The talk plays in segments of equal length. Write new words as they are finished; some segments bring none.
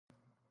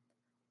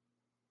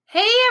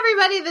Hey,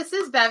 everybody, this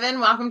is Bevan.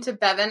 Welcome to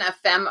Bevan, a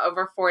femme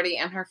over 40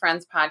 and her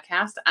friends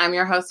podcast. I'm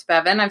your host,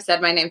 Bevan. I've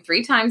said my name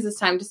 3 times. It's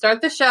time to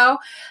start the show.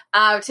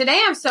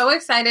 Today, I'm so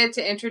excited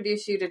to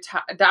introduce you to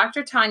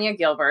Dr. Tanya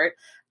Gilbert.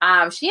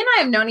 She and I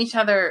have known each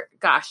other,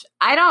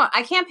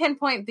 I can't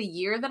pinpoint the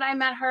year that I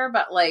met her,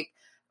 but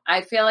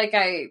I feel like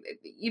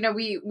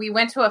we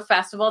went to a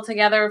festival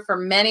together for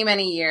many,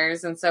 many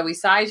years. And so we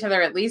saw each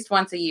other at least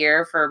once a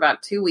year for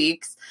about 2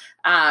 weeks.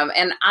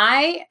 And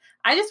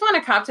I just want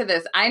to cop to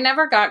this. I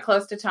never got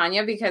close to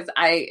Tanya because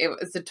it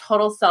was a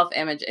total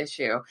self-image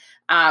issue.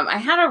 I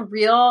had a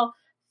real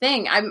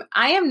thing.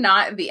 I am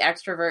not the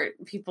extrovert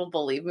people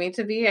believe me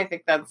to be. I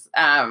think that's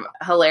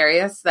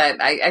hilarious that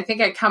I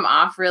think I come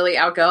off really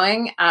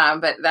outgoing,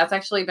 but that's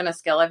actually been a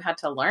skill I've had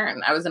to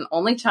learn. I was an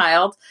only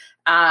child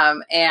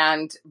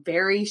and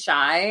very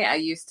shy. I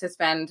used to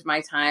spend my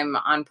time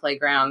on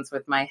playgrounds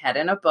with my head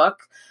in a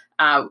book.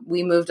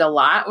 We moved a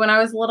lot when I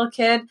was a little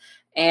kid.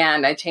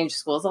 And I changed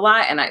schools a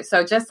lot. And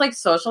so just like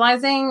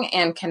socializing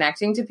and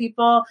connecting to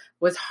people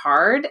was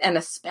hard. And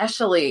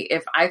especially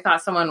if I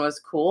thought someone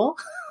was cool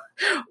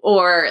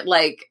or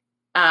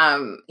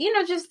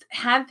just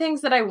had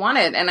things that I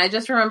wanted. And I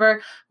just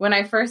remember when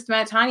I first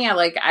met Tanya,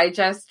 I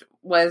just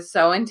was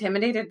so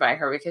intimidated by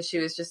her because she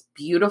was just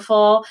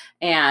beautiful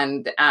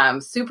and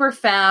super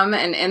femme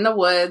and in the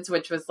woods,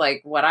 which was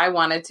what I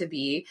wanted to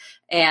be.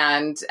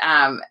 And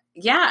I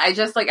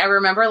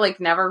remember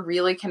never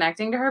really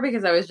connecting to her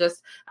because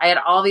I had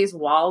all these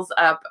walls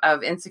up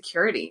of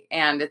insecurity.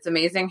 And it's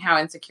amazing how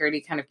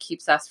insecurity kind of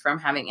keeps us from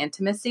having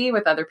intimacy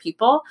with other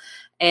people.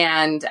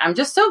 And I'm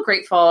just so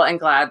grateful and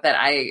glad that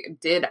I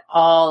did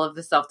all of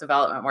the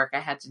self-development work I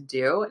had to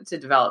do to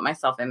develop my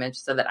self-image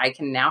so that I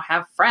can now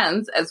have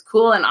friends as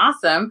cool and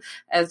awesome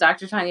as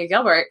Dr. Tanya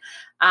Gilbert.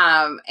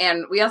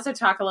 And we also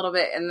talk a little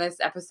bit in this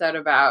episode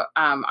about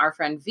our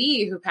friend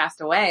V, who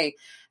passed away.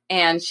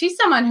 And she's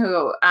someone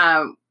who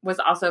was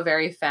also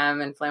very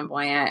femme and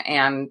flamboyant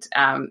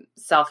and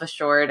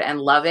self-assured and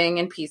loving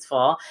and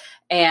peaceful.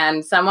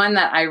 And someone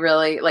that I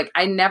really,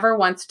 I never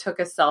once took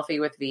a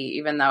selfie with V,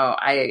 even though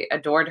I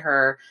adored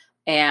her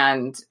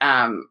and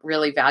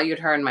really valued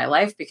her in my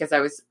life because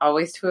I was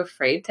always too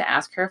afraid to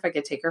ask her if I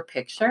could take her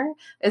picture.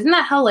 Isn't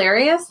that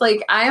hilarious?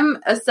 I'm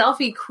a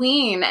selfie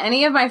queen.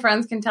 Any of my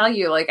friends can tell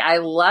you, I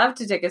love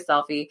to take a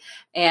selfie.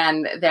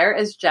 And there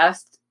is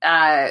just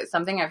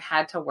something I've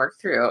had to work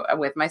through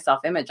with my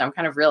self-image. I'm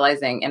kind of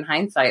realizing in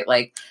hindsight,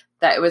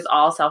 that it was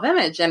all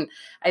self-image. And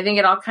I think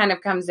it all kind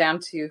of comes down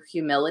to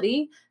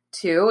humility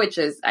too, which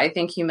is, I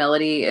think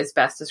humility is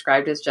best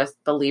described as just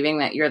believing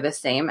that you're the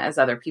same as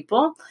other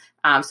people.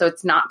 So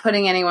it's not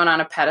putting anyone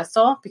on a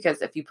pedestal,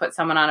 because if you put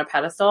someone on a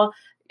pedestal,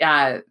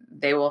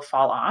 they will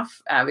fall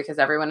off because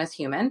everyone is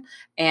human.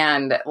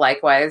 And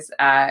likewise,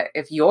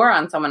 if you're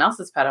on someone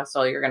else's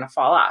pedestal, you're going to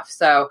fall off.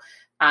 So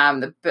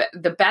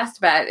the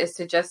best bet is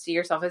to just see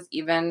yourself as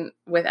even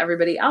with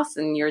everybody else.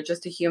 And you're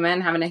just a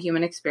human having a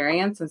human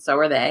experience. And so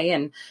are they,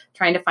 and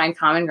trying to find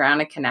common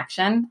ground and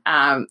connection.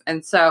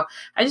 And so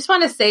I just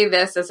want to say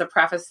this as a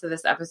preface to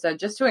this episode,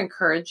 just to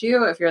encourage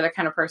you, if you're the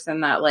kind of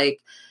person that is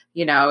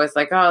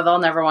oh, they'll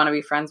never want to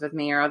be friends with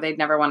me, or they'd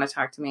never want to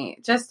talk to me.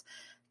 Just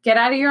get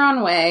out of your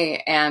own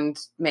way and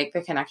make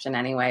the connection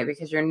anyway,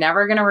 because you're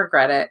never going to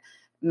regret it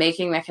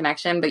making the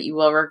connection, but you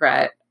will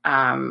regret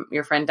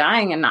your friend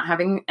dying and not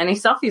having any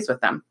selfies with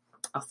them.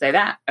 I'll say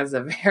that as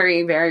a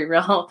very, very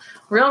real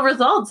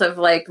results of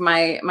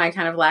my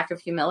kind of lack of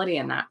humility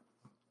in that.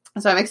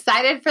 So I'm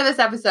excited for this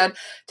episode.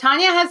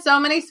 Tanya has so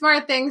many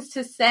smart things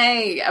to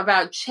say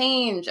about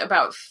change,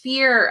 about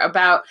fear,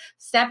 about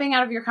stepping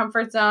out of your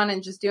comfort zone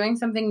and just doing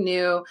something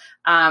new.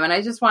 And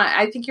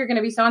I think you're going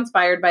to be so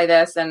inspired by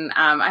this. And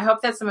I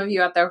hope that some of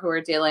you out there who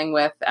are dealing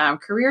with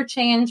career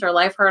change or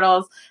life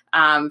hurdles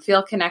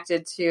feel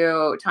connected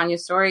to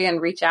Tanya's story and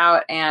reach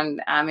out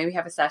and maybe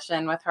have a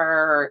session with her,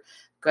 or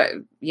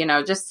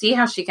just see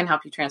how she can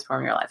help you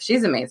transform your life.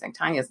 She's amazing.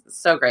 Tanya's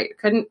so great.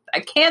 I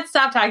can't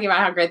stop talking about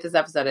how great this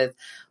episode is.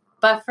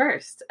 But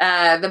first,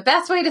 the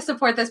best way to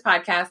support this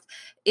podcast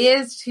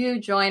is to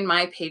join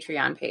my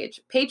Patreon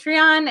page.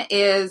 Patreon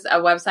is a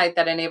website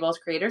that enables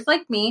creators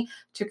like me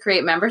to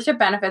create membership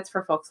benefits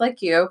for folks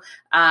like you.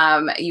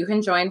 You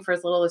can join for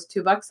as little as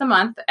 $2 a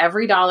month.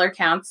 Every dollar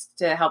counts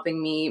to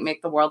helping me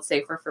make the world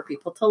safer for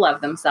people to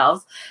love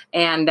themselves.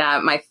 And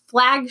my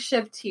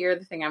flagship tier,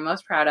 the thing I'm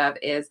most proud of,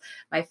 is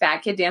my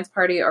Fat Kid Dance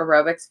Party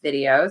aerobics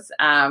videos.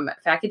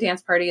 Fat Kid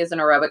Dance Party is an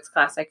aerobics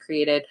class I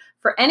created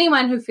for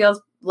anyone who feels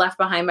left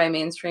behind by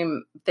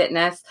mainstream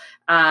fitness.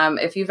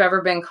 If you've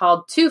ever been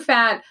called too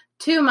fat,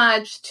 too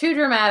much, too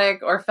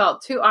dramatic, or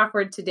felt too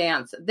awkward to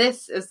dance,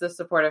 this is the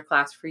supportive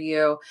class for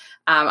you.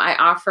 I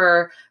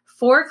offer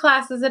 4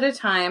 classes at a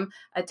time,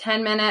 a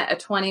 10-minute, a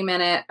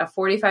 20-minute, a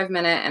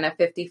 45-minute, and a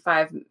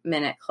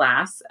 55-minute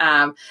class.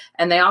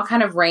 And they all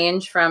kind of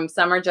range from,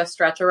 some are just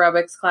stretch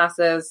aerobics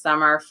classes,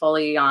 some are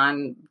fully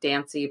on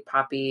dancey,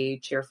 poppy,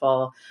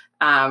 cheerful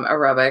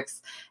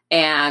aerobics.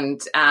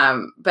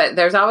 But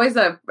there's always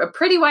a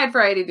pretty wide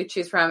variety to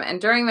choose from. And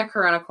during the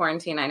Corona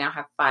quarantine, I now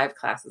have 5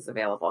 classes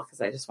available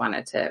because I just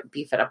wanted to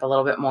beef it up a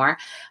little bit more.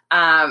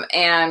 So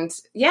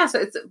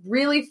it's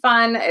really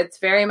fun. It's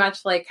very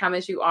much like Come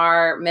As You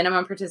Are.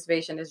 Minimum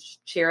participation is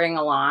cheering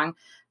along.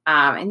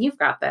 And you've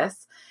got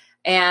this.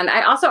 And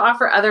I also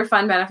offer other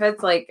fun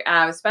benefits like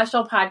a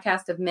special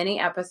podcast of mini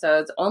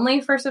episodes only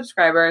for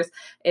subscribers.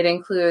 It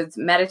includes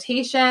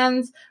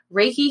meditations,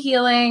 Reiki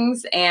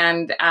healings,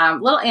 and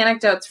little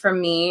anecdotes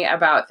from me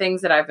about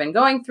things that I've been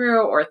going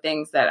through or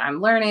things that I'm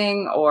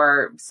learning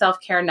or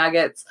self-care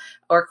nuggets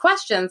or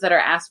questions that are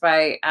asked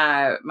by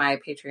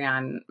my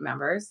Patreon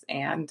members.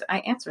 And I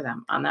answer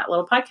them on that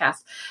little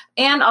podcast.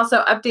 And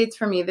also updates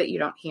from me that you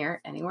don't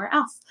hear anywhere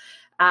else.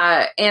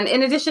 And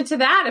in addition to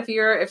that, if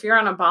you're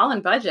on a ball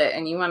and budget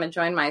and you want to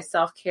join my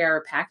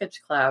self-care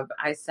package club,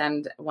 I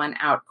send one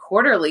out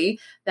quarterly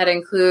that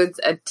includes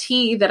a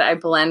tea that I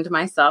blend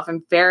myself.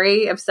 I'm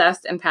very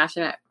obsessed and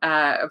passionate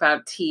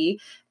about tea,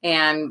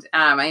 and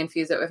I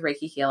infuse it with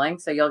Reiki healing.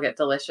 So you'll get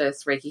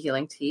delicious Reiki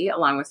healing tea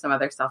along with some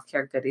other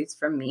self-care goodies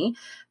from me.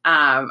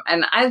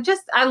 And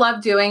I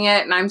love doing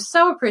it. And I'm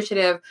so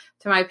appreciative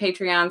to my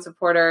Patreon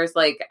supporters.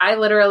 Like I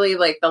literally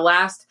the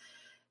last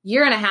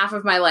year and a half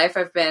of my life,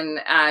 I've been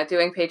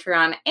doing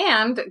Patreon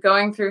and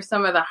going through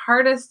some of the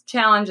hardest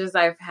challenges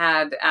I've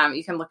had.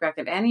 You can look back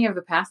at any of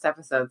the past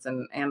episodes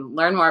and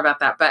learn more about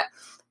that. But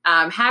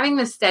having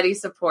the steady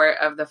support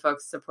of the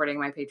folks supporting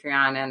my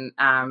Patreon and,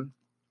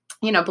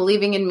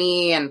 believing in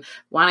me and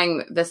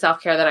wanting the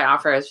self-care that I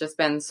offer has just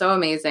been so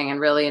amazing and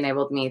really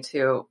enabled me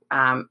to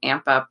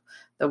amp up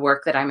the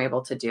work that I'm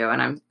able to do.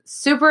 And I'm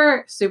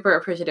super, super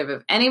appreciative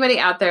of anybody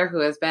out there who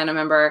has been a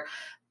member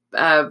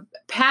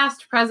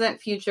past,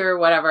 present, future,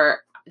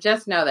 whatever.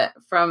 Just know that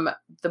from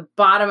the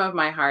bottom of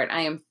my heart,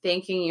 I am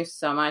thanking you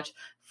so much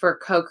for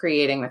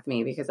co-creating with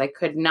me because I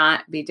could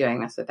not be doing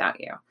this without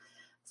you.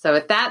 So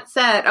with that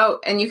said,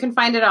 and you can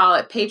find it all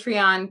at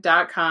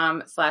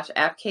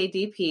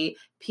patreon.com/FKDP,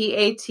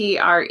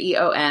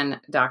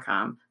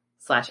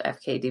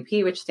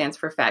 patreon.com/FKDP, which stands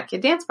for Fat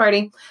Kid Dance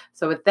Party.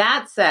 So with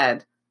that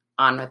said,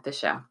 on with the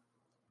show.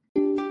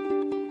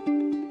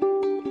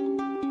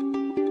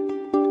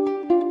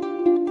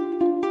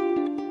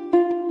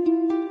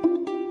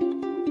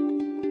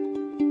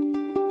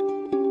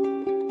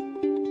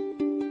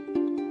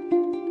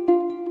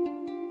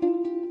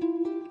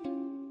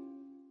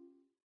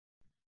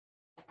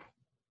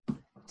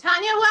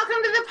 Tanya,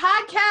 welcome to the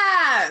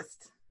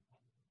podcast.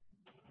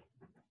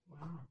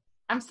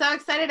 I'm so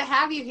excited to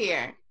have you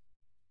here.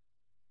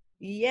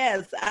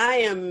 Yes, I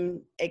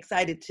am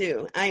excited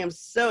too. I am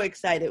so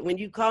excited. When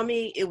you called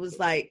me, it was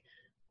like,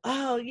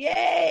 oh,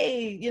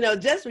 yay.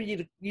 Just for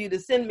you to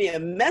send me a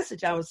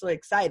message, I was so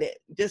excited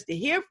just to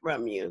hear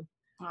from you.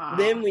 Aww.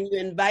 Then when you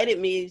invited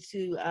me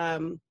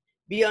to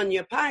be on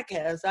your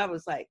podcast, I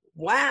was like,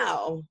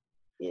 wow,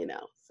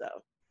 so.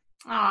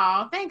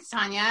 Oh, thanks,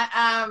 Tanya.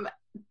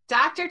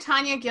 Dr.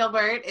 Tanya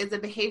Gilbert is a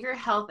behavioral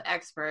health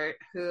expert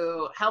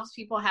who helps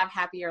people have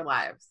happier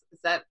lives. Is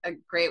that a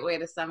great way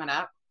to sum it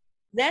up?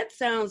 That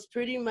sounds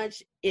pretty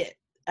much it.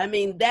 I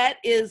mean, that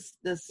is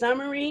the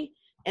summary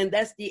and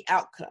that's the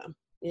outcome.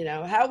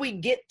 How we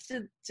get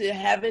to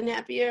having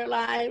happier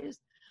lives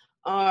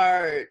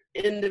are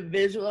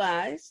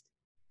individualized,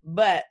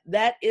 but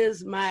that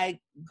is my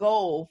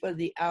goal for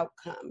the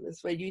outcome,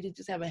 is for you to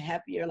just have a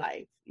happier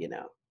life,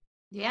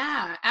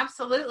 Yeah,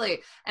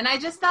 absolutely. And I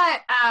just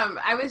thought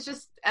I was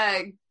just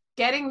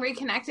getting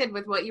reconnected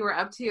with what you were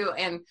up to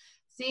and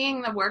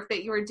seeing the work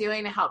that you were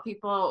doing to help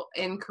people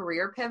in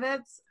career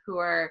pivots who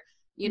are,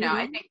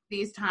 I think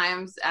these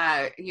times,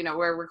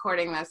 we're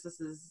recording this. This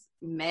is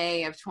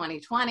May of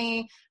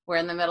 2020. We're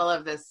in the middle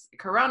of this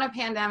Corona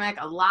pandemic.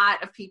 A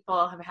lot of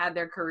people have had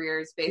their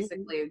careers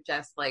basically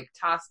just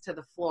tossed to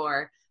the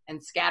floor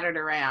and scattered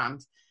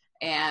around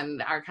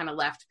and are kind of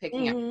left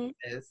picking up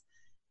pieces.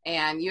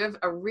 And you have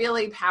a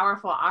really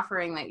powerful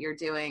offering that you're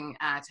doing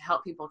to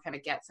help people kind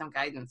of get some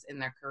guidance in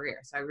their career.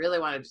 So I really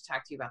wanted to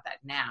talk to you about that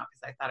now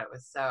because I thought it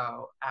was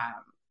so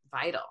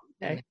vital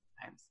in these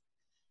times.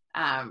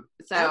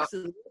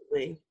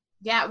 Absolutely.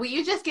 Yeah. Will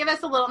you just give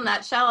us a little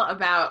nutshell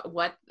about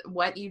what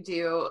you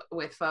do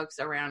with folks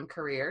around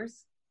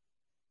careers?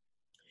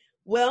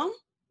 Well,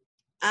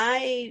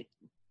 I'm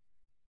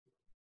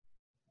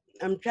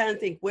trying to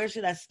think, where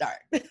should I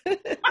start?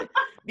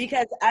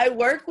 Because I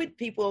work with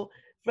people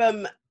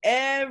from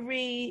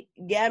every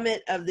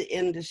gamut of the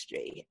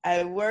industry.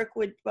 I work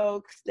with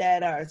folks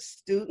that are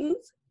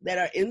students that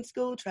are in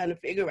school trying to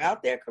figure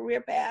out their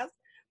career path,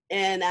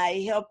 and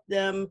I help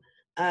them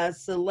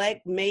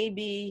select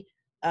maybe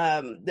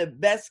the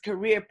best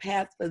career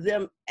path for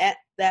them at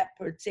that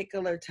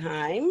particular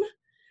time.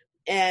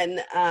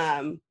 And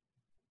I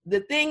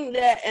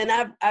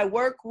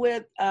work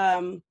with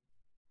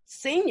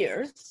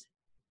seniors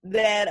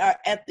that are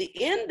at the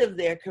end of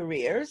their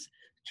careers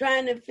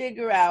trying to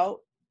figure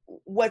out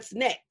what's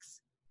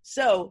next.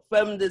 So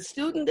from the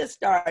student that's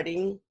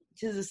starting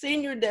to the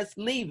senior that's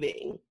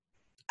leaving,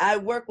 I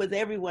work with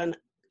everyone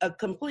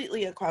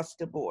completely across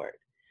the board.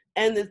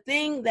 And the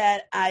thing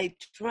that I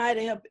try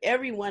to help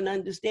everyone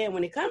understand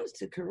when it comes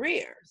to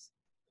careers,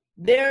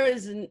 there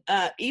is,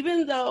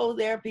 even though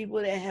there are people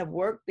that have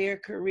worked their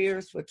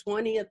careers for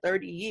 20 or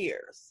 30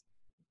 years,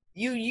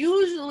 you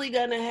usually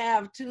going to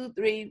have 2,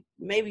 3,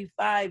 maybe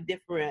 5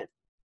 different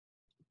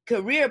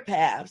career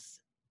paths,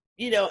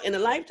 in a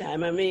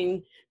lifetime. I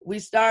mean, we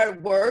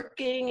start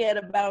working at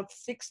about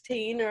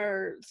 16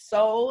 or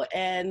so,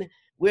 and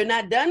we're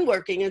not done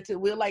working until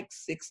we're like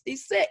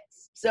 66.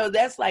 So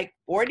that's like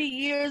 40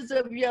 years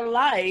of your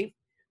life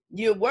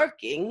you're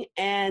working,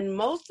 and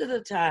most of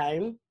the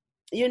time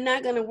you're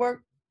not going to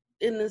work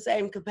in the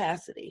same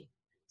capacity.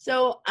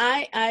 So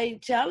I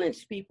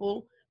challenge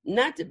people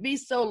not to be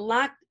so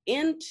locked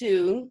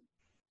into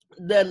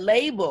the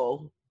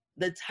label,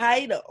 the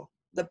title,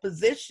 the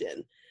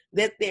position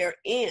that they're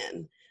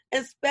in,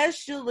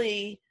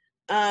 especially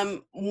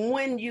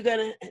when you're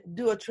going to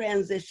do a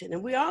transition.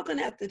 And we're all going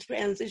to have to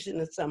transition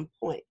at some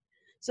point.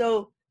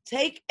 So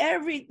take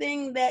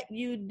everything that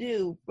you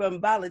do, from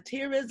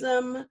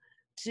volunteerism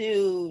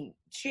to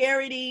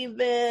charity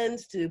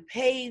events, to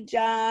paid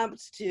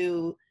jobs,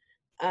 to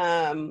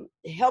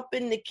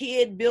helping the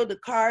kid build a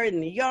car in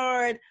the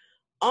yard.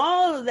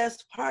 All of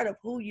that's part of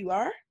who you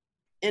are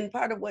and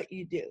part of what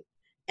you do.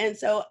 And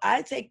so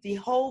I take the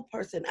whole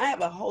person. I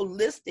have a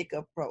holistic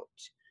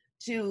approach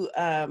to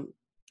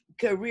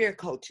career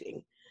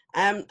coaching.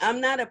 I'm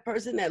not a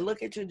person that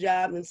look at your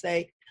job and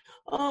say,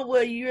 oh,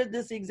 well, you're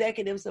this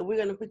executive, so we're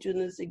going to put you in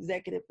this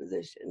executive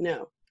position.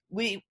 No,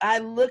 I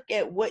look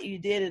at what you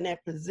did in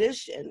that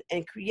position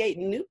and create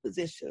new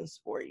positions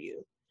for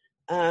you,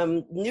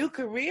 new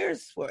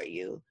careers for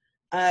you.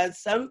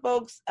 Some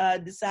folks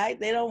decide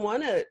they don't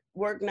want to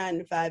work 9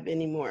 to 5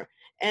 anymore.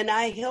 And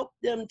I help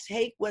them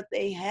take what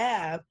they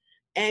have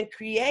and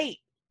create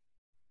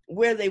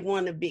where they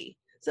want to be.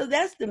 So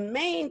that's the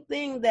main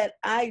thing that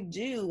I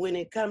do when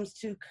it comes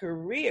to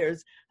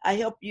careers. I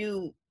help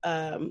you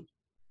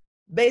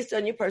based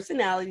on your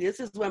personality.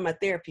 This is where my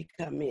therapy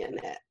come in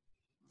at.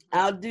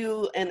 I'll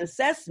do an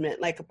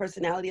assessment, like a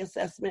personality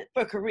assessment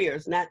for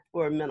careers, not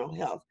for mental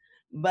health.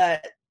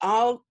 But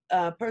all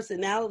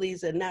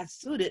personalities are not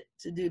suited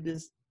to do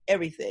this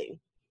everything.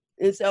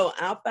 And so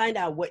I'll find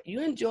out what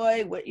you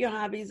enjoy, what your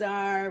hobbies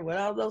are, what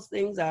all those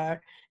things are.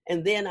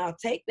 And then I'll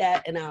take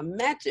that and I'll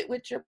match it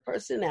with your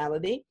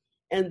personality.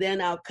 And then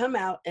I'll come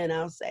out and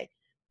I'll say,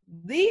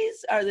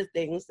 these are the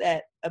things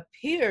that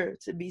appear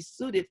to be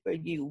suited for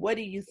you. What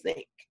do you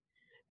think?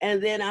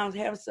 And then I'll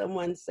have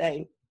someone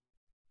say,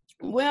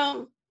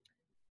 well,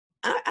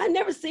 I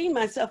never seen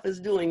myself as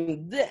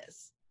doing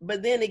this.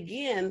 But then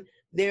again,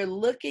 they're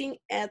looking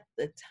at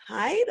the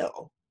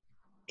title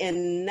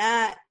and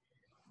not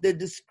the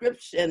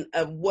description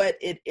of what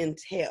it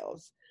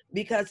entails,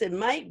 because it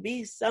might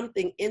be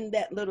something in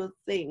that little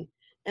thing.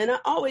 And I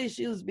always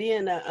use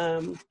being a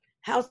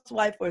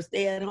housewife or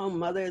stay-at-home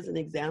mother as an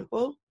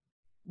example,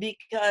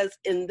 because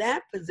in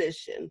that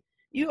position,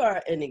 you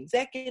are an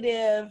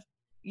executive,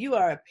 you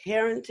are a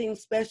parenting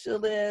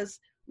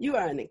specialist, you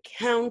are an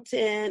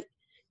accountant,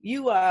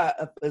 you are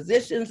a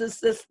physician's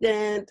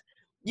assistant,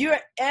 you're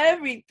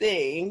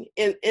everything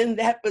in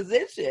that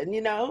position,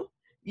 you're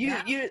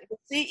the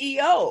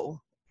CEO.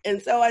 And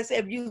so I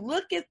said, if you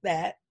look at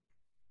that,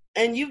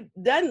 and you've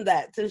done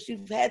that since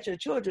you've had your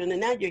children,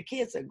 and now your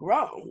kids are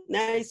grown.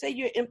 Now you say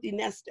you're an empty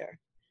nester,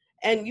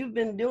 and you've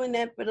been doing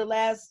that for the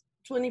last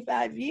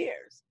 25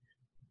 years.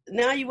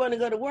 Now you want to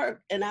go to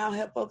work, and I'll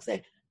have folks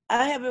say,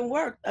 I haven't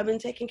worked. I've been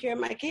taking care of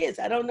my kids.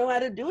 I don't know how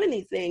to do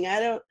anything.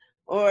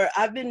 Or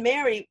I've been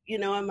married,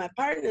 and my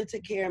partner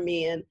took care of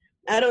me, and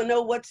I don't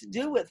know what to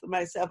do with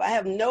myself. I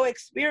have no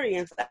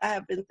experience. I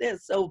have been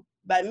this. So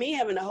by me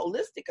having a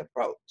holistic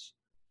approach,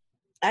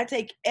 I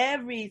take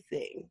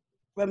everything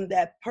from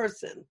that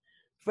person,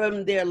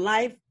 from their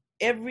life,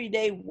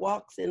 everyday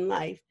walks in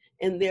life,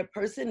 and their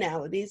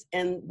personalities,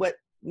 and what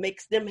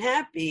makes them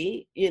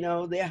happy,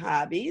 their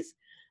hobbies,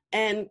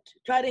 and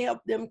try to help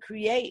them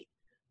create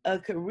a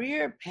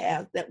career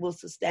path that will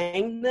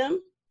sustain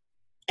them,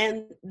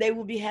 and they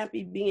will be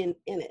happy being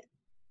in it.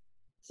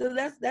 So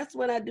that's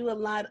what I do a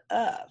lot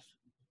of.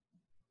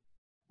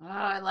 Oh,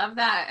 I love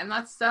that. And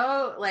that's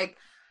so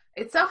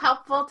it's so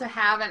helpful to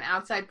have an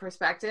outside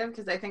perspective,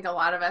 because I think a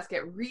lot of us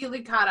get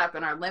really caught up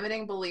in our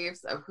limiting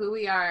beliefs of who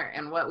we are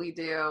and what we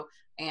do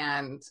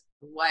and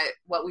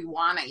what we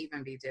want to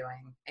even be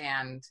doing.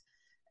 And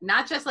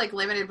not just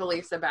limited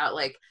beliefs about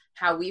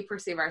how we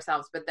perceive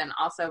ourselves, but then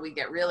also we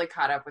get really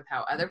caught up with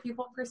how other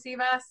people perceive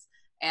us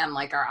and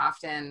are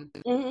often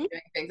doing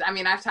things. I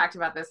mean, I've talked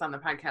about this on the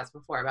podcast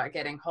before about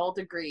getting whole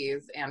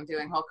degrees and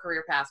doing whole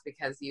career paths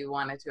because you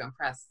wanted to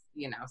impress,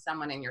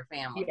 someone in your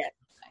family,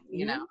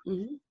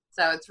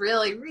 So it's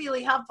really,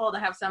 really helpful to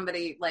have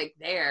somebody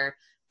there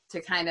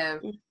to kind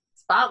of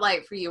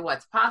spotlight for you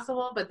what's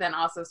possible, but then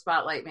also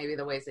spotlight maybe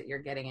the ways that you're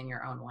getting in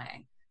your own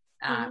way.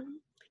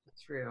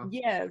 True.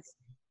 Yes.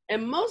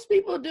 And most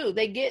people do.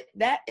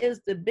 That is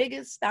the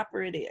biggest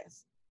stopper it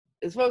is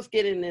folks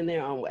getting in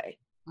their own way.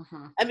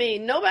 I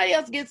mean, nobody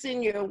else gets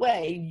in your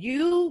way.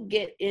 You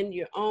get in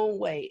your own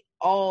way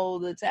all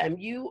the time.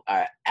 You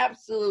are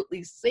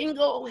absolutely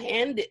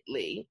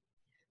single-handedly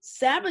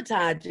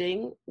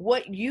sabotaging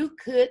what you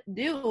could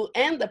do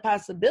and the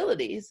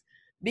possibilities,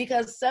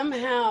 because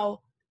somehow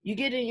you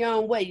get in your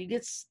own way. You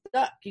get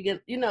stuck. You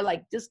get,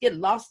 like just get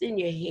lost in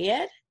your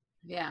head.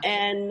 Yeah.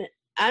 And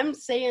I'm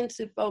saying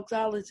to folks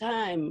all the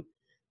time,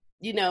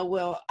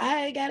 well,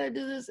 I got to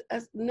do this.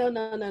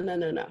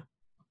 No.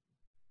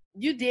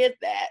 You did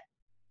that.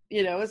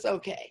 It's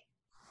okay.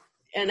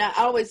 And I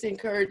always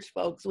encourage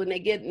folks when they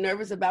get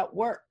nervous about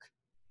work.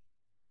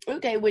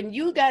 Okay, when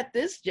you got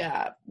this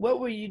job, what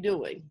were you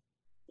doing?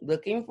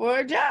 Looking for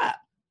a job.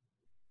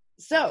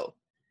 So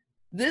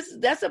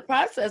that's a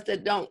process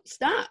that don't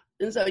stop.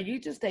 And so you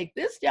just take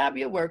this job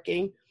you're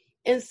working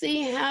and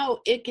see how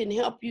it can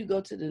help you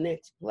go to the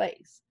next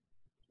place.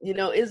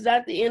 It's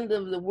not the end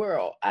of the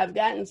world. I've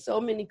gotten so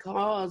many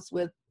calls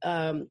with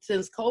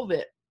since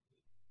COVID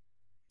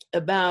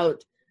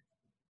about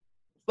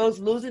folks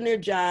losing their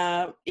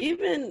job,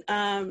 even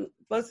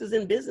folks is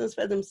in business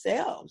for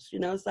themselves.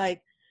 It's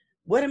like,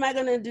 what am I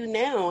going to do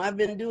now? I've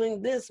been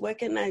doing this. What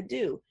can I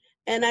do?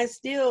 And I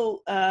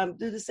still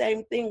do the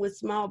same thing with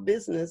small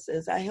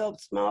businesses. I help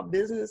small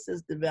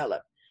businesses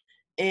develop.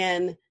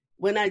 And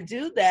when I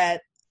do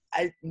that,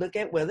 I look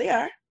at where they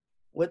are,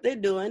 what they're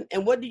doing,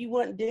 and what do you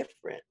want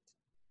different?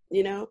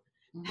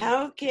 Mm-hmm.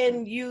 How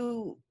can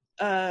you,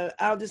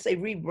 I'll just say,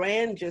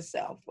 rebrand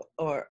yourself,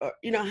 or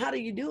how do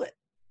you do it?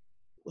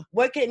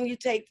 What can you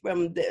take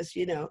from this?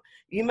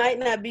 You might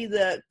not be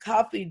the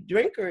coffee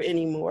drinker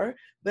anymore,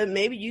 but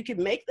maybe you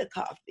can make the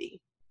coffee,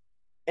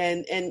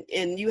 and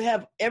you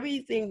have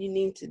everything you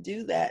need to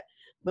do that.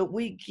 But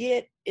we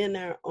get in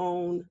our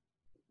own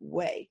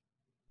way.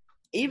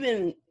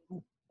 Even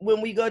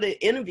when we go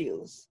to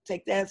interviews,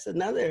 that's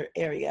another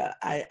area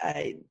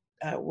I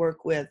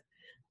work with.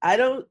 I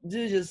don't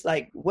do just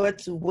like what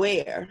to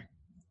wear,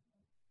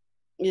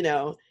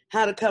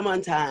 how to come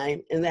on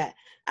time and that.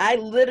 I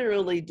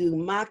literally do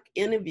mock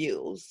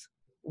interviews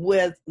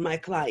with my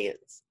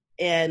clients,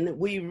 and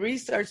we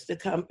research the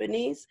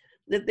companies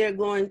that they're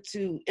going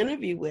to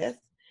interview with.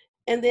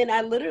 And then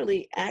I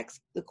literally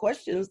ask the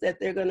questions that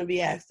they're going to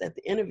be asked at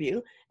the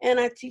interview, and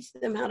I teach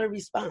them how to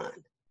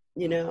respond.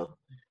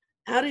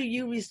 How do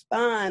you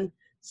respond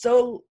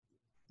so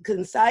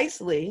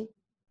concisely,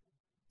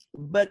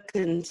 but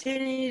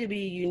continue to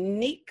be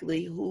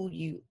uniquely who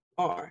you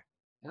are?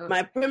 Oh.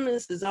 My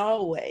premise is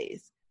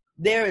always,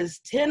 there is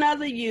 10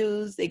 other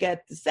yous. They got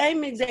the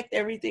same exact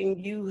everything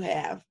you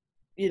have.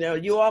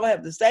 You all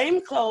have the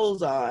same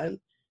clothes on,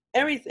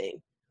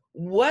 everything.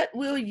 What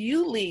will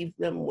you leave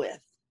them with?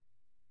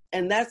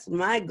 And that's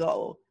my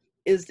goal,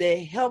 is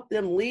to help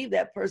them leave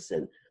that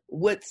person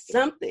with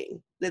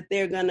something that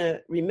they're going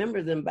to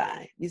remember them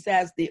by,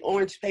 besides the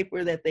orange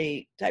paper that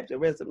they typed a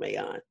resume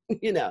on,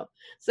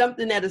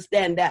 something that'll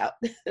stand out.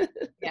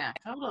 Yeah,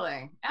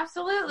 totally.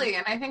 Absolutely.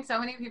 And I think so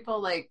many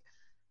people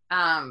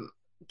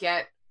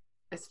get,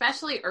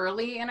 especially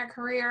early in a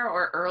career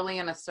or early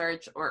in a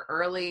search or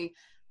early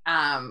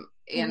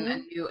in a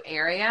new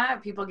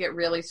area, people get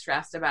really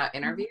stressed about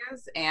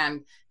interviews,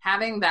 and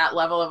having that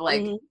level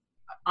of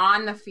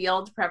on the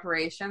field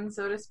preparation,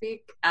 so to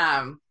speak,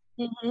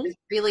 is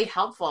really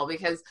helpful,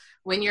 because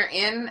when you're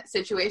in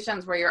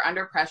situations where you're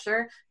under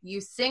pressure, you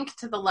sink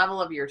to the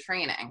level of your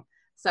training.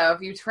 So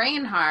if you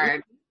train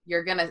hard,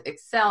 you're going to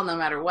excel no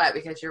matter what,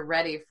 because you're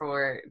ready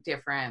for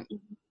different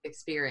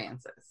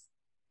experiences.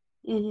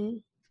 Mm-hmm.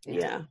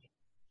 Yeah.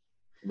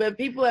 But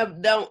people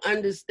don't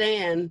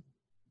understand,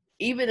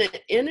 even an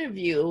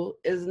interview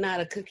is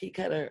not a cookie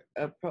cutter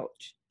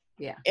approach.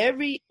 Yeah.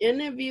 Every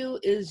interview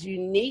is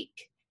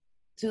unique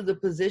to the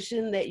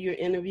position that you're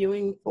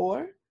interviewing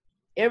for.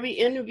 Every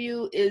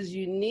interview is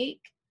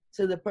unique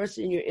to the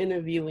person you're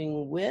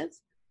interviewing with.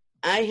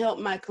 I help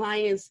my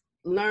clients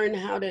learn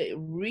how to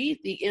read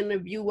the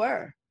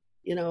interviewer,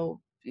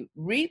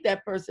 read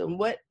that person.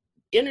 What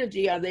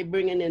energy are they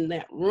bringing in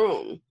that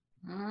room?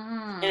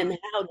 And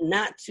how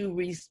not to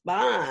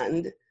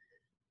respond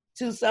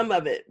to some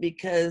of it,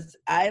 because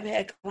I've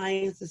had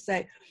clients to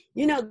say,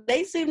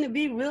 they seem to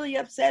be really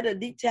upset or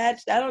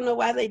detached. I don't know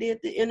why they did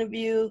the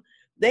interview.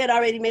 They had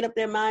already made up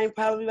their mind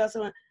probably about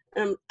someone.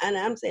 And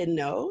I'm saying,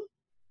 no,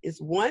 it's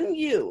one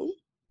you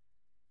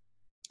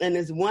and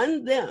it's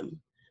one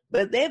them,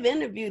 but they've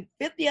interviewed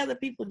 50 other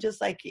people just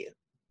like you.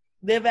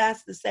 They've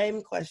asked the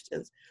same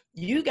questions.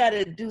 You got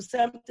to do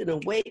something to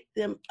wake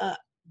them up,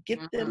 get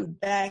them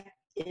back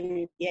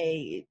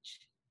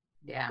engaged.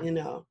 Yeah.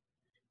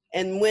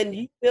 And when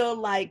you feel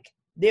like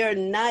they're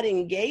not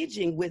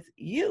engaging with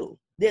you,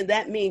 then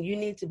that means you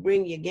need to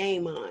bring your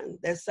game on.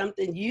 That's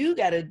something you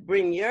got to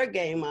bring your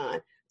game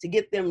on to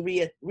get them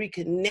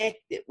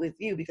reconnected with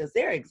you, because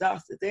they're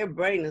exhausted. Their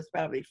brain is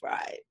probably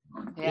fried.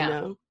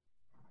 Yeah.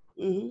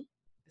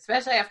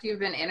 Especially after you've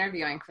been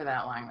interviewing for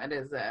that long. That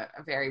is a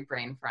very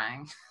brain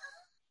frying.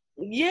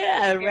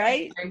 Yeah,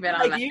 right?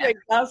 Like you're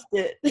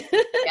exhausted.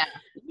 Yeah.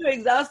 You're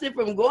exhausted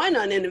from going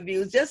on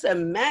interviews. Just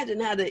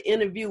imagine how the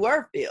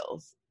interviewer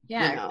feels.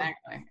 Yeah,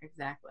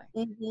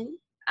 exactly.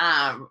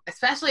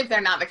 especially if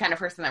they're not the kind of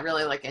person that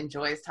really like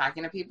enjoys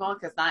talking to people,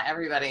 because not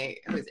everybody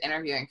who's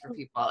interviewing for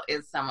people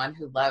is someone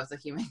who loves a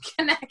human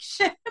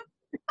connection.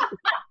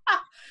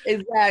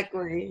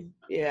 Exactly.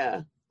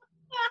 Yeah.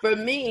 For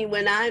me,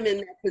 when I'm in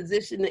that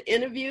position to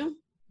interview,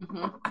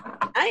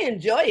 I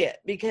enjoy it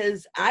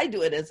because I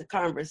do it as a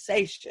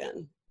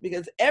conversation,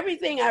 because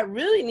everything I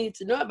really need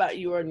to know about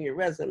you are on your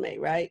resume,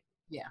 right?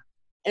 Yeah.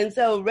 And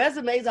so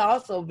resumes are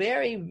also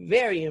very,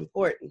 very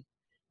important.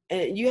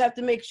 And you have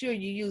to make sure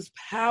you use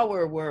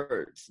power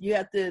words. You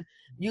have to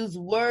use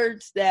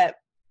words that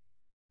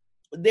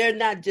they're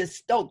not just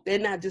stoked. They're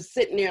not just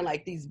sitting there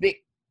like these big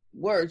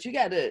words. You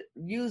got to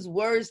use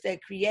words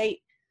that create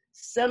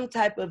some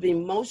type of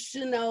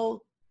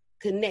emotional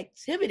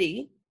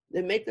connectivity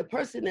that make the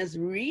person that's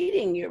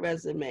reading your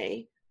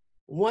resume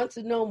want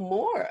to know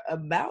more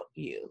about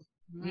you.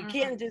 You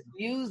can't just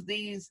use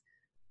these,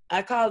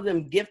 I call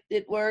them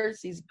gifted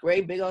words, these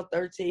great big old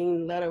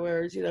 13 letter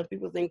words. You know,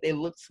 people think they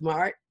look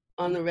smart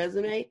on the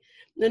resume.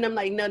 Then I'm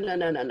like, no.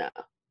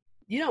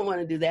 You don't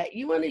want to do that.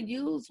 You want to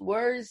use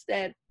words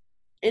that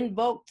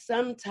invoke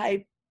some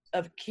type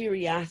of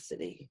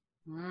curiosity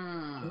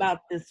about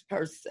this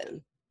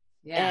person.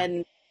 Yeah.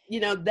 And, you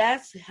know,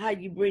 that's how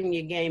you bring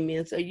your game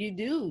in. So you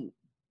do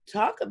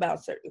talk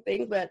about certain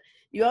things, but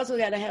you also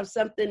got to have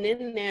something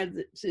in there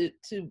to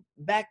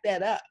back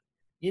that up.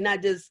 You're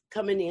not just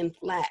coming in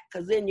flat,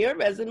 because then your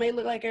resume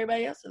look like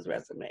everybody else's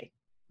resume.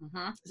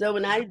 So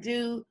when I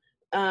do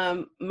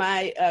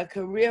my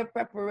career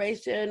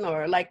preparation,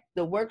 or like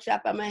the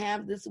workshop I'm gonna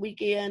have this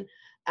weekend,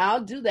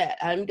 I'll do that.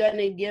 I'm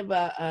gonna give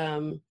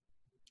a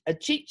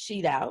cheat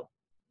sheet out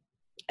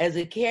as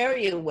a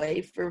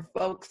carry-away for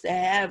folks to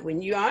have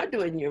when you are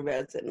doing your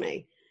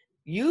resume.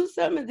 Use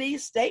some of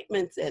these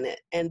statements in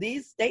it, and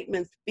these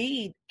statements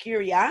feed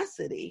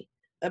curiosity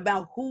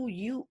about who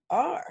you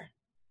are,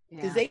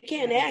 because they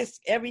can't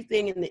ask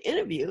everything in the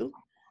interview.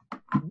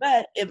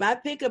 But if I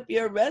pick up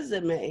your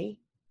resume,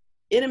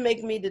 it'll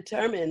make me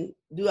determine,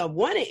 do I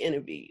want to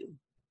interview you?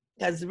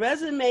 Because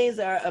resumes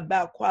are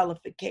about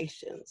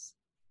qualifications.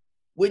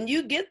 When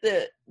you get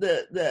the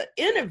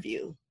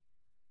interview,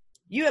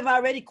 you have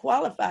already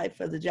qualified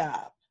for the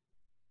job.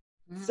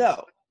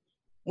 So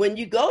when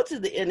you go to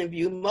the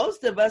interview,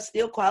 most of us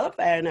still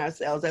qualifying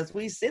ourselves. As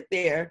we sit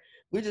there,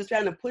 we're just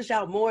trying to push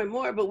out more and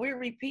more, but we're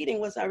repeating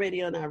what's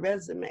already on our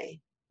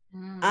resume.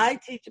 I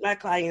teach my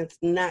clients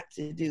not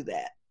to do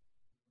that,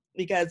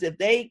 because if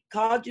they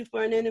called you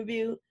for an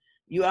interview,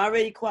 you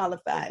already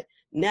qualified.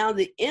 Now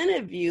the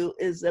interview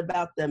is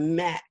about the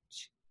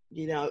match.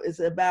 You know, it's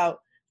about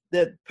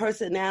the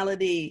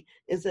personality.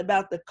 It's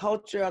about the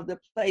culture of the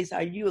place.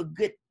 Are you a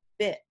good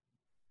fit?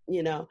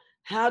 You know,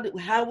 how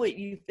would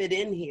you fit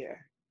in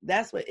here?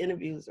 That's what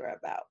interviews are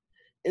about.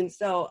 And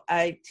so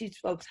I teach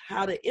folks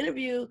how to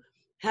interview,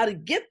 how to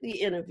get the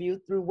interview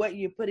through what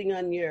you're putting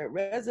on your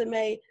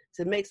resume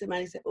to make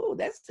somebody say, oh,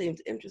 that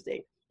seems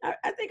interesting.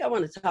 I think I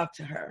want to talk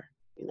to her,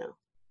 you know.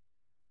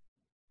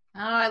 Oh,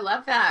 I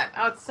love that.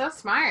 Oh, it's so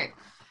smart.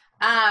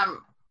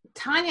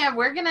 Tanya,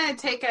 we're going to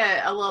take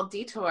a little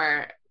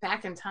detour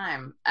back in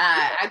time.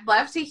 I'd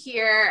love to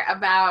hear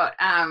about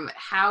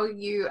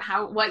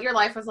what your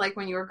life was like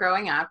when you were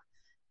growing up,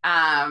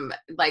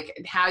 like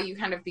how you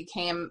kind of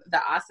became the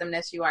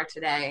awesomeness you are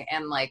today,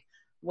 and like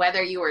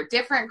whether you were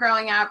different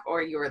growing up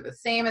or you were the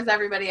same as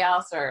everybody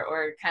else,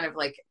 or kind of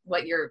like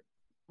what your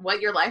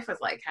life was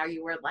like, how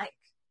you were like.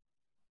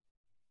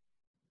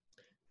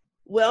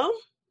 Well,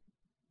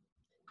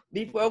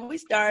 before we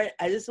start,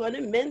 I just want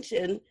to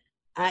mention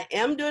I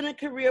am doing a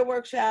career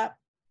workshop.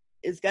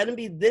 It's going to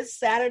be this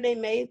Saturday,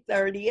 May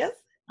 30th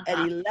at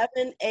 11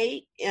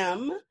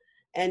 a.m.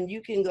 And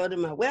you can go to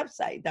my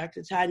website,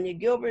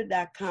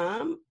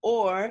 drtanyagilbert.com,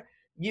 or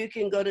you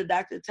can go to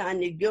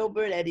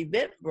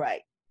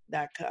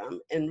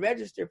drtanyagilbert@eventbrite.com and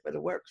register for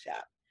the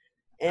workshop.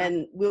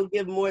 And we'll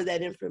give more of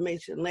that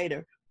information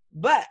later.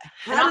 But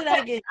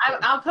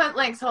I'll put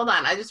links. Hold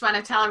on. I just want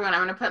to tell everyone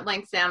I'm going to put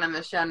links down in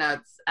the show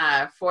notes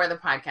for the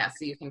podcast,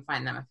 so you can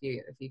find them if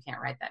you can't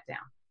write that down.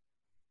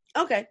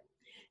 Okay.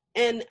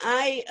 And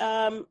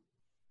I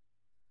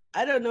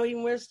don't know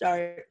even where to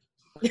start.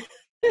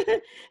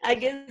 I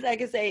guess I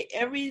could say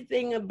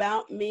everything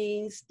about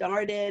me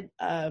started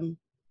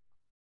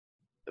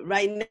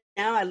right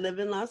now. I live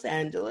in Los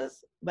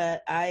Angeles,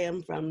 but I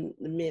am from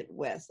the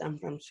Midwest. I'm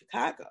from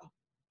Chicago.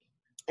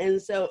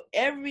 And so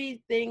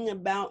everything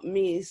about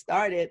me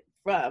started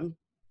from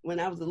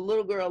when I was a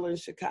little girl in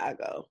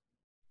Chicago.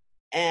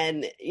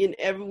 And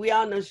we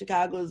all know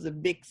Chicago is a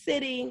big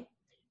city.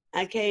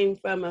 I came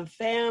from a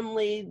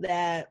family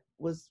that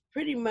was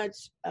pretty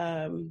much,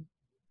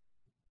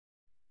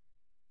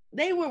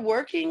 they were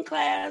working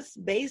class,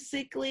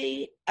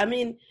 basically. I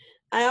mean,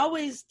 I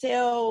always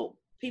tell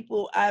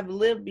people I've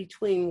lived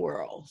between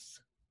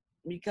worlds,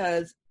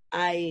 because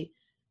I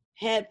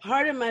had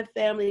part of my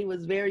family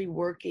was very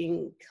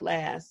working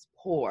class,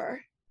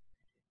 poor.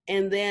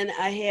 And then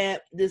I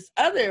had this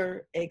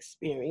other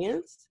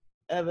experience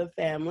of a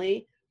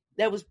family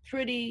that was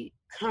pretty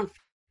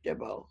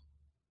comfortable,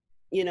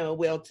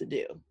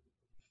 well-to-do.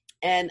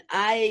 And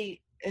I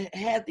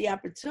had the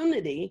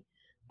opportunity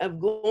of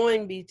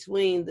going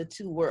between the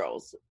two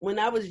worlds. When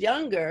I was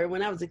younger,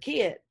 when I was a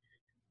kid,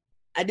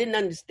 I didn't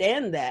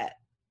understand that.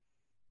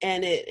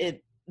 And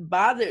it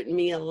bothered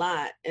me a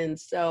lot. And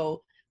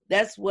so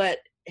that's what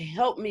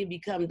helped me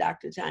become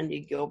Dr. Tanya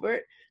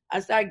Gilbert. I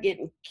started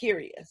getting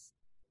curious.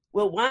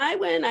 Well, why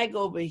when I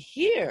go over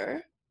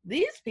here,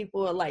 these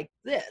people are like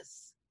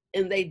this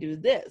and they do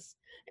this.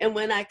 And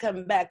when I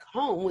come back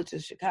home, which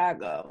is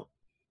Chicago,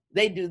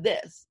 they do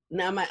this.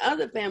 Now, my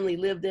other family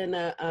lived in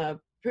a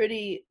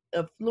pretty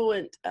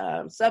affluent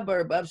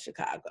suburb of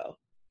Chicago.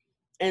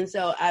 And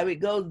so I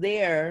would go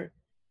there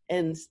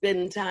and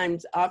spend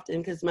times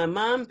often because my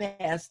mom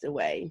passed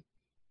away.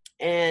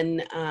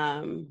 And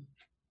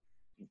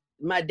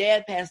my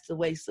dad passed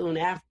away soon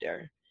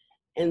after.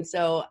 And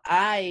so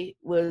I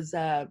was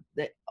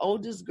the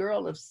oldest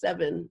girl of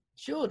 7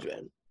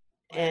 children.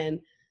 And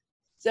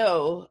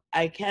so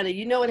I kind of,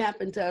 you know what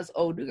happened to us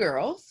older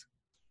girls.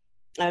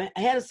 I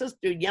had a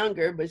sister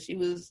younger, but she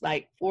was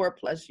like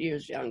 4+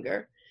 years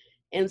younger.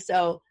 And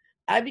so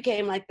I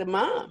became like the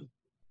mom.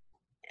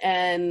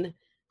 And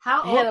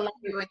how old were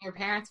you when your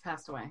parents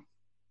passed away?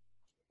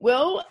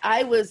 Well,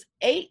 I was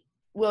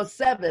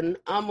 7,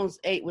 almost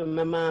 8 when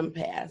my mom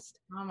passed.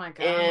 Oh my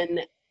God.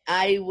 And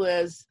I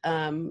was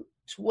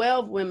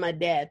 12 when my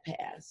dad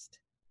passed.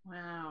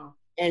 Wow.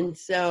 And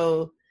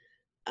so,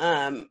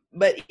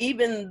 but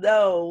even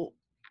though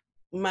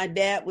my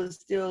dad was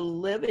still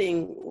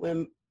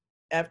living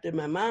after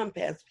my mom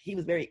passed, he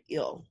was very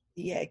ill.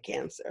 He had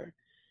cancer.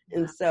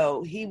 And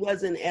so he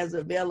wasn't as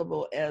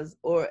available as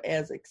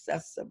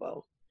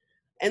accessible.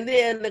 And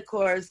then, of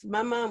course,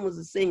 my mom was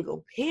a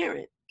single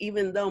parent,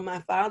 even though my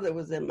father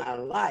was in my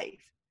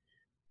life,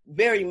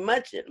 very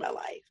much in my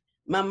life.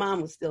 My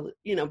mom was still,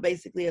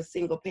 basically a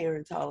single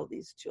parent to all of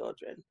these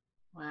children.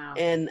 Wow.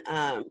 And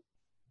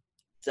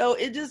so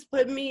it just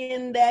put me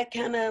in that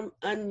kind of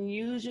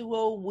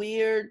unusual,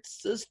 weird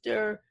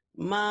sister,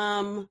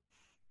 mom,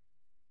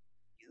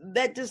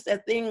 that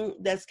thing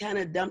that's kind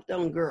of dumped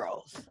on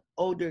girls,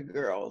 older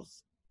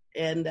girls.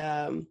 And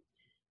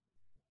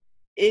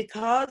it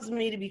caused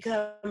me to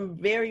become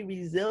very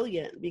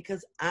resilient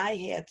because I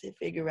had to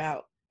figure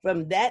out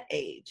from that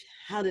age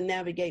how to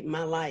navigate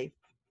my life,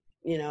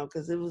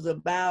 because it was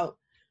about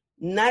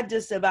not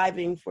just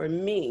surviving for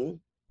me,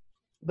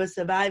 but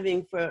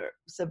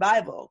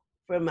survival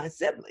for my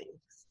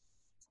siblings,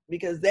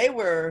 because they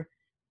were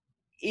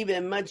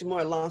even much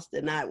more lost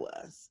than I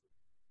was,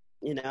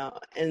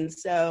 And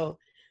so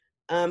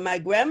my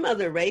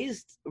grandmother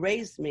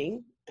raised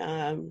me.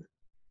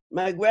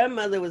 My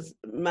grandmother was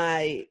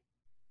my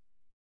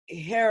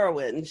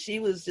heroine. She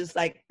was just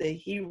like the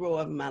hero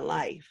of my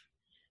life.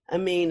 I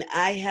mean,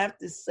 I have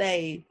to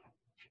say,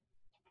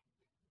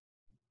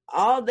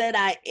 all that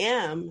I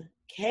am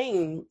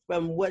came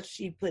from what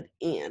she put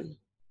in,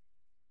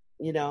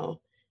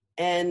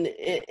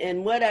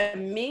 and what I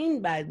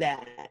mean by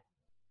that,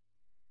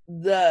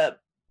 the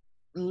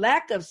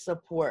lack of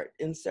support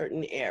in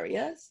certain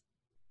areas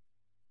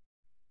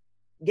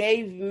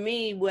gave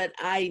me what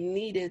I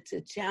needed to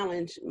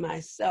challenge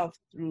myself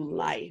through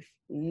life,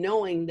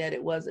 knowing that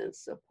it wasn't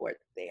support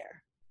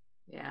there.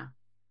 Yeah.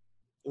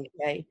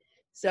 Okay.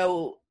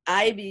 So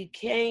I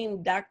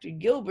became Dr.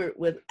 Gilbert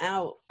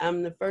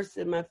I'm the first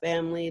in my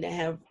family to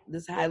have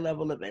this high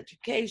level of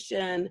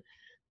education.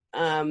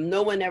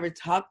 No one ever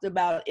talked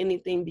about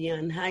anything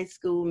beyond high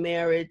school,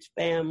 marriage,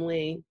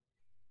 family.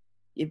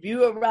 If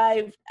you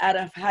arrived out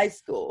of high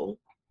school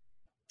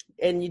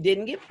and you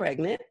didn't get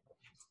pregnant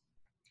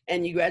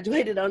and you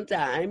graduated on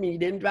time and you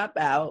didn't drop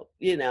out,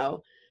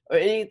 or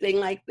anything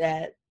like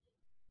that,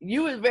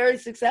 you were very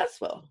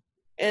successful,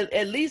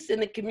 at least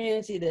in the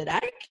community that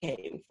I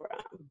came from.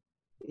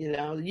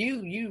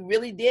 You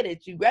really did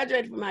it. You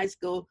graduated from high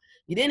school,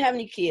 you didn't have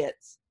any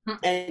kids,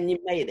 and you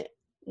made it.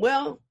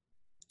 Well,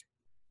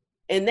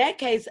 in that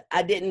case,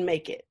 I didn't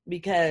make it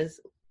because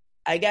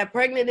I got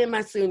pregnant in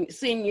my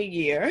senior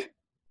year,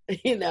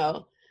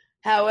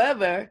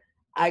 However,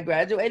 I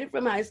graduated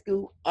from high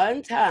school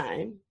on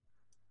time,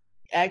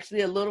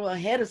 actually a little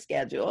ahead of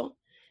schedule.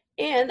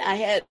 And I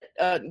had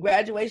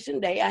graduation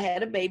day. I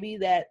had a baby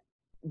that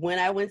when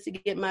I went to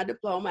get my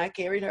diploma, I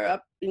carried her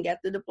up and got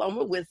the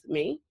diploma with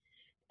me.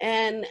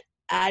 And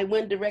I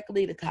went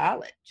directly to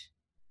college.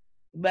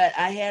 But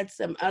I had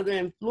some other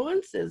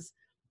influences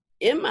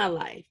in my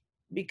life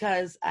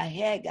because I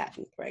had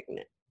gotten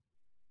pregnant,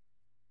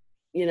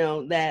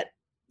 that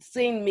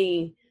seen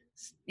me,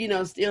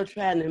 still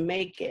trying to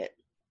make it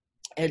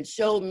and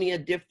showed me a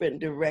different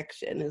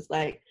direction. It's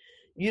like,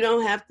 you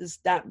don't have to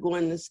stop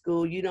going to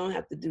school. You don't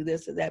have to do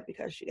this or that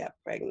because you got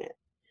pregnant.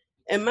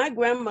 And my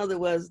grandmother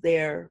was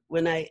there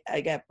when I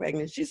got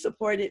pregnant. She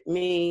supported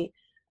me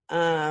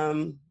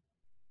because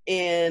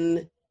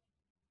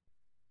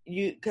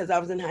I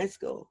was in high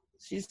school.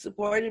 She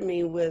supported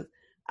me with,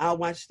 I'll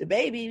watch the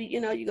baby,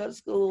 you go to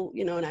school,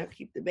 and I'll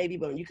keep the baby,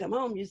 but when you come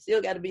home, you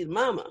still got to be the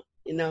mama,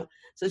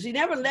 So she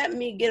never let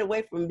me get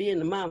away from being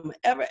the mama,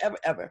 ever, ever,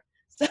 ever.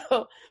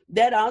 So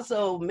that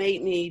also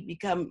made me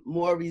become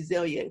more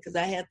resilient because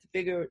I had to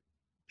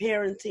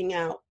parenting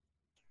out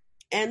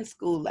and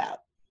school out.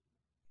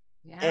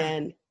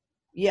 Yeah.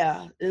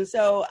 And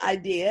so I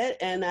did,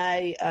 and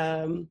I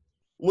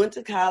went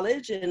to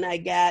college, and I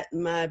got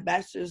my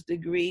bachelor's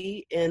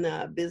degree in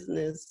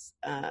business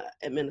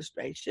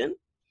administration.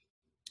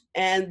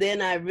 And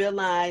then I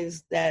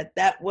realized that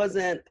that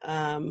wasn't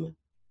a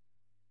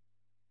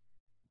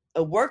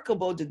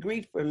workable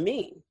degree for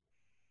me.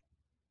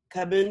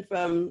 Coming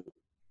from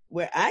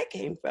where I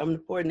came from, the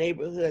poor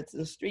neighborhoods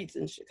and streets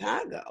in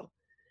Chicago,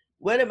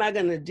 what am I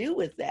going to do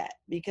with that?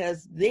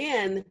 Because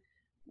then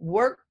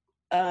work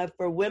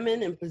for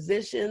women in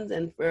positions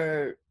and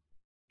for,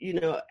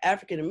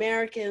 African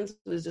Americans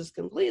was just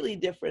completely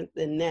different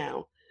than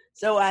now.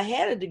 So I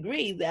had a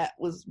degree that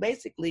was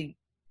basically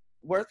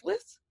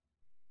worthless.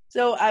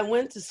 So I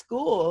went to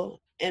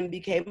school and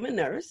became a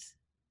nurse.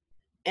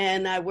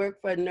 And I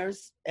worked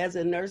as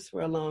a nurse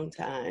for a long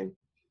time.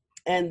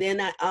 And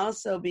then I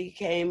also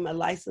became a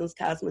licensed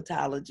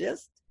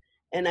cosmetologist.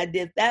 And I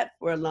did that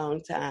for a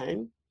long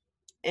time.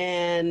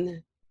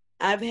 And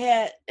I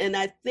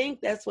think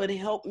that's what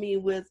helped me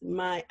with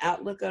my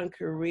outlook on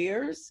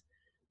careers,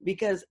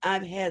 because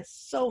I've had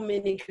so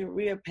many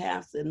career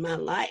paths in my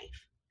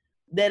life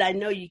that I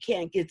know you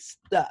can't get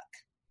stuck.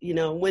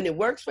 When it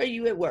works for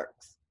you, it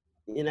works.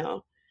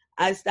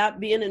 I stopped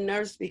being a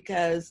nurse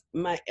because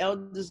my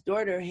eldest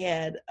daughter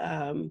had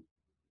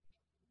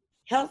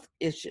health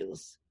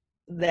issues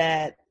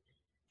that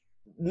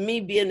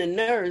me being a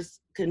nurse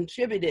could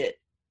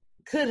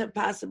have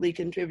possibly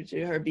contributed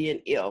to her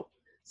being ill.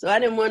 So I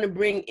didn't want to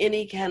bring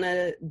any kind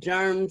of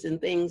germs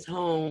and things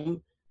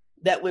home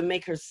that would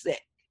make her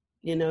sick.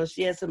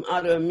 She had some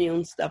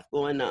autoimmune stuff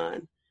going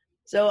on.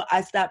 So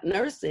I stopped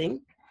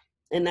nursing,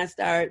 and I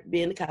started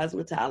being a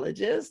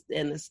cosmetologist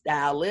and a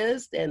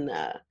stylist. And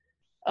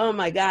oh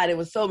my God, it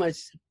was so much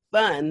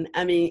fun.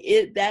 I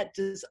mean, that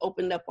just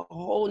opened up a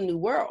whole new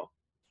world.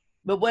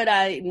 But what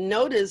I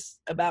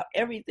noticed about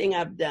everything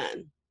I've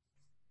done,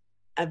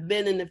 I've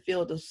been in the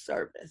field of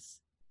service.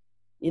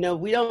 We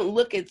don't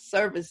look at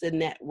service in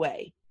that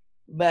way,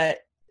 but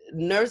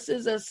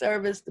nurses are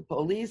service, the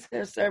police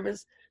are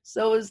service,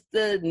 so is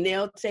the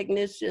nail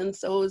technician,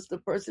 so is the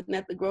person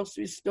at the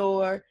grocery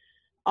store.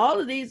 All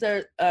of these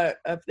are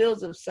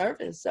fields of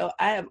service. So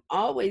I have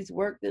always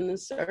worked in the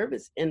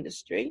service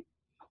industry.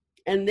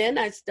 And then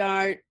I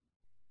start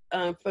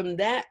from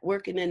that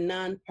working in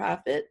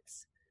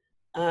nonprofits,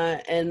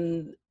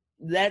 and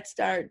that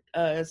started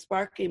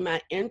sparking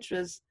my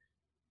interest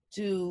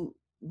to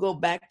go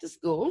back to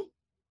school,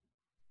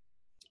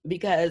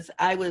 because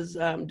I was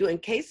doing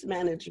case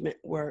management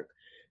work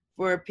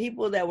for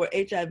people that were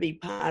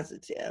HIV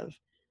positive.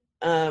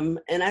 And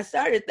I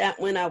started that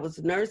when I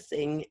was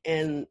nursing,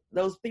 and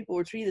those people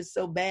were treated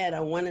so bad, I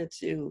wanted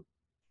to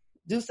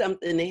do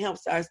something to help.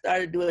 So I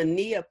started doing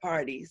NIA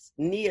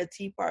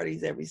tea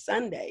parties every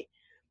Sunday.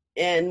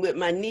 And with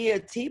my NIA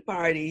tea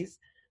parties,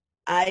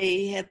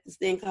 I had this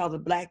thing called the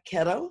Black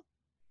Kettle,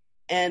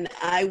 and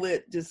I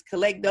would just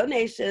collect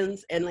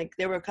donations. And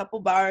there were a couple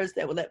bars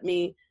that would let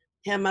me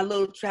have my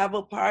little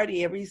travel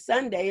party every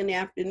Sunday in the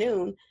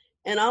afternoon.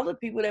 And all the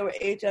people that were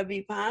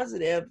HIV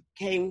positive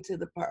came to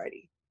the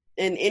party.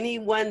 And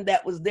anyone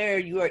that was there,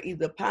 you are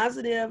either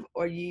positive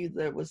or you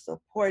either was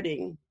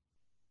supporting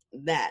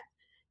that.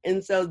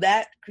 And so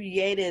that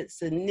created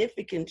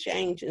significant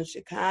change in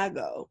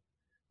Chicago.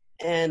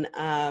 And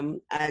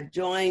I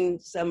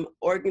joined some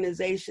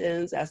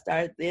organizations. I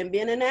started then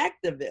being an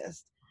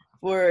activist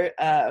for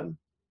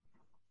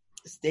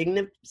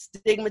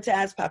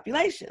stigmatized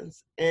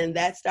populations. And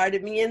that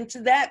started me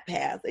into that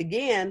path.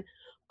 Again,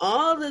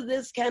 all of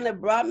this kind of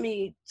brought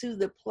me to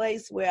the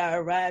place where I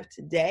arrived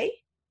today.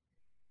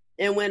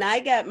 And when I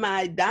got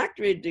my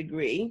doctorate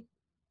degree,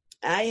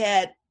 I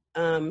had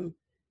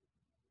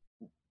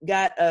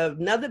got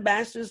another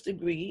bachelor's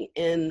degree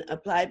in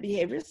applied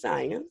behavior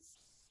science.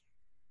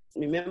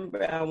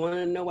 Remember, I want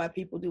to know why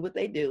people do what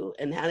they do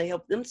and how to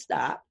help them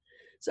stop.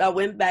 So I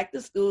went back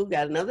to school,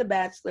 got another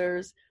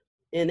bachelor's,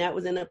 and that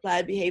was in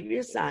applied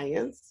behavior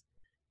science.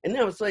 And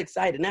I was so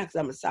excited now because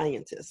I'm a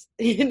scientist,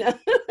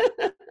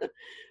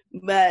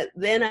 But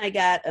then I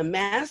got a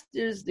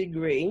master's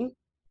degree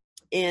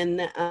in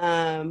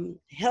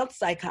health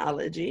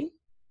psychology.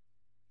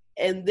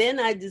 And then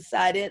I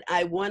decided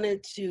I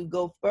wanted to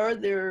go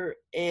further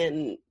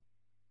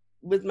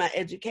with my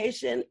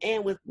education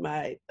and with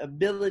my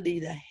ability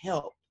to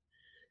help.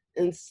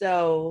 And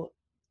so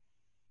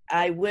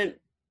I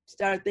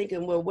started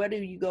thinking, well, where do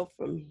you go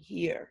from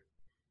here?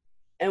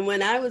 And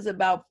when I was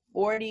about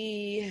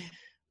 40,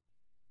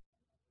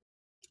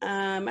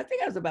 I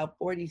think I was about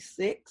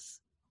 46,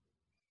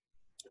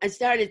 I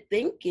started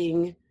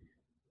thinking,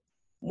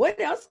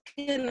 what else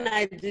can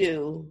I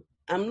do?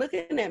 I'm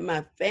looking at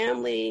my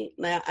family.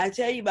 Now, I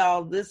tell you about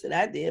all this that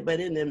I did,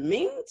 but in the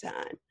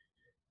meantime,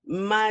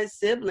 my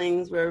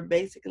siblings were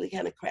basically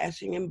kind of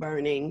crashing and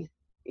burning,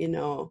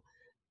 dropping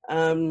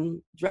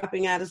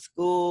out of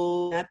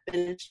school, not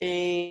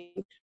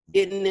finishing,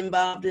 getting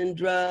involved in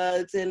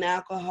drugs and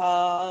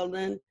alcohol.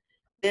 And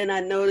then I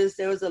noticed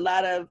there was a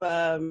lot of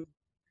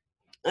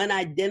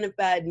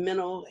unidentified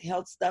mental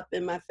health stuff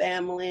in my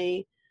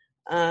family.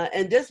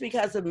 And just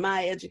because of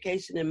my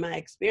education and my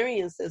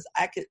experiences,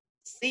 I could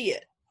see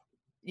it,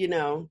 you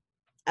know,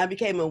 I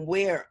became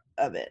aware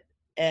of it.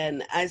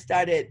 And I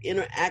started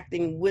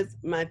interacting with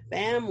my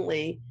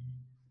family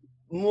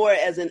more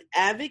as an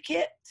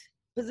advocate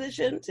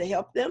position to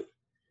help them.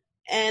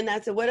 And I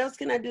said, what else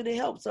can I do to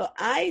help? So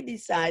I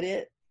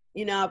decided,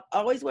 you know, I've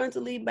always wanted to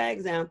lead by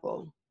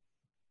example.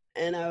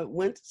 And I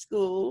went to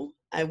school.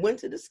 I went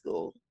to the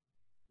school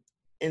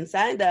and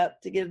signed up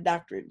to get a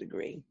doctorate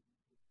degree.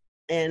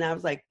 And I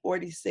was like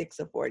 46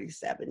 or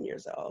 47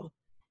 years old.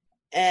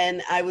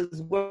 And I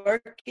was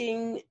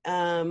working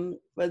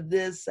for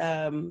this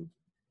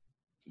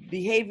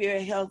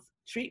behavioral health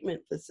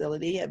treatment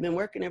facility. I've been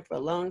working there for a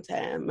long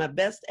time. My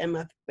best and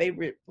my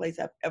favorite place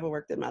I've ever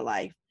worked in my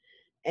life.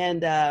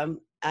 And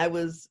I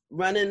was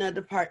running a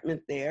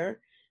department there.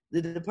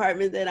 The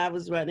department that I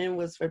was running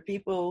was for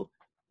people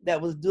that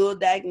was dual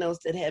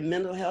diagnosed that had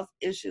mental health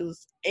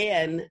issues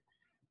and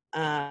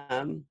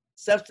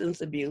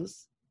substance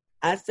abuse.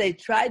 I say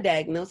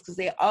tri-diagnosed because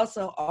they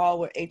also all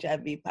were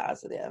HIV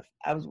positive.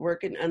 I was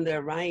working under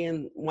a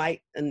Ryan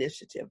White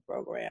Initiative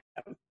program.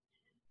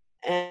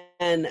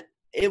 And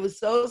it was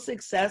so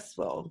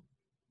successful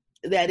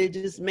that it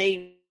just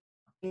made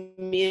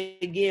me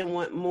again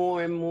want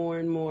more and more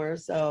and more.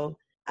 So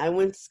I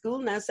went to school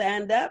and I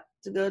signed up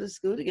to go to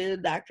school to get a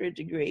doctorate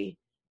degree,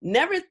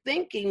 never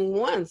thinking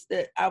once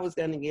that I was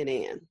going to get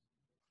in.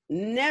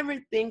 Never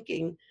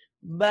thinking,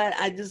 but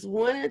I just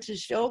wanted to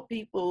show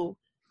people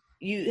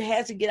you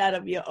had to get out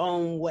of your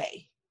own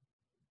way.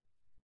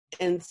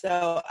 And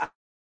so,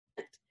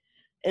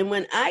 and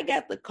when I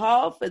got the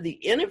call for the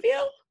interview,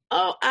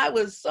 oh, I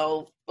was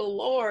so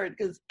floored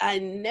because I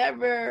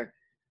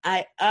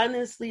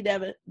honestly,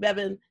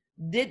 Bevan,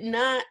 did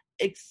not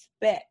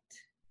expect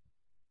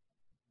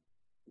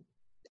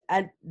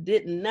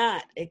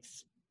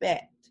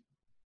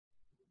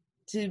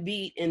to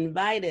be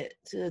invited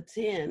to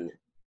attend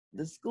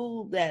the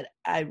school that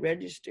I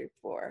registered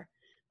for,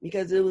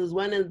 because it was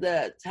one of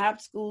the top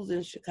schools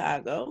in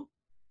Chicago.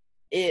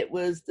 I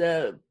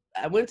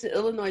went to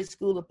Illinois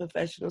School of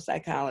Professional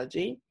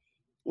Psychology,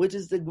 which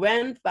is the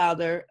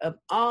grandfather of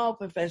all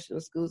professional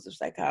schools of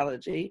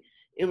psychology.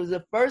 It was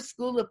the first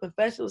school of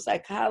professional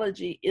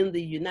psychology in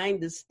the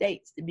United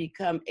States to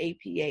become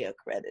APA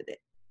accredited.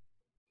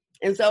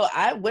 And so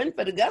I went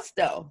for the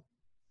gusto,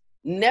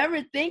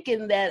 never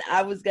thinking that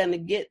I was going to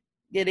get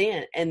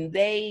in. And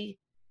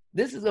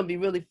this is going to be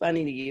really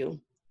funny to you.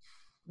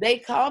 They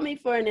called me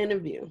for an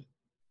interview,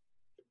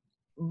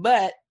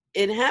 but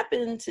it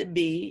happened to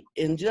be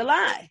in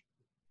July.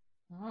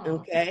 Oh.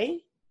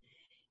 Okay.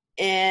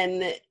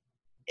 And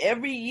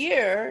every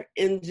year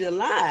in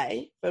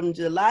July, from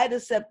July to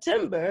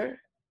September,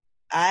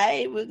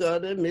 I would go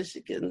to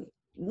Michigan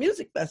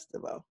Music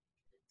Festival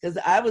because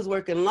I was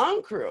working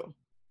Long Crew.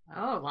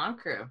 Oh, Long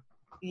Crew.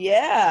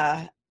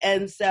 Yeah.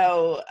 And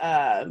so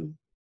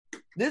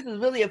this is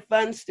really a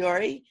fun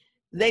story.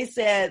 They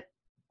said,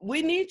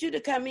 we need you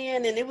to come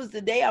in. And it was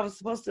the day I was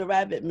supposed to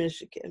arrive at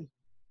Michigan.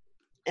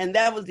 And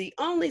that was the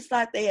only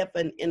slot they had for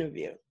an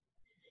interview.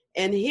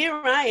 And here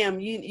I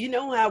am, you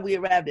know how we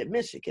arrived at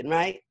Michigan,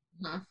 right?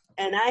 Mm-hmm.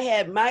 And I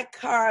had my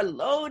car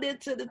loaded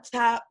to the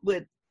top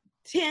with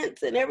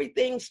tents and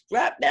everything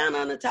strapped down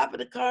on the top of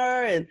the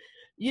car. And,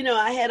 you know,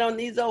 I had on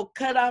these old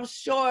cutoff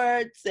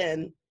shorts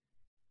and,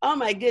 oh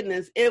my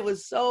goodness, it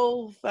was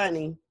so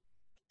funny.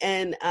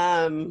 And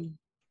I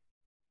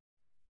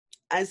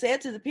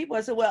said to the people,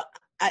 I said, well,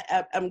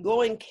 I'm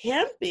going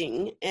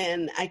camping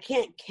and I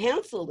can't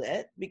cancel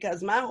it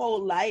because my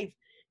whole life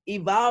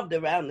evolved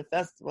around the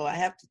festival. I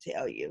have to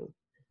tell you,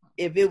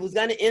 if it was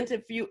going to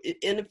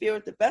interfere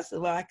with the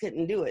festival, I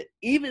couldn't do it.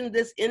 Even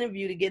this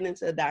interview to get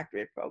into a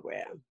doctorate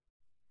program.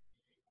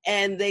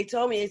 And they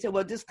told me, they said,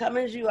 well, just come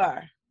as you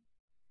are.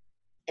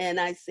 And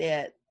I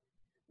said,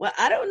 well,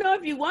 I don't know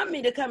if you want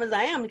me to come as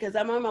I am because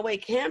I'm on my way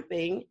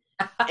camping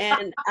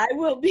and I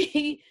will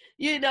be,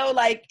 you know,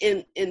 like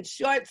in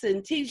shorts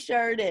and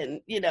t-shirt and,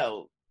 you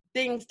know,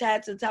 things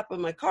tied to the top of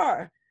my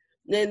car.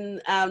 Then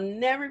I'll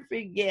never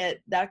forget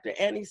Dr.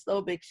 Annie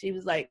Slobik. She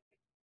was like,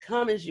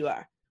 come as you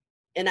are.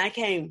 And I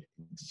came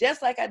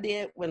just like I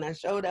did when I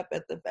showed up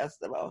at the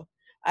festival.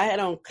 I had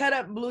on cut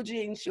up blue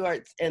jean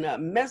shorts and a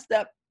messed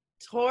up,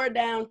 tore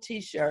down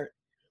t-shirt.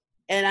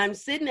 And I'm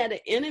sitting at an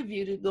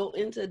interview to go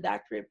into a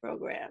doctorate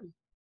program.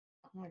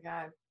 Oh my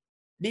God.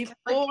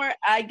 Before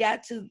I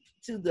got to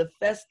the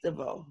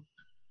festival,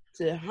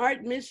 to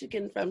Hart,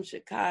 Michigan from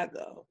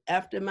Chicago,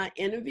 after my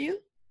interview,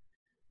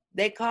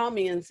 they called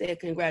me and said,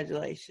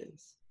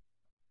 congratulations.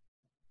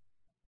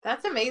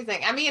 That's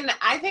amazing. I mean,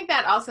 I think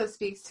that also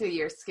speaks to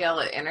your skill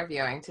at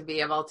interviewing, to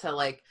be able to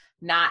like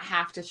not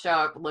have to show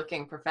up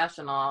looking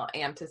professional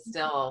and to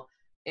still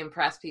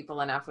impress people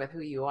enough with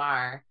who you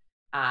are,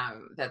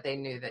 that they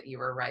knew that you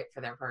were right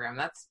for their program.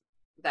 That's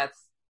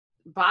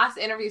boss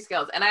interview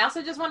skills. And I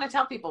also just want to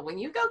tell people, when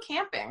you go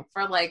camping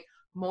for like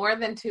more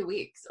than 2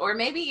 weeks, or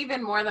maybe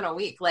even more than a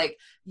week. Like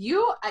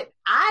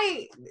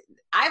I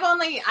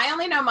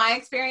only know my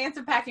experience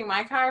of packing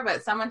my car,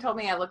 but someone told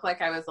me I look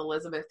like I was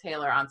Elizabeth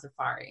Taylor on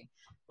safari.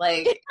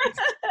 Like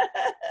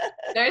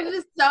there's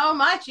just so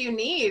much you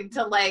need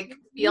to like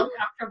feel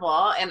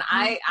comfortable. And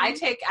I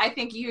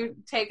think you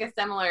take a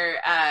similar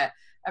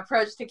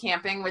approach to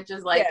camping, which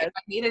is like, if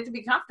I need it to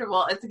be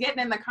comfortable, it's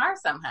getting in the car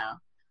somehow.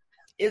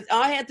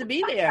 I had to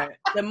be there.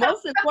 The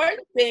most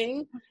important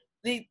thing,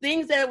 the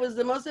things that was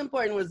the most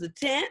important was the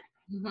tent.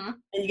 And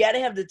you got to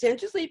have the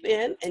tent you sleep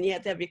in, and you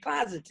have to have your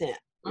closet tent,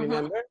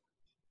 remember?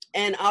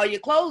 And all your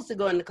clothes to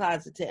go in the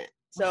closet tent.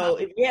 So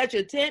if you had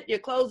your tent, your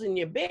clothes, and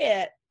your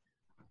bed,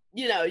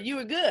 you know, you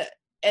were good.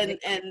 And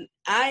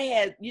I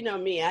had, you know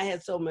me, I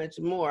had so much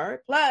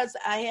more. Plus,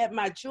 I had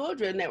my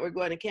children that were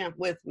going to camp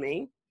with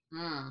me.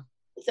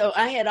 So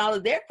I had all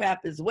of their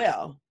crap as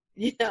well,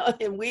 you know,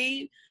 and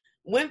we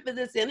went for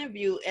this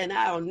interview, and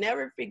I'll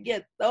never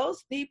forget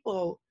those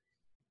people.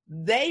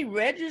 They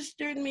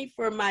registered me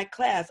for my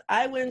class.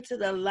 I went to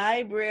the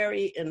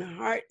library in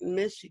Hart,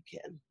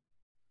 Michigan,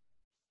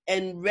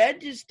 and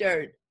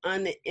registered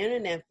on the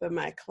internet for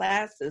my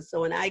classes.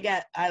 So when I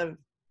got out of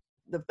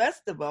the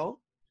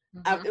festival,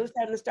 it was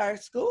time to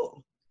start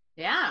school.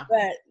 Yeah.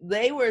 But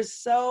they were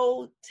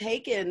so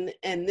taken,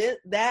 and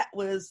that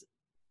was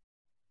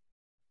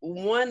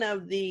one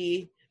of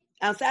the,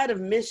 outside of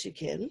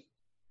Michigan,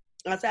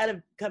 outside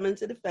of coming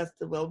to the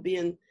festival,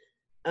 being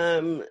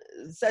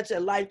such a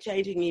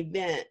life-changing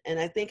event. And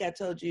I think I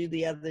told you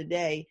the other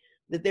day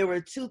that there were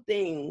two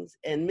things,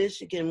 and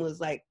Michigan was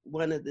like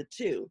one of the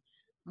two.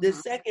 The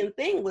second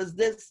thing was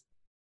this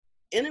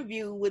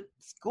interview with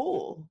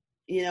school,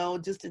 you know,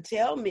 just to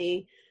tell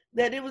me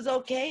that it was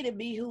okay to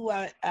be who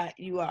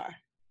you are.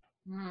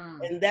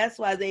 And that's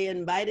why they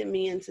invited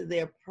me into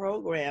their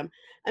program.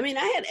 I mean,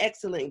 I had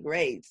excellent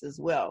grades as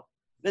well,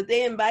 but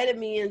they invited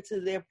me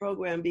into their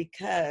program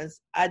because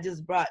I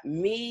just brought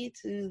me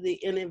to the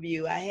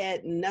interview. I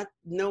had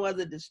no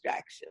other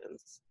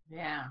distractions.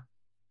 Yeah.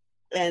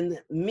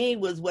 And me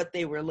was what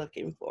they were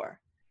looking for.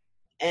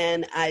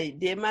 And I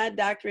did my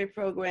doctorate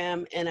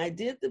program, and I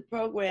did the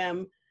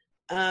program.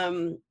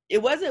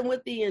 It wasn't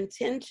with the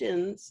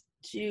intentions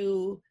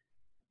to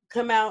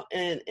come out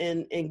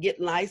and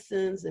get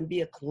licensed and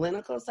be a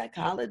clinical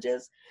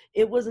psychologist.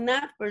 It was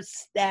not for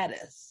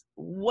status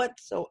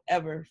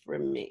whatsoever for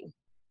me.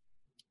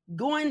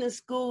 Going to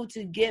school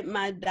to get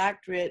my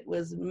doctorate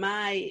was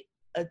my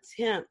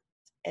attempt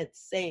at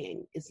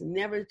saying it's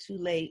never too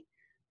late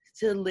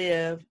to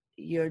live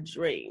your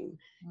dream.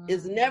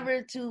 It's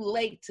never too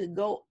late to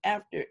go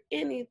after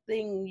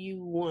anything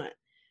you want.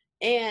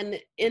 And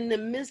in the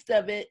midst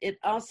of it, it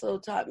also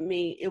taught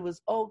me it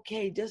was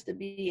okay just to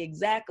be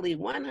exactly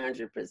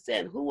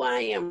 100% who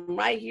I am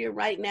right here,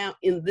 right now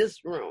in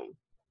this room.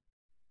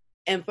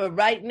 And for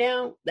right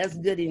now, that's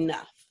good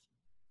enough.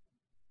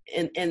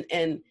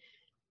 And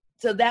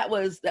so that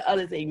was the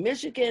other thing,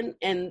 Michigan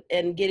and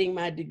getting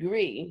my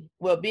degree,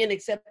 well, being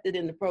accepted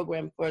in the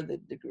program for the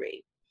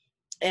degree.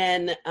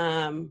 And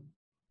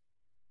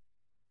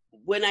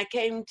when I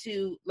came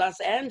to Los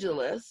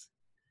Angeles,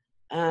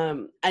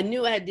 I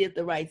knew I did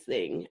the right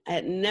thing. I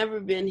had never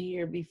been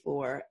here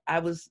before. I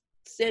was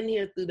sent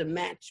here through the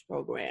Match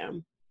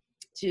program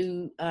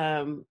to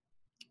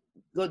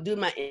go do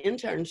my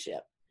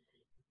internship.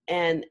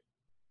 And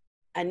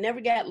I never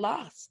got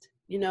lost.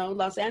 You know,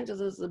 Los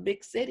Angeles is a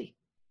big city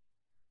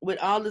with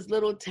all these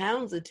little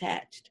towns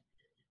attached.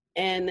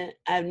 And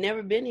I've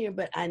never been here,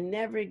 but I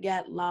never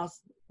got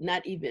lost,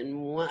 not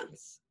even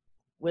once,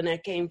 when I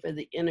came for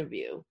the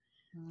interview.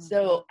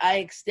 So I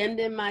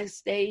extended my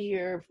stay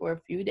here for a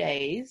few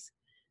days,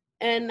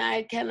 and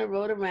I kind of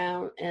rode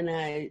around, and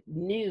I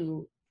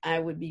knew I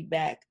would be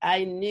back.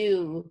 I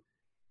knew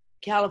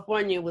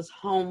California was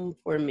home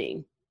for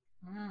me.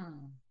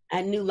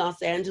 I knew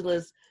Los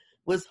Angeles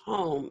was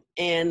home.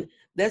 And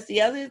that's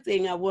the other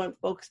thing I want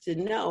folks to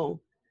know.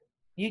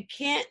 You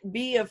can't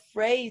be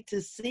afraid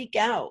to seek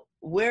out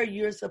where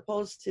you're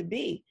supposed to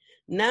be,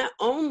 not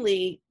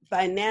only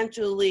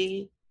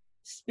financially,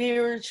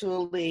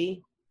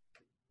 spiritually,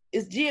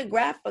 it's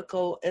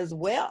geographical as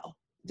well.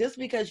 Just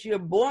because you're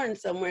born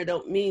somewhere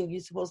don't mean you're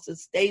supposed to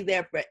stay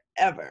there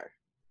forever.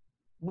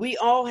 We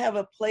all have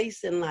a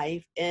place in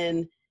life,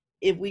 and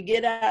if we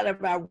get out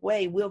of our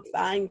way, we'll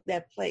find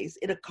that place.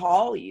 It'll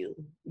call you.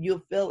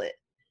 You'll feel it.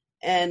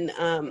 And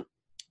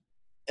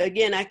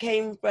again, I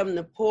came from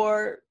the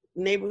poor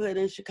neighborhood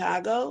in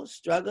Chicago,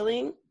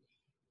 struggling.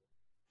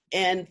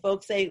 And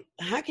folks say,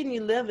 how can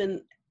you live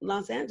in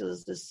Los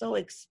Angeles? It's so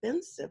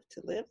expensive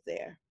to live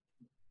there.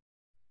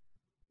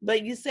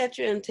 But you set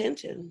your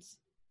intentions.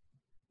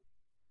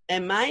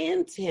 And my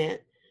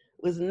intent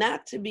was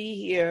not to be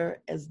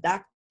here as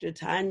Dr.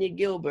 Tanya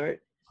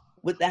Gilbert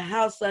with the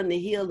house on the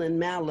hill in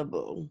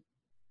Malibu,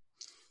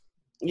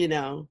 you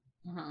know,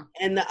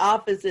 and the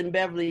office in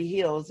Beverly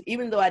Hills,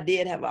 even though I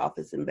did have an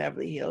office in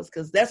Beverly Hills,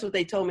 because that's what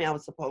they told me I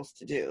was supposed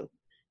to do.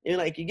 You're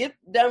like, you get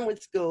done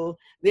with school,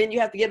 then you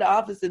have to get an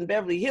office in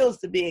Beverly Hills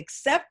to be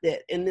accepted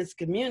in this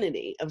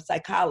community of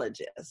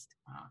psychologists.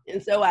 Wow.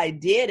 And so I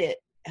did it.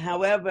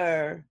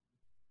 However,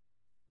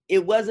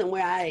 it wasn't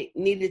where I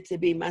needed to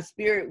be. My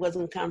spirit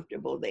wasn't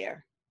comfortable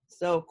there.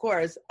 So, of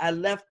course, I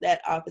left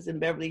that office in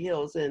Beverly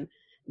Hills and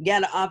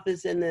got an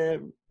office in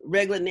the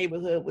regular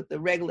neighborhood with the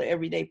regular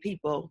everyday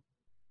people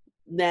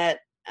that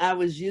I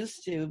was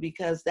used to,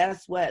 because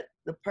that's what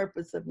the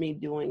purpose of me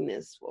doing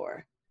this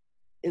for,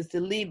 is to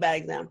lead by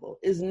example.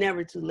 It's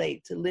never too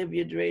late to live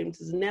your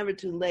dreams. It's never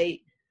too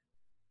late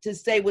to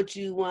say what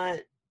you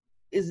want.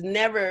 It's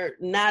never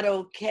not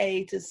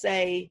okay to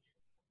say,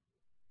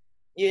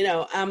 you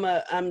know,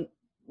 I'm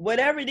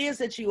whatever it is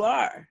that you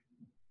are.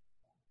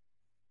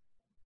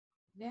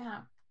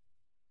 Yeah.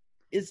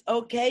 It's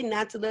okay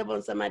not to live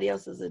on somebody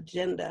else's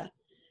agenda.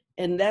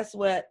 And that's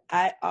what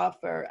I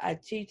offer. I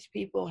teach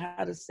people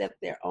how to set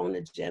their own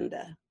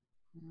agenda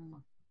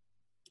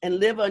and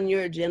live on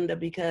your agenda,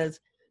 because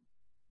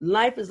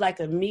life is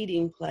like a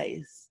meeting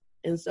place.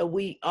 And so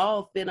we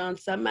all fit on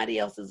somebody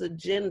else's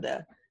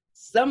agenda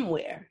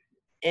somewhere.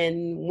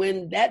 And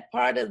when that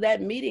part of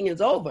that meeting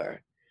is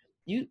over,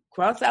 you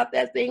cross out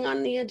that thing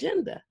on the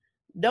agenda.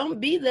 Don't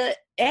be the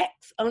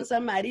X on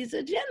somebody's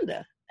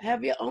agenda.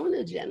 Have your own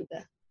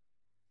agenda.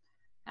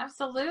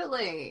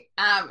 Absolutely.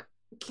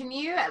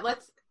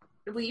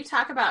 Will you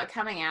talk about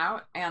coming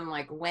out and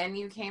like when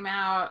you came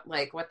out,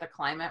 like what the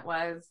climate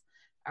was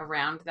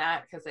around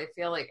that? Because I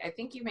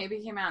think you maybe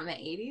came out in the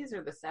 80s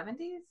or the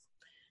 70s.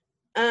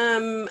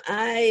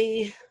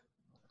 I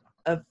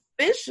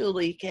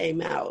officially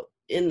came out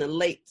in the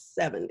late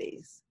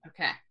 70s.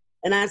 Okay.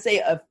 And I say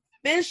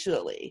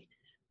officially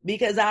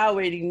because I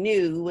already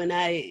knew when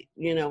I,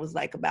 was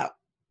like about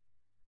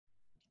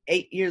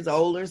 8 years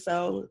old or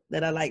so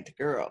that I liked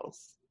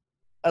girls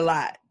a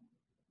lot.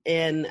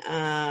 And,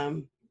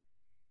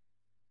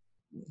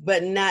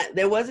 but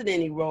there wasn't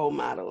any role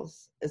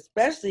models,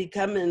 especially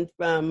coming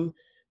from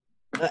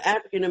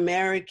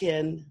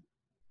African-American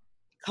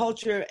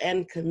culture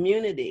and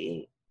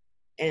community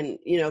and,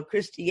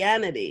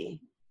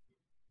 Christianity,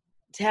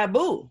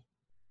 taboo.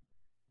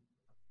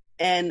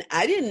 And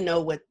I didn't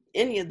know what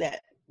any of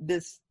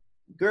this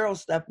girl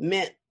stuff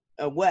meant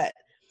or what.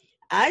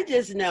 I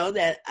just know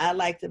that I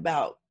liked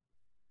about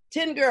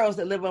 10 girls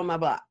that live on my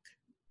block.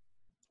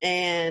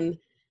 And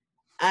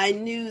I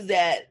knew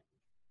that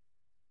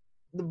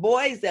the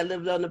boys that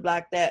lived on the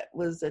block that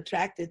was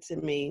attracted to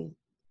me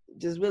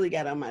just really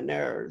got on my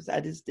nerves. I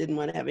just didn't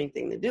want to have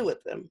anything to do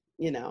with them,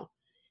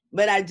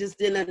 But I just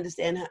didn't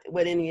understand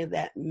what any of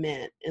that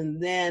meant.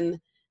 And then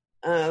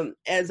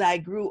as I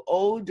grew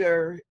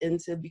older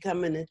into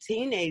becoming a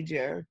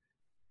teenager,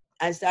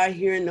 I started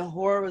hearing the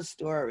horror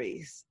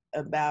stories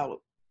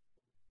about,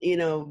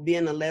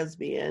 being a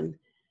lesbian.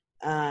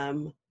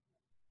 I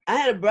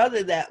had a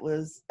brother that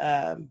was,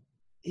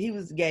 he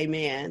was a gay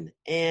man,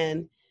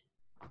 and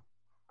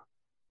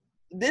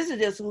this is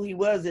just who he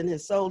was in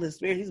his soul, his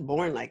spirit. He's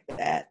born like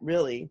that,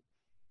 really.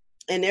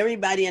 And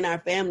everybody in our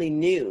family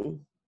knew,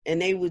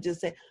 and they would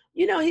just say,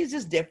 he's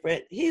just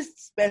different. He's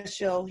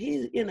special.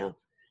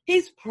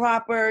 He's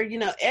proper,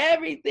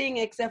 everything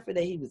except for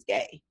that he was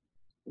gay.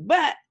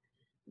 But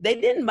they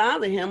didn't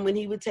bother him when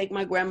he would take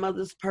my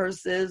grandmother's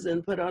purses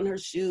and put on her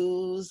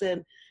shoes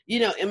and,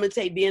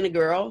 imitate being a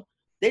girl.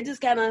 They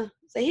just kind of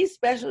say, he's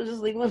special,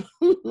 just leave him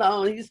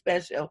alone, he's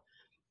special.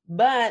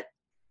 But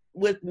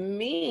with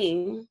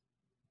me,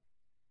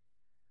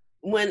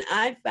 when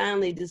I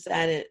finally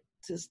decided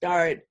to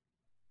start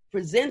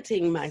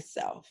presenting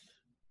myself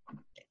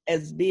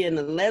as being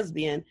a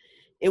lesbian,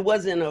 it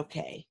wasn't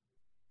okay.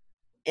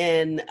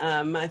 And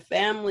my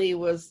family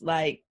was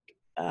like,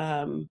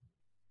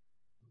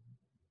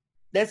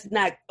 that's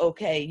not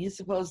okay. You're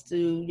supposed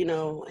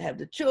to, have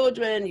the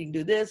children, you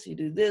do this, you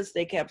do this.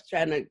 They kept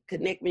trying to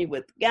connect me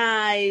with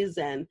guys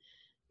and,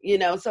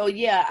 so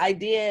yeah, I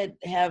did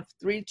have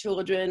 3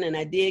 children and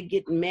I did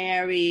get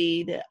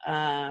married.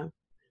 I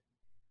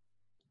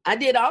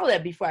did all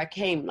that before I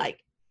came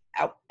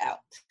out.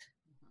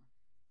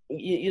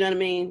 You know what I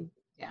mean?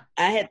 Yeah.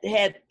 I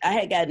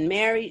had gotten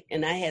married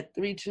and I had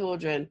 3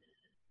 children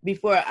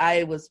before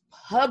I was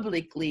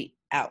publicly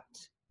out.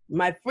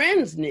 My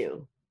friends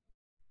knew.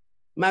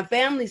 My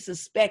family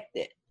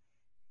suspected,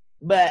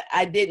 but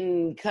I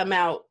didn't come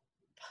out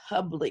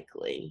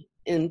publicly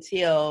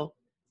until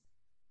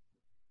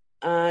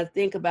I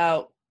think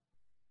about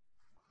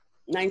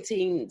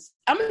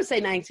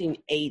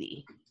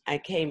 1980. I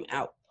came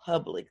out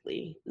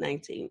publicly,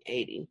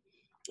 1980.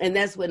 And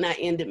that's when I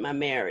ended my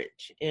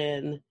marriage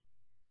and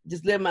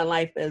just lived my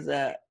life as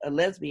a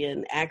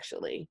lesbian,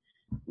 actually.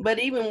 But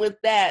even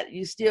with that,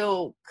 you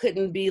still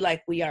couldn't be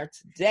like we are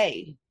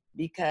today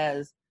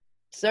because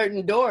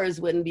certain doors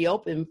wouldn't be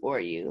open for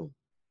you,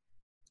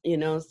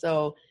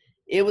 so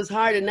it was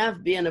hard enough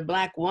being a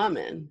Black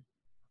woman,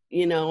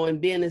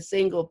 and being a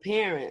single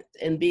parent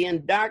and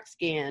being dark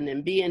skinned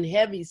and being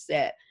heavy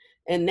set.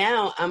 And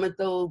now I'm gonna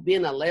throw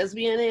being a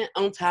lesbian in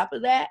on top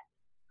of that,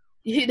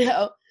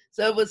 so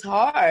it was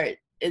hard.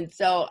 And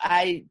so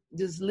I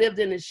just lived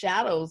in the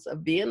shadows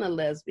of being a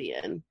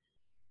lesbian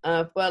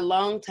for a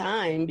long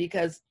time,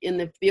 because in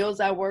the fields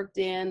I worked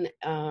in,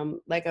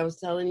 like I was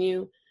telling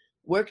you,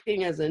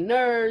 working as a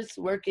nurse,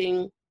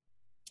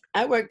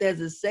 I worked as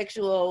a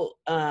sexual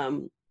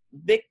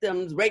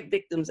rape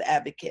victims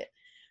advocate.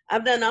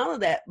 I've done all of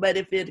that, but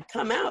if it had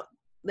come out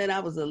that I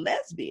was a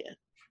lesbian,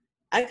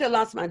 I could have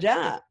lost my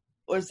job,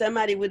 or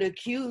somebody would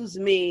accuse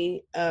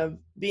me of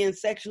being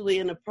sexually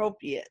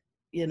inappropriate,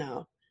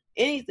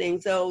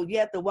 anything. So you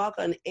have to walk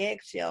on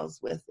eggshells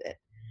with it.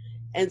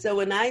 And so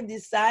when I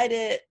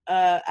decided,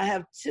 I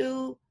have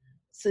two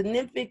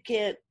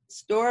significant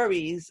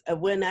stories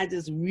of when I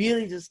just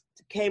really just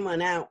came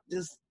on out,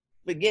 just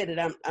forget it,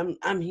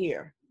 I'm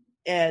here.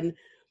 And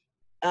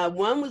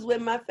one was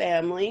with my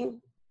family,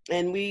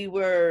 and we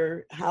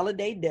were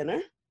holiday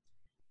dinner,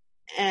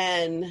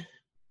 and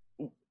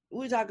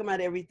we were talking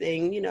about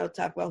everything,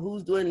 talk about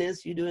who's doing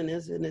this, you doing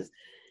this and this.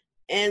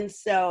 And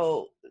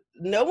so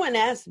no one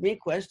asked me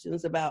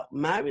questions about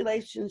my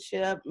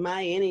relationship,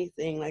 my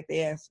anything, like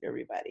they ask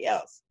everybody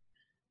else.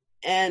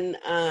 And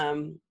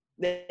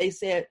they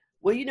said,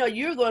 well,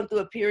 you're going through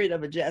a period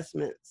of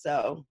adjustment.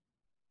 So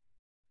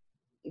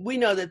we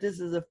know that this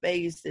is a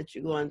phase that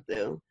you're going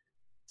through.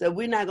 So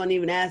we're not going to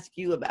even ask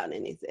you about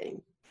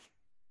anything.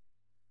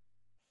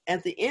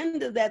 At the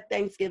end of that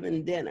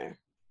Thanksgiving dinner,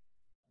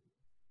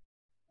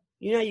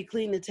 you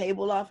clean the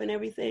table off and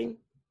everything.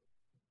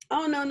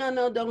 Oh,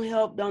 no, don't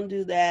help. Don't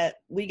do that.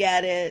 We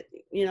got it.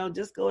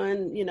 Just go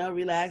and,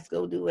 relax,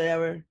 go do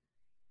whatever.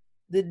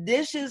 The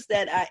dishes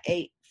that I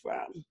ate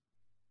from,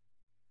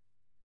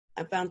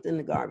 I found in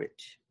the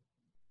garbage.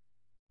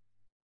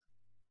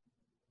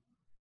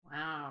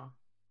 Wow.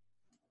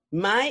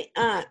 My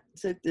aunt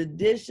took the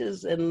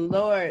dishes, and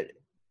Lord,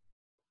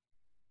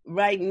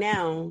 right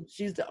now,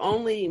 she's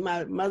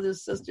my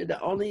mother's sister, the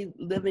only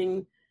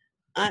living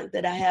aunt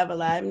that I have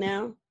alive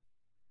now.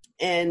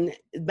 And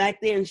back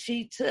then,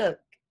 she took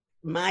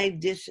my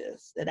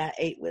dishes that I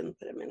ate with and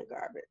put them in the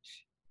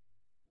garbage.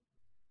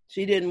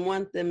 She didn't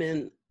want them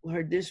in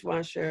her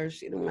dishwasher.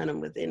 She didn't want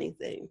them with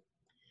anything.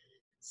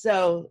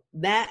 So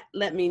that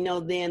let me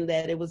know then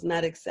that it was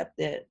not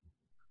accepted.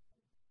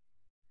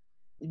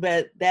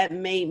 But that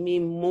made me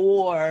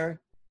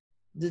more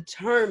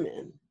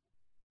determined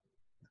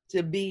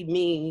to be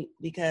me,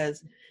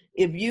 because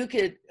if you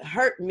could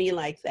hurt me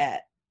like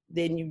that,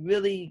 then you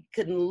really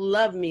couldn't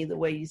love me the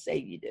way you say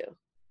you do.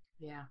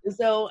 Yeah. And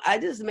so I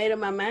just made up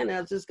my mind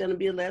I was just going to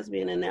be a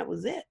lesbian, and that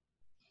was it.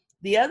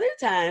 The other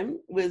time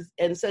was,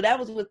 and so that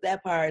was with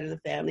that part of the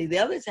family. The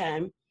other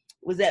time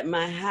was at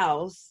my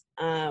house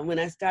when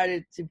I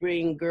started to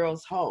bring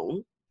girls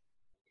home.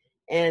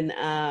 And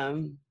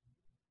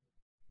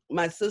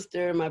my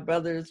sister and my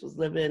brothers was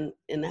living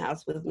in the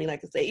house with me.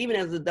 Like I say, even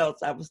as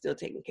adults, I was still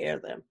taking care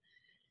of them.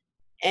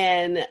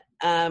 And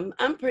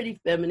I'm pretty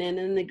feminine,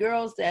 and the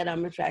girls that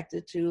I'm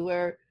attracted to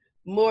are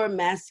more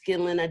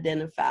masculine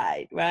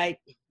identified, right?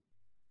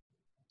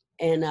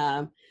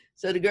 And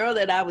so the girl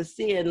that I was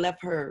seeing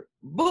left her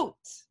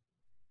boots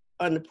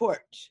on the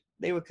porch.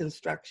 They were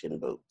construction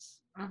boots.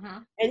 Uh-huh.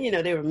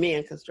 And, they were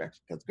men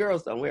construction, because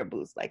girls don't wear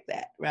boots like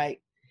that, right?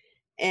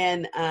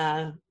 And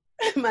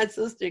my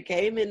sister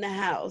came in the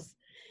house,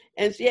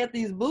 and she had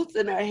these boots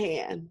in her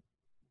hand,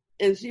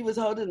 and she was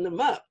holding them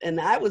up.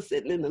 And I was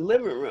sitting in the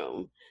living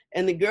room,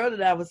 and the girl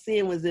that I was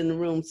seeing was in the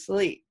room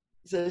asleep.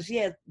 So she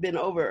had been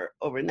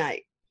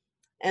overnight.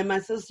 And my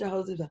sister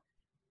holds it up.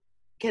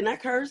 Can I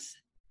curse?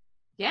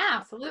 Yeah,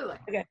 absolutely.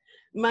 Okay.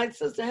 My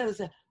sister had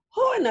said,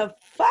 who in the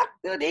fuck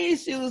do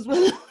these shoes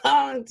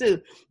belong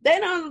to? They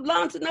don't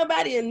belong to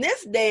nobody in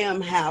this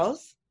damn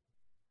house.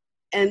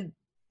 And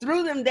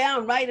threw them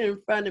down right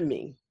in front of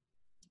me.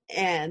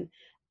 And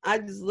I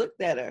just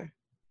looked at her,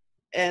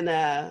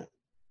 and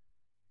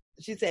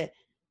she said,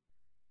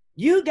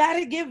 you got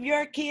to give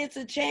your kids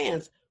a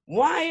chance.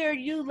 Why are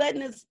you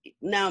letting us?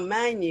 Now,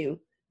 mind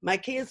you, my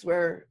kids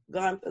were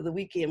gone for the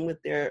weekend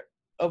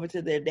over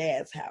to their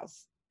dad's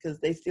house, because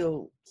they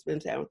still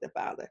spend time with their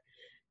father.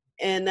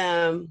 And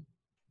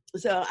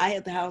so I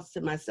had the house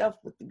to myself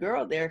with the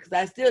girl there, because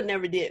I still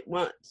never did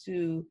want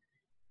to,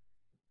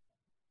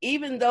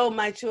 even though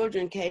my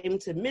children came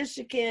to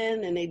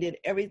Michigan and they did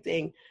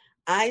everything,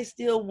 I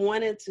still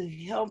wanted to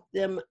help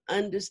them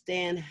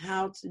understand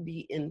how to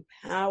be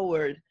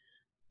empowered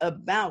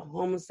about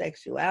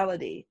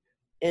homosexuality,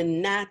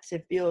 and not to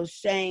feel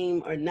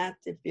shame, or not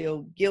to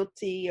feel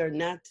guilty, or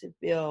not to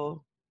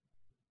feel,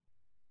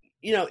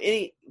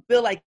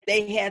 feel like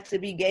they had to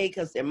be gay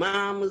because their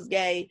mom was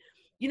gay.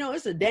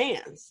 It's a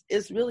dance.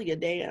 It's really a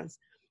dance.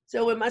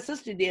 So when my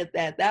sister did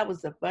that, that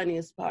was the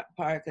funniest part,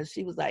 because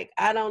she was like,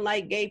 I don't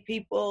like gay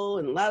people,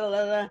 and la, la,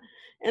 la, la.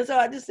 And so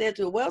I just said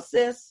to her, well,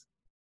 sis,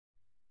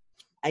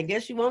 I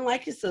guess you won't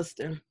like your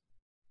sister.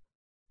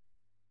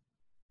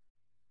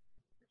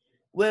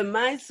 When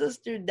my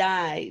sister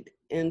died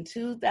in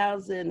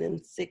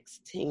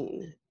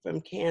 2016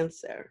 from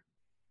cancer,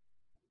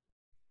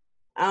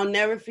 I'll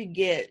never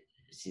forget,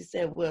 she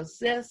said, well,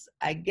 sis,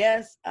 I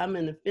guess I'm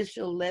an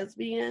official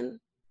lesbian.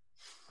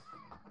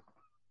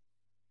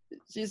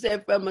 She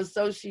said from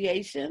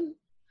association,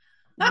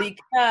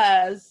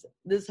 because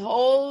this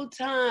whole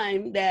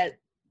time that,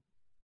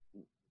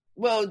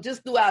 well,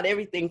 just throughout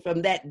everything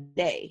from that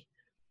day,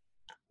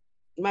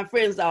 my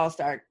friends all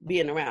start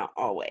being around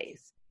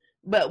always.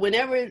 But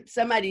whenever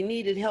somebody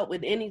needed help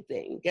with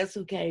anything, guess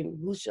who came?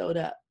 Who showed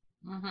up?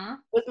 Mm-hmm.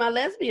 With my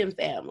lesbian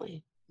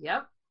family.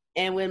 Yep.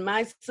 And when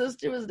my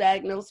sister was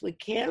diagnosed with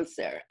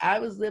cancer, I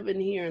was living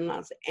here in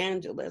Los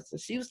Angeles and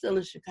she was still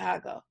in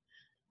Chicago.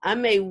 I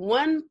made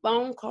one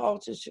phone call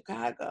to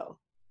Chicago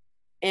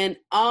and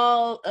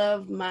all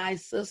of my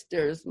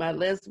sisters, my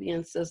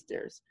lesbian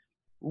sisters,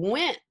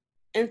 went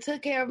and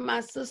took care of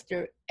my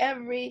sister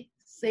every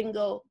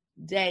single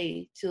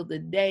day till the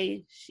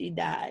day she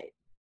died.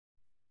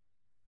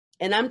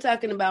 And I'm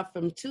talking about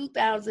from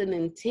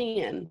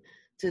 2010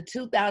 to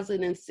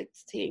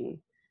 2016.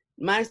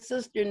 My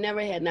sister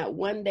never had not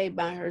one day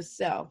by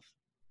herself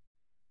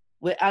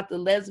without the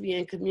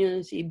lesbian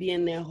community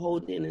being there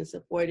holding and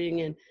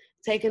supporting and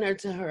taking her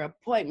to her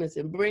appointments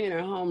and bringing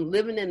her home,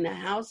 living in the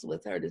house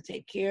with her to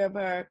take care of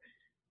her,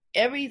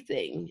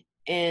 everything.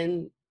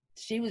 And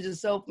she was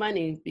just so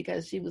funny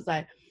because she was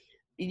like,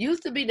 it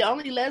used to be the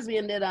only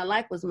lesbian that I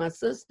liked was my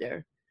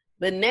sister.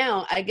 But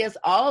now I guess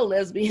all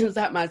lesbians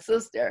are my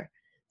sister.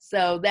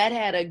 So that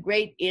had a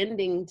great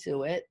ending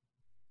to it.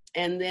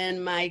 And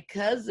then my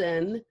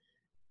cousin,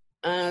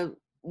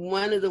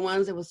 one of the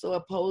ones that was so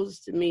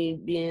opposed to me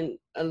being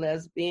a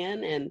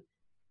lesbian and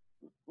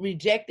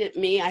rejected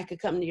me, I could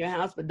come to your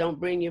house, but don't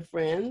bring your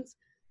friends.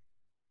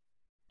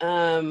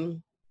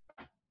 About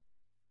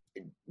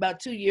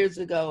 2 years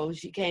ago,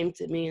 she came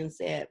to me and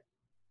said,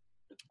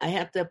 I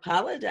have to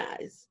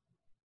apologize.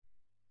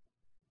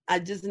 I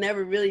just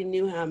never really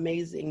knew how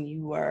amazing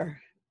you were.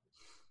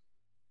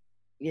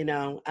 You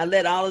know, I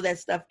let all of that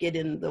stuff get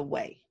in the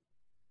way.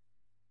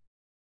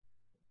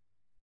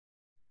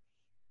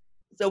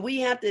 So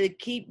we have to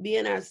keep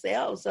being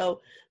ourselves.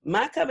 So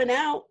my coming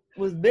out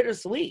was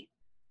bittersweet.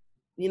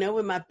 You know,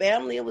 with my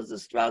family, it was a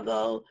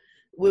struggle.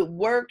 With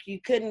work, you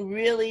couldn't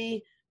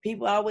really,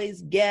 people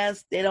always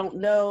guess, they don't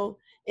know.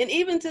 And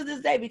even to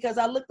this day, because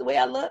I look the way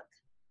I look,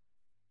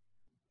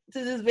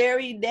 to this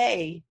very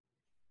day,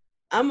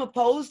 I'm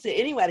opposed to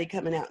anybody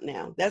coming out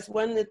now. That's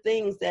one of the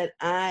things that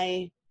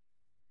I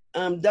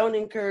don't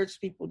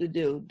encourage people to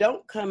do.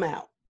 Don't come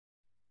out.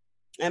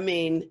 I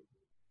mean,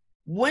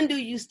 when do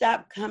you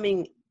stop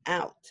coming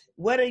out?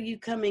 What are you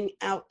coming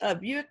out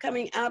of? You're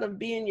coming out of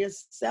being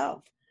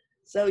yourself.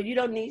 So you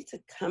don't need to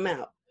come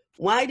out.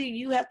 Why do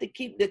you have to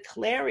keep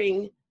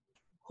declaring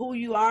who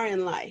you are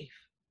in life?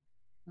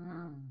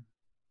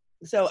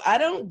 So I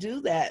don't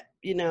do that,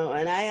 you know,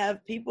 and I have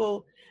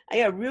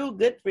real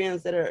good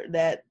friends that are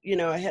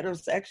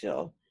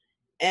heterosexual.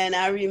 And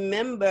I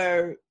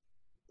remember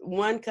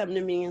one come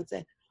to me and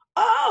said,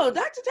 oh,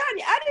 Dr.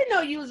 Tanya, I didn't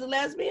know you was a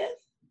lesbian.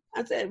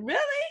 I said,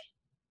 really?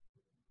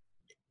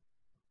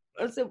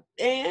 I said,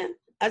 and?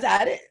 I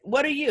said,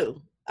 what are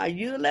you? Are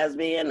you a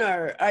lesbian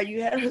or are you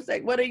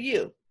heterosexual? What are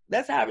you?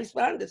 That's how I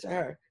responded to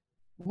her.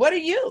 What are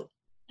you?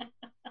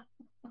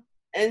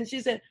 And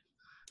she said,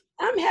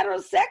 I'm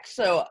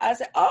heterosexual. I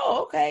said,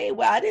 oh, okay.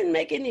 Well, I didn't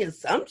make any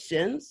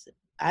assumptions.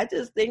 I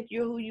just think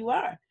you're who you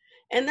are.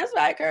 And that's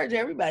what I encourage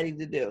everybody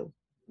to do.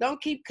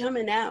 Don't keep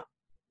coming out.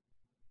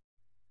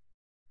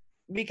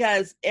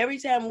 Because every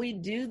time we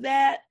do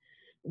that,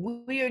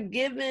 we are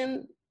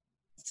giving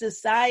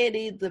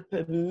society the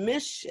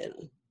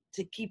permission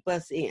to keep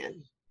us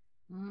in.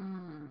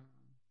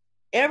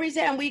 Every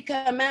time we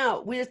come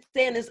out, we're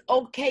saying it's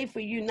okay for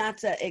you not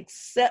to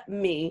accept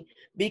me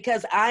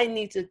because I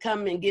need to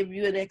come and give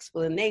you an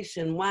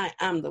explanation why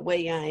I'm the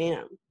way I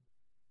am.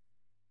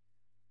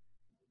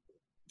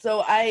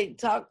 So I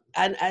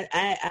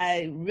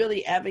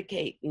really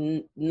advocate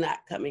not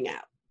coming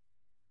out.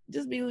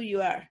 Just be who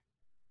you are.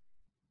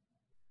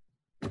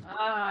 Oh,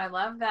 I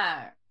love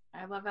that.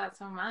 I love that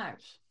so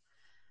much.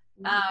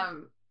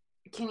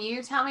 Can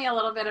you tell me a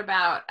little bit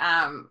about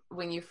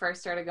when you first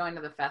started going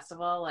to the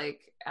festival?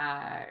 Like,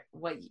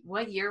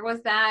 what year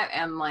was that?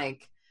 And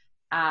like,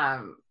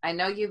 I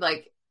know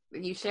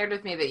you shared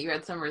with me that you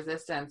had some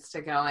resistance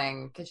to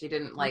going because you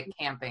didn't like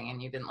camping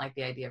and you didn't like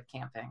the idea of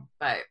camping.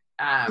 But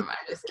I'm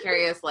just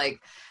curious,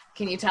 like,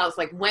 can you tell us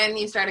like when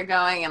you started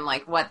going and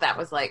like what that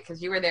was like?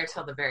 Because you were there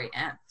till the very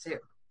end too.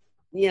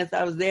 Yes,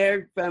 I was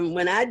there from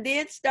when I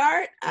did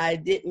start. I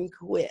didn't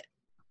quit.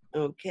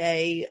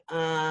 Okay.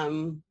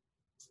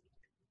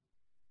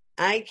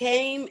 I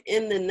came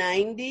in the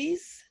 90s,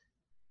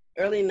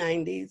 early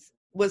 90s,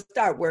 would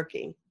start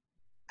working.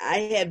 I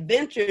had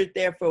ventured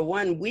there for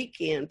one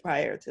weekend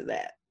prior to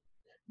that.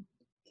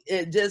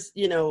 It just,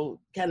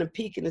 kind of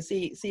peeking to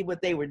see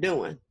what they were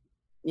doing,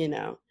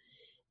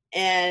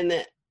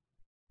 And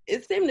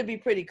it seemed to be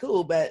pretty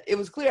cool, but it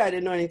was clear I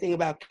didn't know anything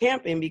about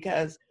camping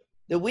because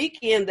the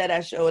weekend that I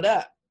showed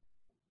up,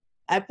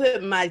 I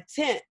put my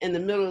tent in the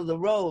middle of the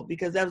road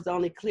because that was the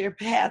only clear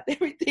path.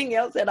 Everything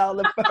else had all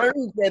the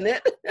ferns in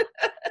it.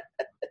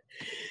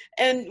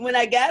 And when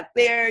I got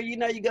there, you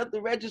go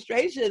through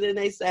registration and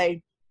they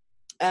say,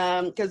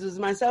 because it was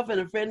myself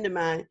and a friend of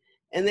mine,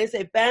 And they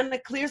say, find a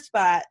clear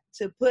spot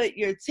to put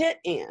your tent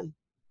in.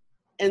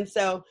 And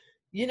so,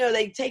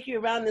 they take you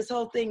around this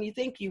whole thing. You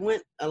think you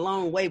went a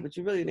long way, but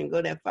you really didn't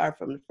go that far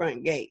from the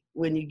front gate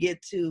when you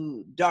get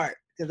to DART,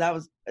 because I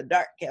was a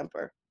DART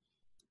camper.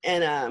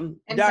 And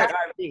DART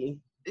RV.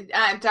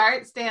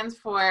 DART stands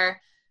for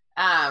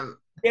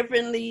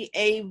Differently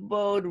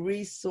Abled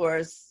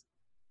Resource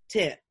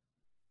Tent.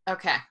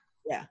 Okay.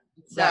 Yeah.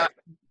 So, DART.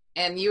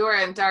 And you were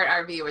in DART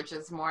RV, which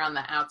is more on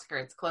the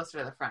outskirts, closer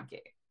to the front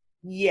gate.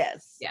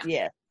 Yes. Yeah.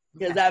 Yes.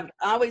 Because I've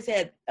always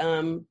had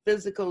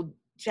physical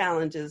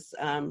challenges,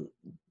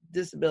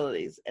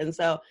 disabilities. And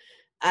so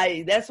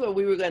that's where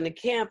we were going to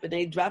camp, and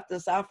they dropped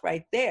us off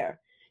right there.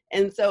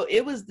 And so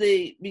it was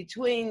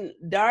between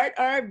DART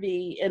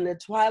RV and the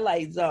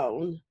Twilight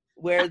Zone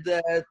where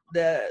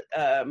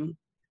the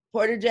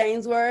Porter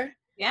Janes were.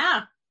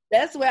 Yeah.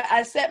 That's where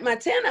I set my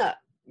tent up,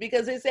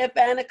 because they said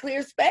find a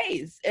clear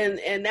space,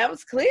 and that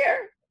was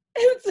clear.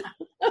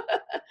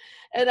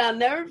 And I'll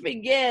never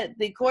forget,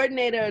 the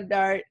coordinator of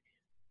DART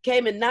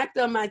came and knocked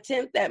on my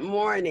tent that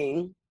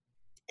morning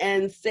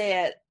and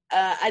said,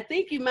 I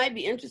think you might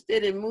be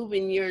interested in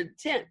moving your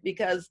tent,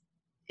 because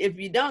if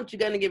you don't, you're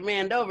going to get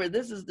ran over.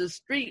 This is the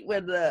street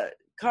where the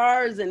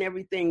cars and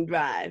everything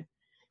drive.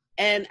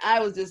 And I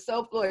was just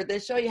so floored. They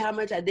show you how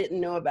much I didn't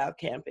know about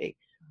camping.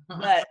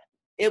 But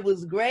it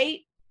was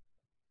great.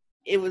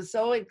 It was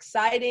so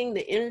exciting.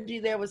 The energy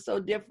there was so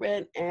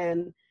different.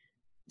 And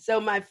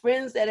so my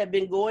friends that have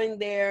been going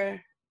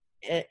there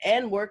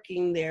and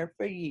working there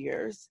for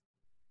years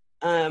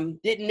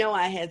didn't know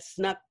I had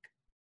snuck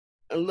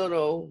a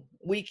little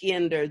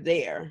weekender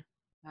there.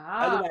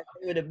 Otherwise,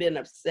 they would have been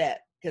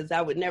upset, because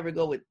I would never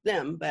go with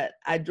them. But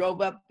I drove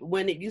up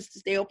when it used to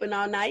stay open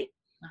all night.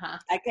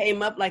 I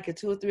came up like at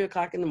 2 or 3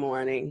 o'clock in the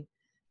morning,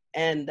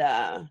 and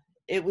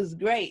it was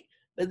great.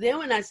 But then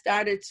when I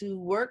started to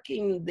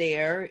working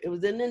there, it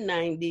was in the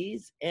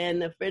 90s,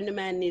 and a friend of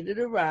mine needed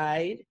a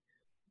ride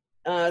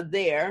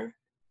there,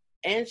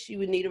 and she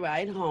would need a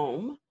ride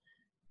home.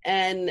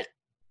 And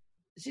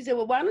she said,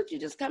 well, why don't you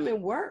just come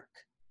and work?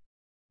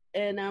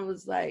 And I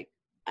was like,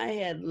 I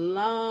had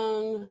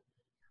long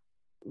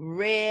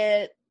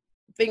red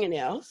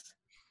fingernails,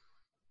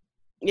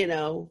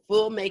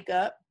 full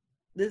makeup.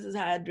 This is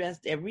how I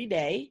dressed every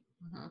day.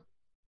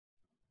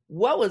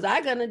 What was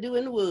I going to do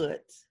in the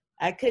woods?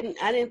 I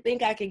didn't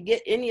think I could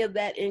get any of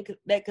that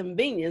that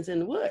convenience in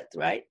the woods,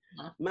 right?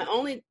 My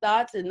only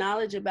thoughts and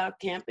knowledge about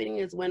camping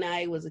is when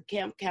I was a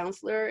camp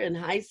counselor in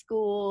high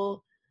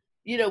school,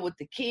 with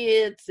the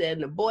kids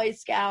and the Boy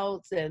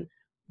Scouts. And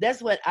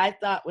that's what I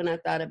thought when I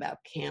thought about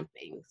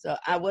camping. So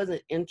I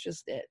wasn't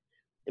interested.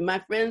 And my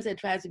friends had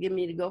tried to get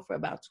me to go for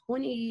about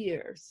 20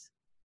 years.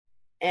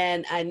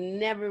 And I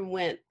never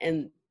went.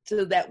 And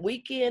to that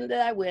weekend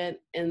that I went,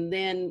 and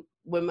then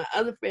when my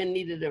other friend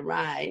needed a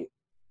ride,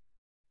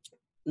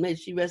 may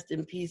she rest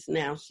in peace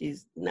now,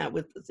 she's not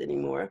with us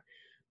anymore,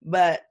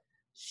 but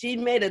she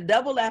made a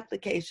double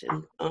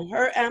application. On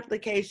her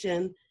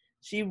application,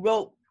 she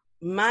wrote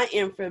my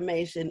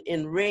information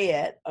in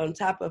red. On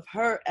top of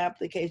her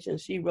application,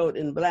 she wrote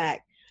in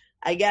black.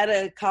 I got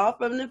a call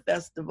from the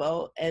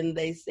festival, and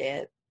they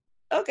said,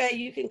 okay,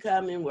 you can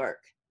come and work.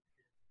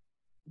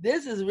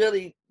 This is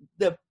really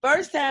the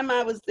first time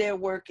I was there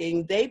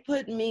working. They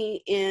put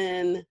me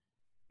in,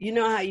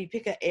 how you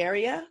pick an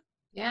area?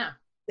 Yeah.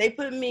 They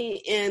put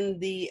me in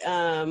the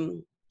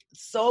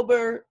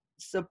sober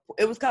support.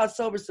 It was called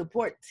Sober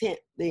Support Tent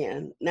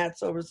then, not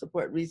Sober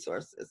Support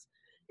Resources.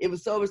 It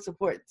was Sober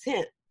Support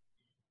Tent.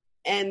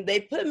 And they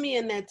put me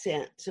in that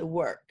tent to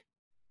work.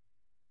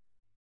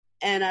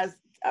 And I was,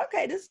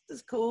 okay, this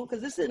is cool,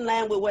 because this is in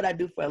line with what I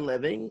do for a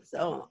living.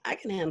 So I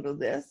can handle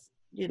this,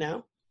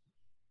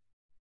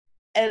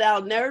 And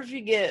I'll never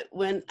forget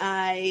when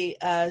I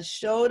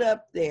showed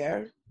up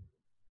there,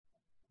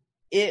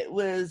 it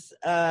was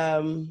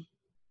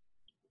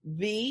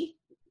V,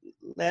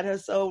 let her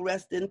soul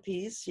rest in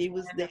peace. She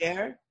was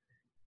there.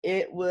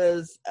 It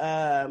was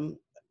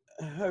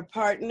her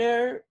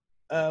partner,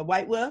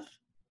 White Wolf,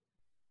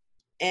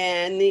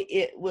 and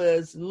it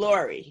was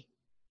Lori.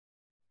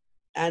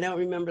 I don't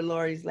remember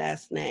Lori's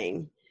last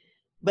name,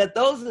 but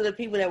those are the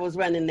people that was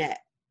running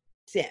that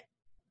tent.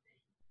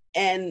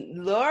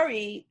 And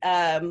Lori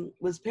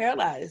was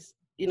paralyzed,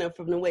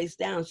 from the waist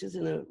down. She's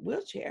in a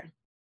wheelchair.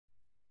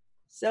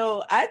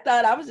 So I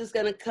thought I was just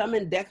going to come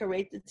and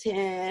decorate the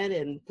tent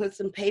and put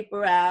some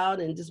paper out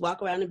and just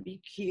walk around and be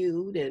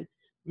cute. And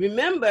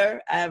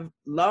remember, I have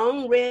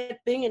long red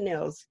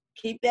fingernails.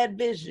 Keep that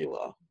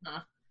visual.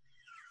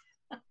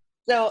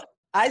 So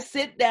I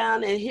sit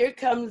down, and here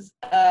comes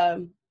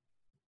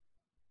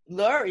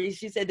Lori.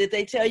 She said, did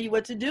they tell you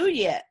what to do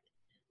yet?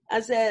 I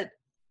said,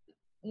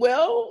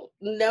 well,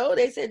 no.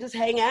 They said just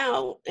hang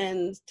out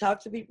and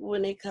talk to people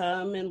when they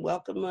come and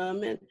welcome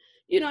them and,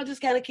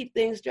 just kind of keep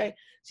things straight.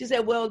 She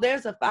said, well,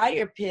 there's a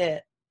fire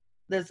pit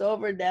that's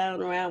over,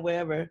 down, around,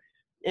 wherever,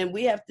 and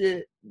we have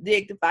to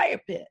dig the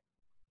fire pit.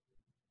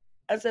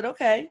 I said,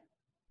 okay.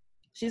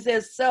 She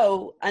says,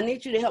 so I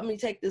need you to help me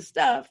take this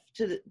stuff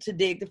to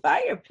dig the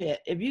fire pit.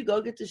 If you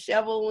go get the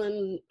shovel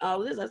and all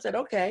this. I said,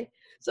 okay.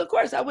 So, of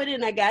course, I went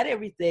in, I got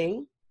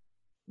everything.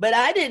 But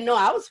I didn't know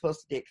I was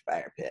supposed to dig the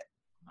fire pit.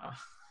 Oh.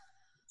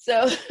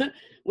 So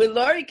when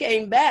Lori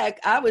came back,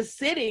 I was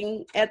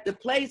sitting at the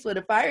place where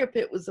the fire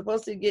pit was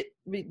supposed to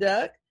be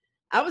dug.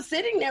 I was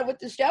sitting there with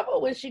the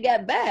shovel when she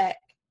got back.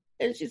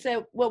 And she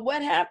said, well,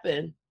 what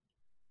happened?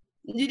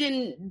 You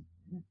didn't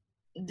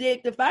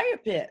dig the fire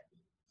pit.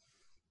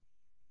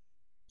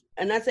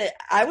 And I said,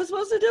 I was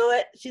supposed to do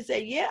it? She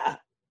said, yeah.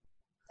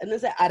 And I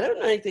said, I don't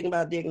know anything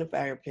about digging the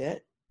fire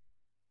pit.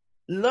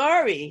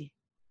 Lori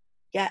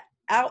got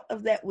out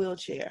of that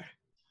wheelchair.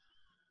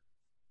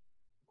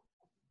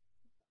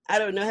 I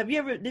don't know.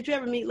 Did you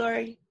ever meet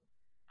Lori?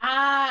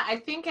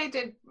 I think I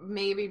did,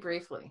 maybe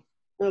briefly.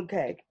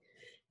 Okay.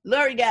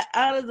 Lori got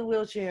out of the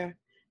wheelchair,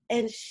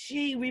 and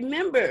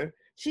remember,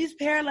 she's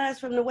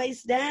paralyzed from the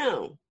waist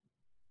down.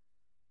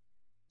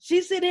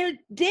 She's sitting here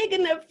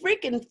digging a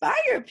freaking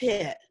fire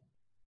pit.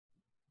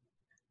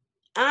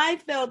 I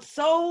felt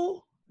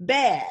so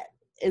bad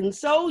and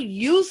so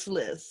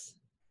useless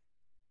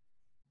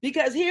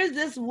because here's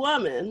this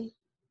woman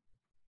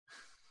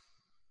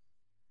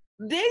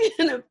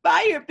digging a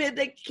fire pit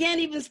that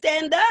can't even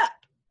stand up.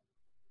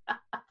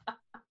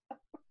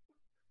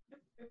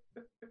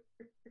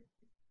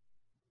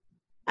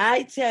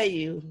 I tell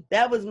you,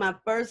 that was my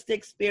first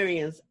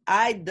experience.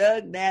 I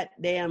dug that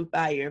damn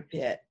fire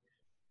pit,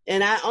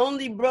 and I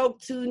only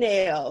broke 2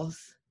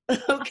 nails.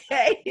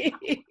 Okay.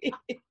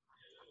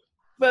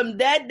 From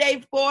that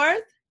day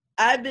forth,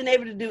 I've been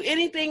able to do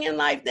anything in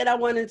life that I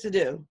wanted to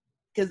do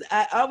because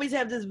I always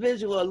have this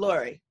visual of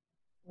Lori.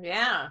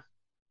 Yeah.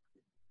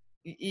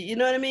 You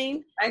know what I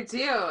mean? I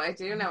do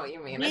know what you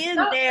mean.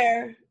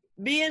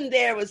 Being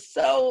there was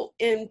so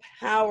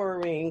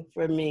empowering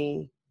for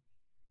me.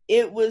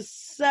 It was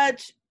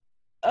such,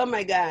 oh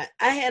my God,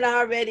 I had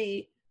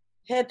already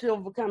had to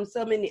overcome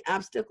so many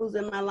obstacles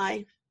in my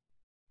life.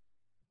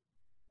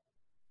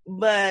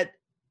 But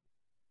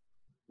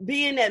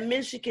being at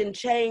Michigan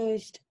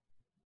changed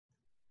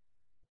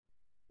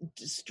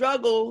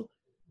struggle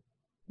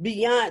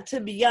beyond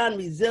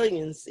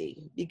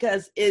resiliency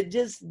because it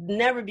just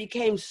never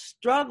became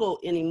struggle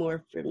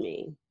anymore for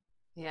me.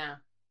 Yeah.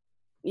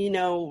 You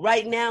know,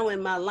 right now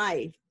in my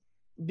life,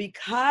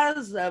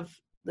 because of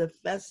the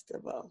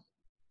festival,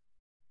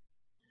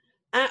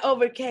 I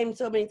overcame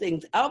so many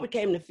things. I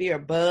overcame the fear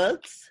of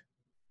bugs.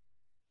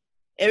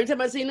 Every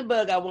time I see a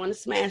bug, I want to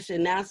smash it.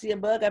 Now I see a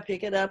bug, I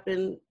pick it up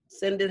and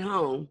send it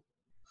home.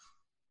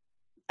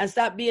 I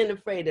stopped being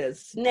afraid of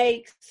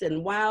snakes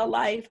and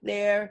wildlife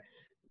there.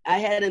 I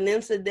had an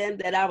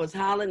incident that I was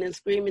hollering and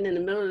screaming in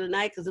the middle of the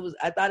night because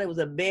I thought it was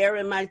a bear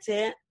in my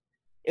tent.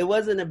 It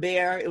wasn't a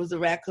bear, it was a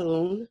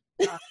raccoon.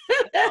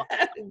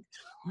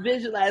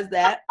 Visualize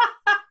that.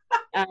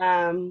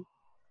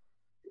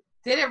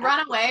 Did it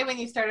run away when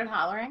you started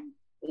hollering?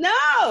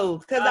 No,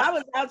 because I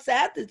was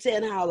outside the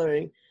tent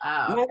hollering.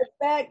 Oh. Matter of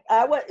fact,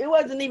 it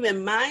wasn't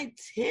even my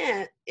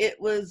tent. It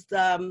was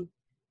the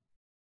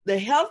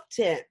health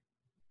tent.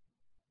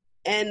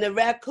 And the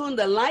raccoon,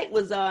 the light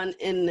was on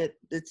in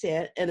the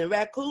tent, and the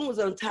raccoon was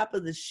on top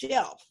of the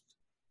shelf.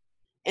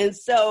 And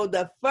so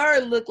the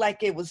fur looked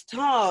like it was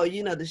tall,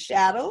 you know, the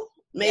shadow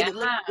made it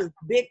look like this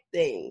big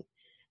thing.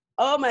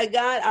 Oh my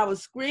God, I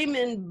was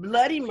screaming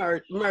bloody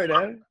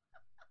murder.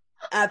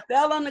 I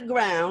fell on the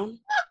ground,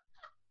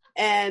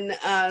 and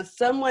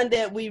someone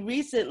that we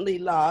recently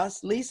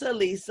lost, Lisa.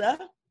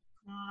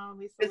 Oh,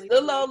 this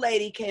little old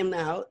lady came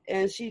out,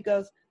 and she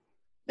goes,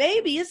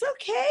 baby, it's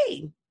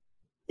okay.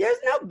 There's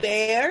no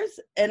bears.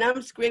 And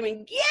I'm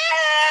screaming, yeah!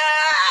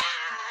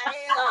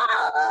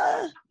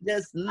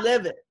 Just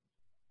live it.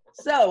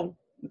 So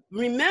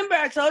remember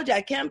I told you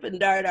I camp in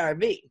Dart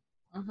RV.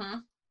 Mm-hmm.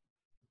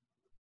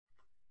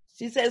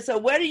 She said, so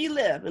where do you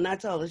live? And I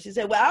told her. She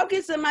said, well, I'll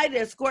get somebody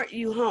to escort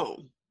you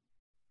home.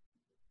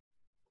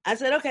 I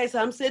said, okay, so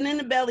I'm sitting in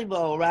the belly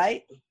bowl,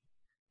 right?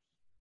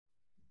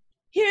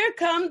 Here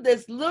comes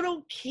this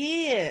little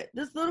kid.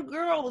 This little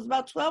girl was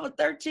about 12 or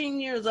 13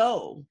 years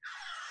old.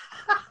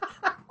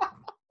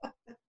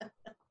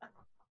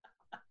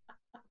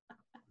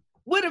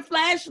 With a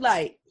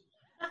flashlight.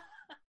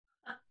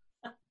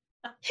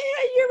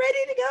 Hey, you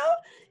ready to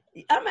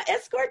go? I'm going to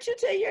escort you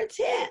to your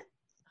tent.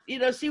 You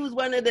know, she was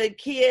one of the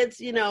kids,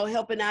 you know,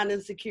 helping out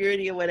in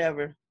security or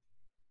whatever.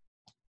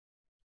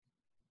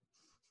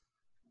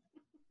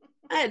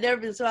 I had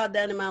never been so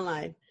outdone in my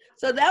life.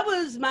 So that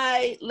was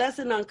my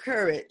lesson on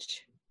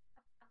courage.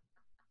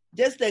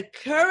 Just the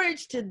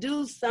courage to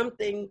do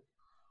something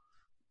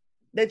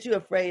that you're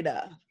afraid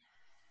of.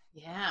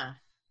 Yeah.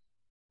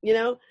 You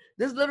know,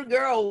 this little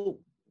girl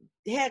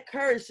had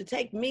courage to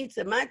take me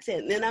to my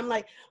tent. And then I'm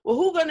like, well,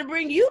 who's going to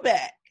bring you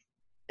back?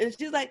 And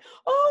she's like,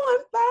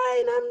 oh,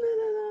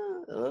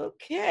 I'm fine.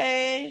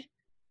 Okay.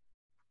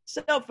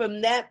 So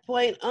from that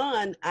point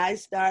on, I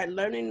started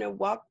learning to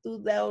walk through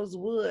those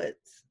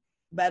woods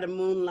by the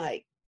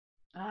moonlight.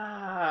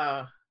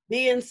 Oh.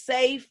 being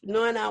safe,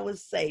 knowing I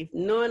was safe,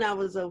 knowing I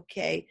was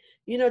okay,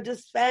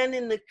 just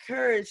finding the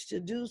courage to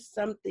do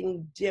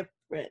something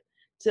different,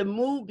 to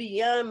move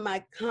beyond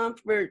my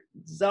comfort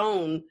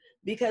zone,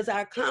 because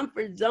our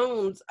comfort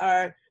zones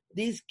are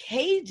these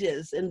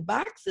cages and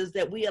boxes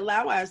that we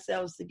allow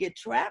ourselves to get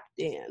trapped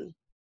in.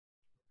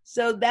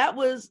 So that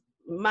was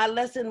my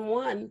lesson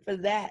one for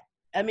that.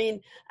 I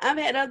mean, I've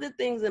had other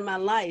things in my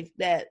life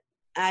that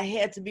I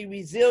had to be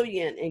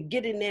resilient and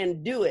get in there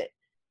and do it.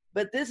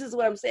 But this is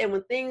what I'm saying.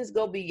 When things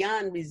go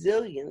beyond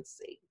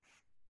resiliency,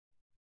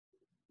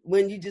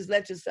 when you just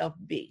let yourself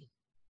be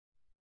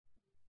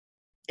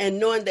and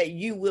knowing that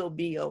you will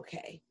be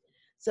okay.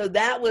 So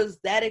that was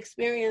that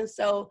experience.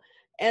 So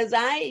as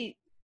I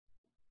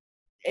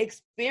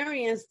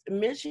experienced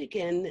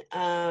Michigan,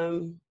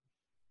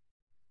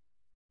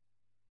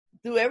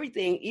 through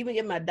everything, even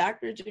get my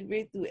doctorate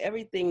degree, through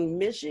everything,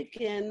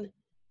 Michigan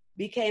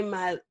became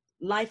my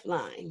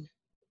lifeline.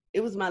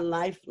 It was my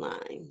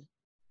lifeline.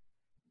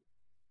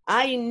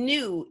 I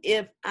knew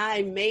if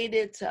I made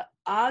it to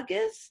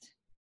August,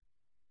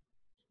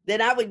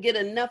 that I would get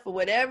enough of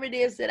whatever it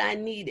is that I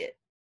needed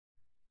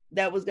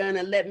that was going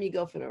to let me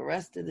go for the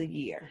rest of the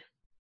year.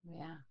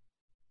 Yeah.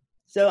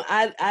 So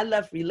I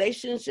left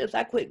relationships.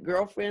 I quit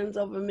girlfriends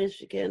over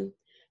Michigan.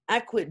 I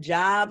quit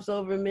jobs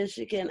over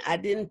Michigan. I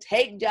didn't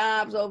take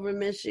jobs over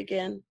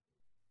Michigan.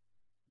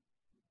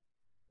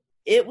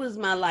 It was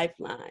my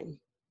lifeline.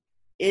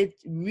 It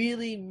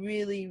really,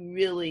 really,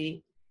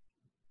 really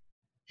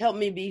helped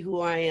me be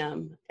who I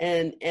am.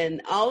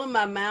 And all of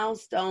my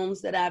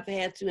milestones that I've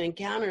had to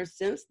encounter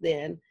since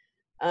then,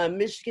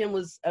 Michigan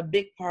was a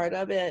big part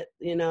of it.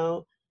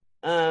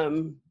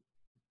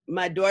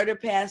 My daughter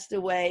passed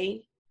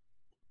away,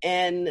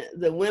 and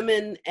the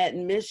women at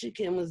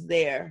Michigan was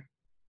there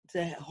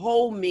to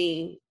hold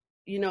me,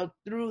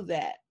 through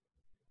that.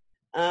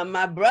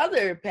 My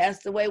brother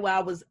passed away while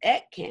I was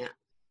at camp,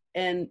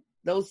 and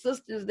those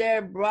sisters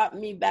there brought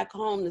me back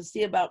home to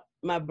see about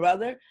my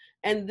brother,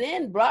 and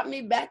then brought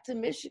me back to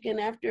Michigan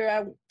after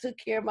I took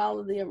care of all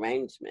of the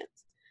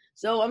arrangements.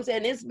 So I'm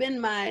saying it's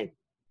been my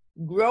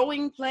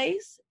growing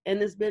place,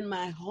 and it's been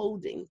my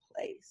holding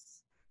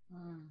place.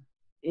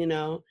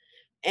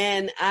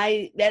 And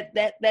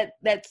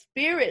that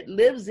spirit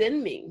lives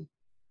in me.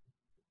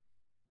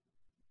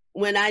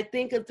 When I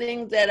think of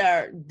things that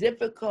are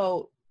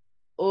difficult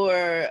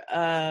or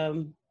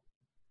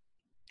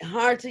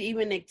hard to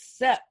even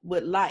accept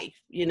with life,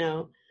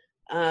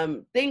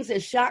 things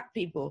that shock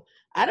people,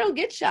 I don't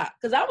get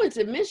shocked because I went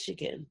to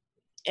Michigan,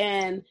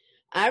 and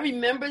I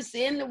remember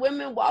seeing the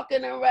women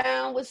walking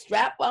around with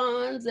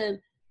strap-ons, and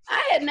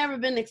I had never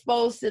been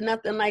exposed to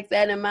nothing like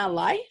that in my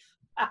life.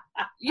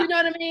 You know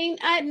what I mean?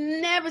 I had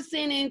never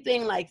seen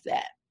anything like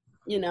that.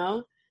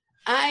 And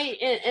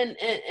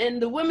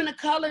the women of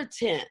color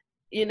tent,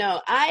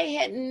 I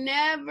had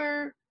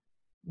never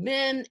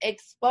been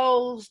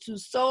exposed to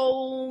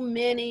so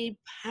many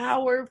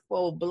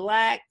powerful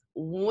Black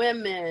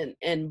women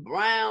and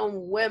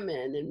brown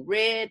women and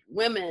red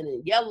women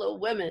and yellow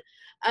women.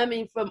 I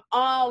mean, from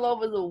all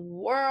over the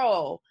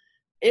world.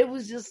 It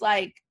was just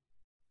like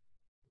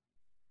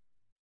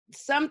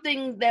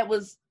something that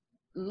was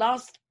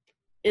lost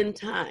in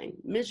time.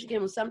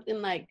 Michigan was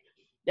something like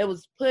that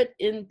was put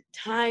in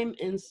time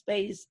and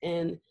space,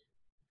 and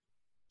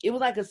it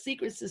was like a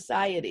secret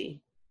society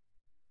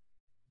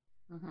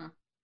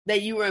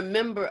that you were a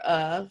member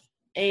of,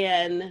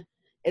 and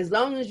as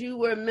long as you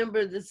were a member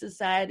of the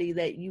society,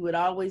 that you would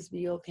always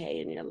be okay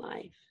in your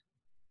life.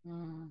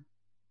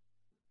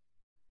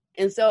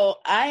 And so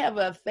I have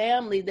a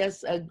family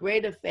that's a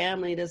greater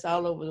family that's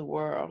all over the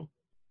world.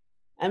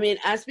 I mean,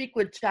 I speak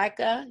with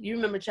Chika. You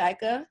remember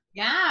Chika?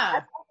 Yeah. I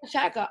talk to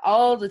Chika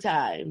all the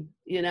time,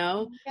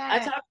 Okay. I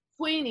talk to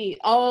Queenie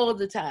all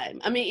the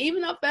time. I mean,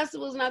 even though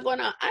festivals not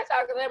going on, I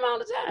talk to them all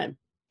the time.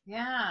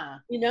 Yeah.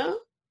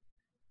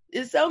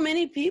 There's so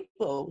many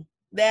people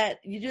that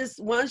you just,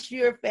 once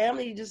you're a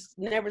family, you just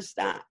never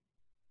stop.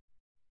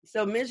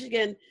 So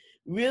Michigan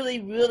really,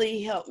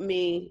 really helped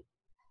me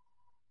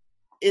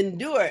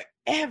endure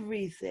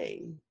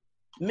everything.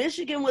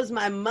 Michigan was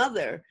my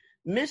mother.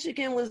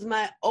 Michigan was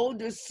my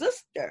older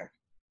sister.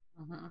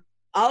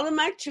 All of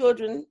my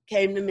children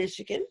came to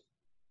Michigan.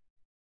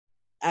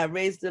 I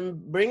raised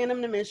them, bringing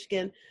them to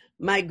Michigan.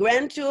 My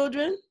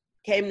grandchildren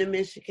came to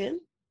Michigan.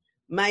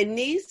 My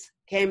niece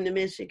came to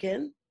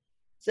Michigan.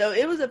 So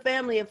it was a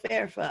family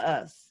affair for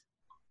us.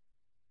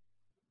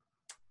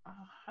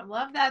 Oh, I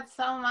love that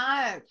so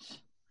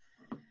much.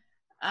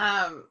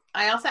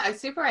 I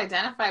super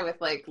identify with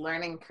like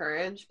learning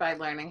courage by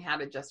learning how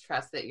to just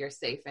trust that you're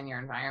safe in your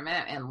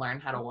environment and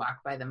learn how to walk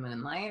by the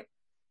moonlight.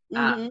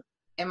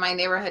 In my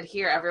neighborhood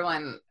here,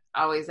 everyone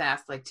always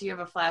asks, like, do you have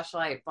a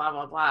flashlight? Blah,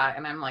 blah, blah.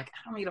 And I'm like,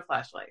 I don't need a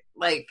flashlight.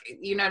 Like,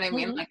 you know what I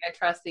mean? Like, I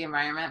trust the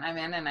environment I'm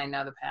in and I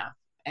know the path.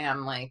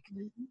 And like,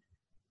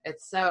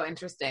 it's so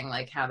interesting,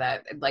 like how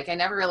that, like, I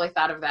never really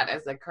thought of that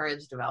as a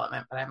courage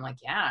development, but I'm like,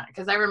 yeah.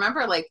 Cause I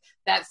remember like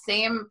that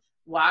same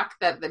walk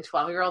that the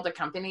 12-year-old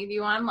accompanied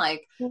you on,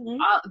 like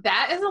Mm-hmm.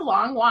 that is a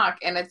long walk,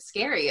 and it's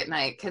scary at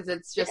night because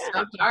it's just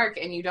Yeah. so dark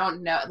and you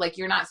don't know, like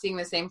you're not seeing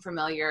the same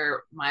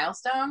familiar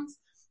milestones.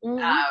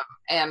 Mm-hmm.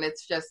 And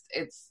it's just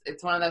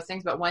it's one of those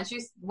things. But once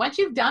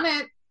you've done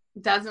it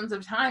dozens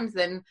of times,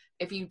 then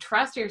if you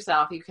trust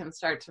yourself, you can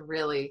start to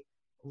really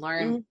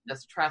learn to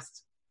just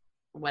trust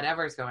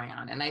whatever's going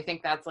on. And I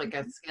think that's like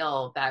a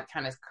skill, that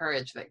kind of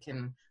courage that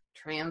can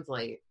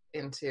translate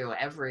into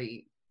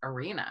every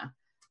arena.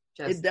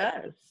 It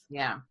does.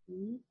 Yeah.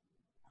 Mm-hmm.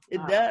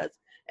 It does.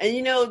 And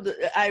you know,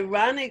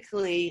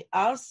 ironically,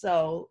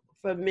 also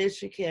from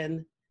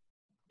Michigan,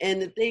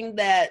 and the thing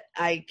that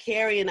I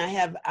carry and I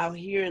have out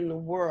here in the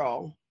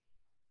world,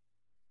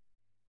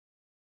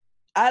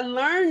 I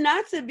learned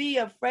not to be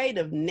afraid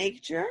of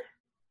nature.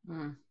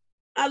 Mm.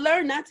 I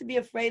learned not to be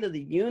afraid of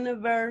the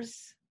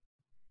universe.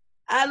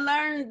 I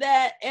learned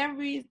that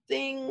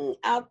everything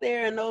out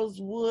there in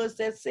those woods,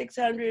 that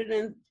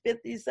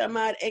 650 some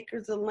odd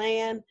acres of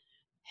land,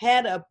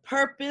 had a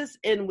purpose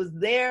and was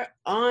there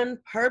on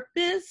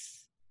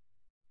purpose.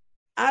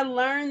 I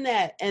learned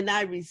that and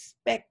I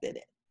respected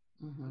it.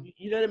 Mm-hmm.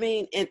 You know what I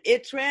mean? And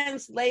it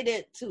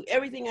translated to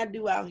everything I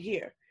do out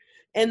here.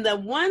 And the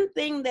one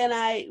thing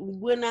that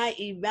when I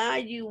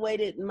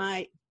evaluated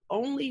my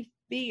only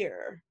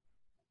fear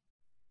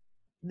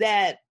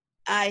that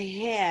I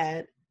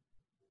had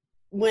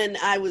when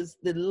I was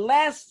the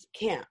last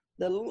camp,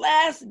 the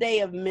last day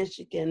of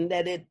Michigan,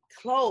 that it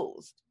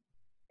closed,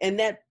 and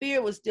that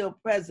fear was still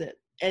present,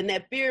 and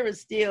that fear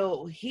is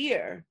still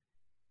here.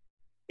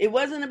 It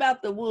wasn't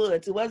about the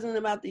woods. It wasn't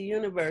about the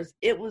universe.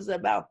 It was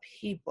about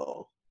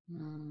people.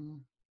 Mm.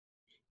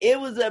 It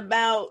was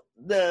about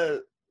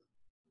the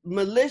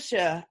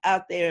militia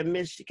out there in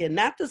Michigan,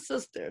 not the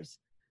sisters,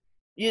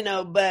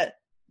 but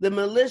the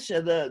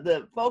militia,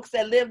 the folks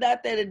that lived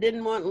out there that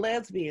didn't want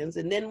lesbians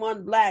and didn't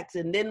want blacks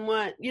and didn't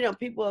want,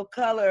 people of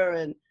color.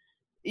 And,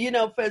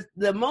 for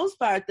the most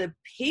part, the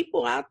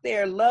people out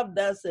there loved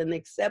us and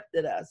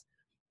accepted us.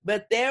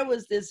 But there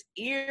was this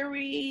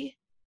eerie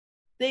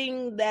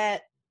thing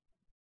that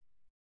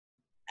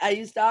I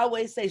used to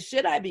always say,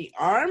 should I be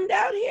armed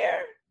out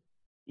here?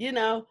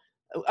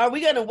 Are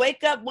we going to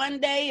wake up one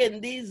day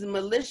and these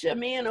militia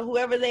men or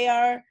whoever they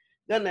are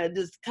going to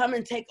just come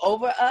and take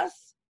over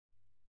us?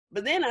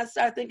 But then I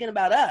start thinking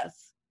about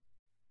us.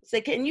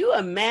 Say, can you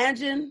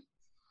imagine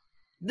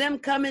them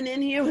coming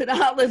in here with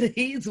all of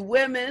these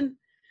women?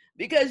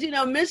 Because,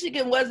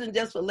 Michigan wasn't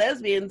just for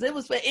lesbians. It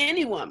was for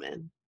any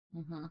woman.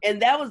 Mm-hmm. And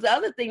that was the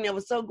other thing that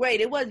was so great.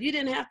 You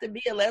didn't have to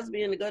be a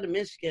lesbian to go to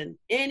Michigan.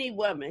 Any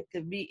woman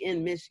could be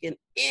in Michigan,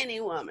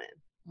 any woman.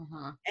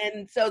 Mm-hmm.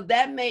 And so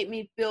that made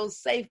me feel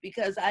safe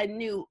because I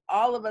knew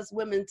all of us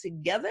women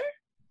together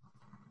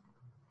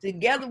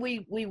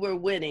we were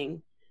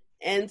winning.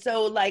 And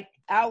so like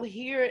out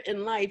here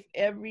in life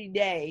every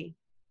day,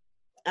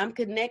 I'm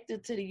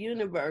connected to the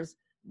universe,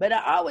 but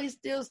I always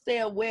still stay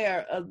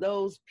aware of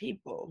those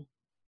people.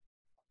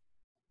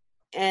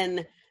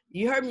 And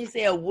you heard me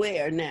say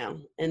aware now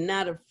and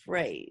not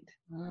afraid,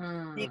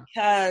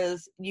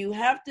 because you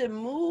have to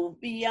move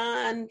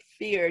beyond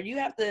fear. You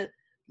have to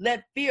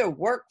let fear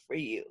work for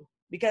you,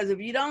 because if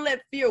you don't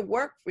let fear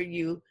work for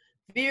you,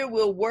 fear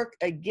will work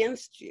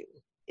against you.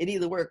 It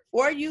either works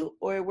for you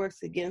or it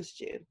works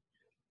against you.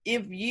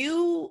 If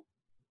you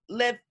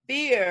let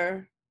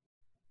fear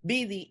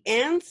be the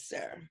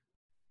answer,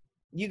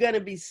 you're going to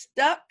be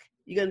stuck.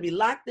 You're going to be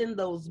locked in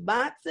those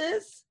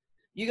boxes.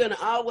 You're going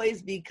to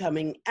always be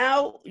coming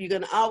out. You're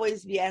going to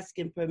always be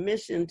asking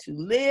permission to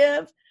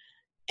live.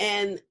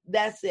 And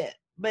that's it.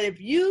 But if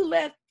you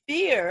let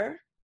fear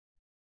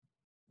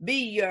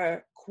be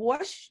your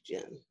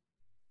question,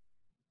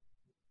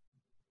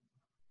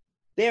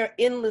 there are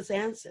endless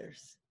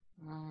answers.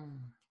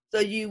 So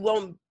you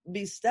won't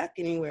be stuck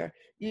anywhere.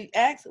 You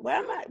ask, why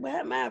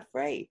am I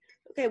afraid?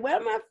 Okay, why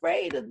am I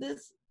afraid of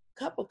this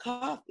cup of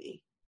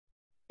coffee?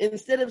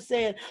 Instead of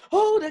saying,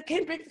 oh, I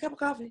can't drink a cup of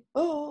coffee.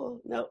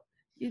 Oh, no.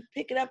 You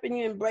pick it up and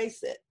you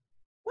embrace it.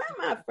 Why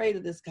am I afraid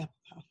of this cup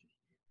of coffee?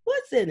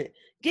 What's in it?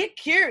 Get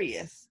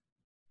curious.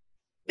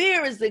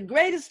 Fear is the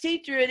greatest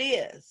teacher it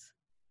is.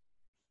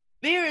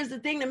 Fear is the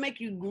thing that makes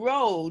you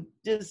grow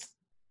just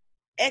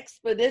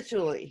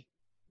exponentially.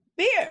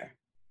 Fear.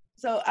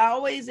 So I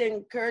always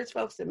encourage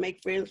folks to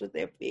make friends with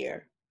their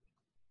fear.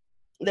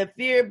 Let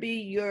fear be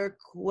your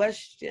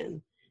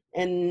question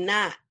and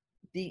not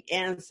the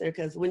answer,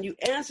 because when you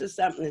answer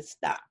something, it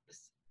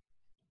stops.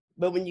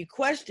 But when you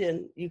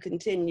question, you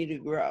continue to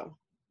grow.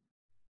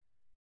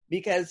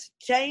 Because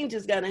change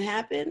is going to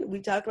happen. We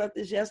talked about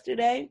this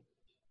yesterday.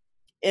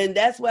 And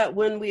that's what,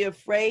 when we're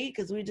afraid,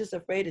 because we're just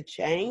afraid of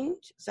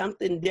change,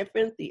 something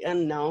different, the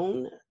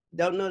unknown,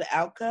 don't know the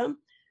outcome.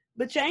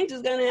 But change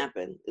is going to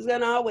happen. It's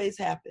going to always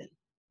happen.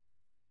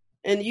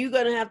 And you're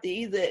going to have to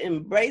either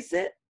embrace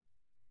it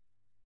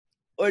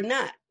or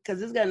not,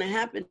 because it's going to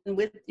happen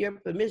with your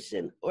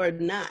permission or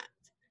not.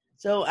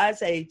 So I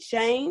say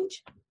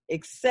change,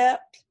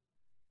 accept,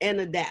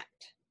 and adapt.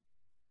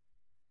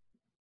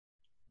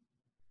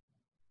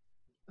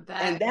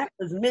 And that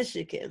was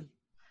Michigan.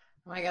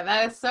 Oh my God,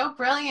 that is so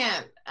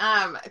brilliant.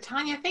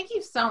 Tanya, thank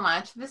you so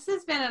much. This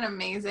has been an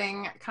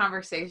amazing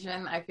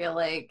conversation. I feel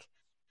like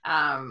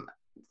um,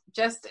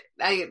 just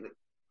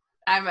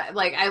I'm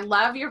like, I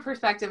love your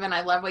perspective and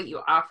I love what you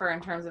offer in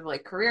terms of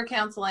like career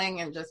counseling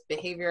and just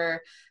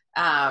behavior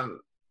um,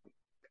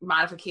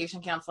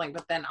 modification counseling,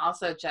 but then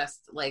also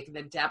just like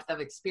the depth of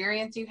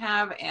experience you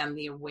have and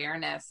the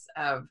awareness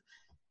of,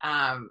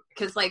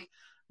 because like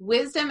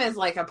wisdom is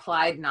like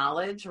applied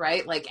knowledge,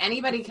 right? Like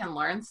anybody can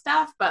learn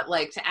stuff, but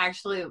like to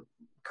actually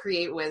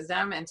create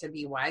wisdom and to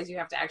be wise, you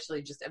have to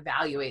actually just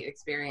evaluate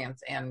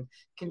experience and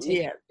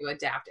continue to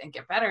adapt and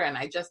get better. And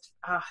I just,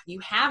 you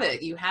have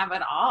it. You have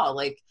it all.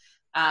 Like,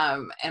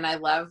 and I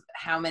love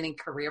how many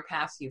career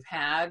paths you've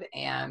had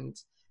and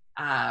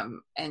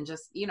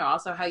just, you know,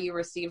 also how you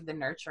received the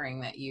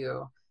nurturing that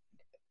you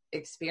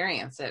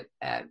experienced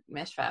at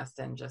Mishfest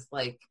and just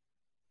like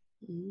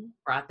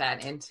brought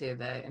that into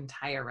the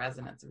entire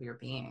resonance of your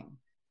being.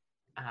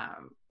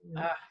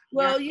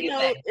 Well, you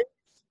know, it's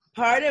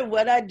part of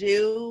what I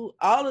do.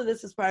 All of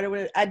this is part of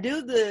what I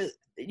do.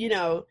 You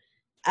know,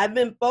 I've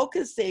been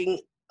focusing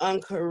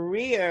on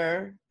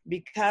career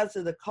because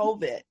of the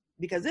COVID,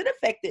 because it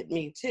affected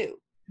me too.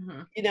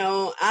 Mm-hmm. You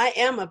know, I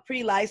am a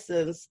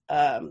pre-licensed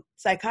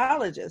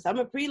psychologist. I'm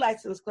a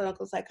pre-licensed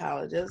clinical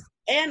psychologist,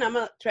 and I'm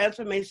a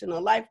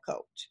transformational life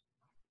coach,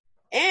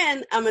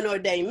 and I'm an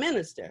ordained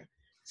minister.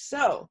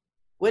 So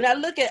when I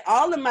look at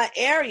all of my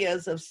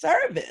areas of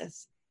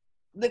service,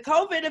 the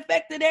COVID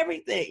affected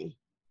everything.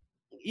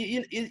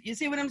 You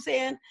see what I'm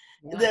saying?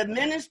 Yeah. The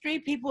ministry,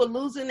 people are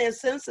losing their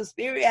sense of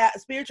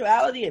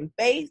spirituality and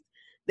faith.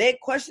 They're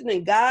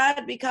questioning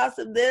God because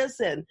of this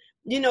and,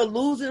 you know,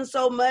 losing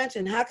so much.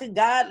 And how could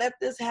God let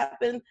this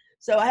happen?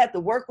 So I had to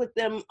work with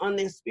them on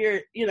their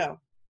spirit, you know,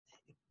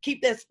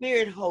 keep that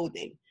spirit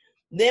holding.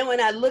 Then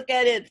when I look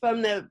at it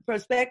from the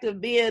perspective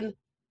of being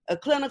a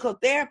clinical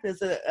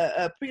therapist,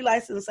 a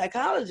pre-licensed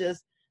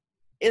psychologist,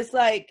 it's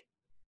like,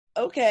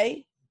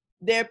 okay,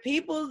 there are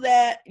people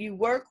that you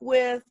work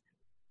with.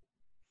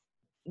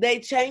 They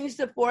changed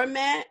the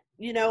format,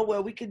 you know,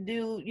 where we could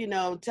do, you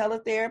know,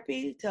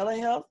 teletherapy,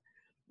 telehealth.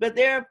 But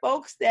there are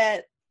folks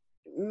that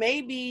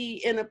may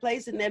be in a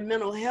place in their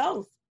mental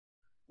health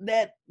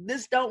that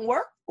this don't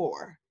work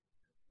for,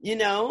 you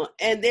know,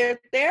 and there are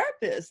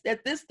therapists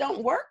that this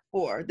don't work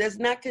for. That's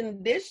not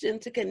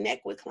conditioned to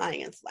connect with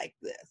clients like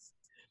this.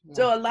 Yeah.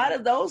 So a lot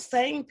of those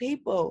same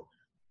people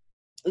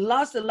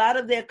lost a lot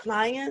of their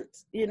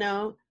clients, you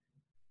know.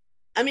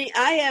 I mean,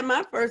 I had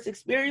my first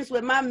experience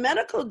with my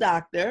medical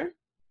doctor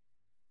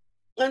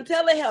on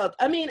telehealth.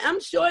 I mean, I'm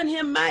showing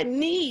him my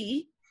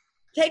knee,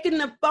 taking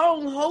the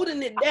phone,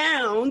 holding it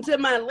down to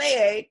my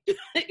leg.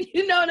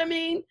 You know what I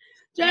mean?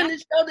 Trying to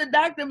show the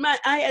doctor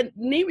I had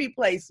knee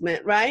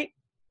replacement, right?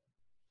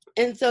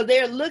 And so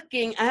they're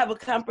looking, I have a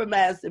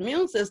compromised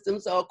immune system.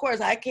 So of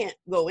course I can't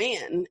go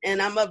in,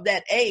 and I'm of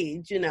that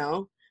age, you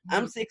know,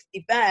 I'm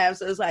 65.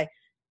 So it's like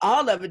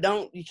all of it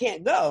you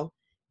can't go.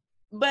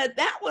 But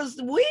that was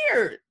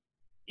weird,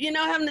 you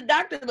know, having the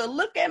doctor to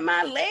look at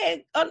my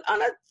leg holding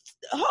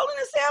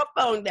a cell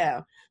phone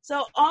down.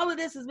 So all of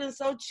this has been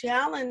so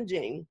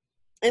challenging.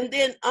 And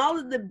then all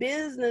of the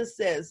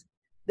businesses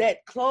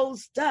that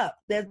closed up,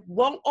 that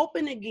won't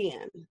open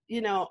again,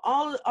 you know,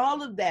 all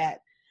of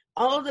that,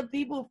 all of the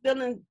people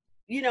feeling,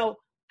 you know,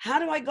 how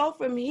do I go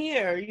from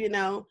here, you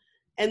know?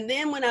 And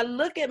then when I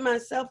look at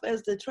myself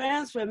as the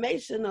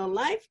transformational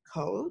life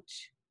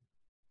coach,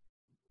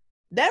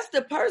 that's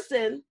the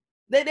person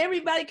that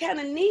everybody kind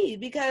of needs,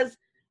 because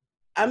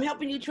I'm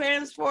helping you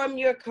transform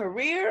your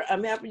career.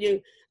 I'm helping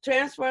you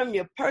transform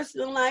your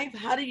personal life.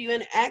 How do you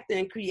interact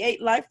and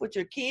create life with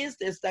your kids?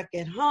 They're stuck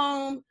at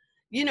home.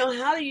 You know,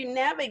 how do you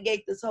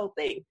navigate this whole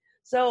thing?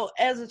 So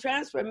as a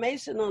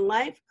transformational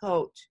life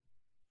coach,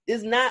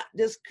 it's not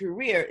just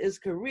career,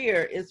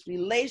 it's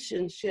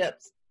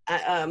relationships.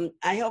 I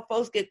help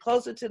folks get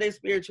closer to their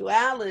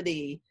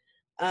spirituality,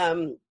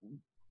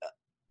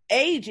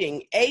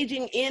 aging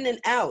in and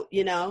out,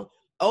 you know,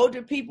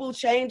 older people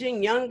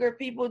changing, younger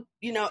people,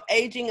 you know,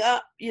 aging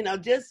up, you know,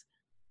 just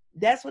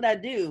that's what I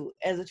do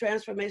as a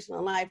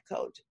transformational life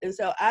coach. And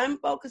so I'm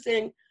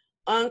focusing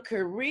on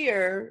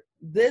career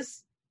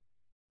this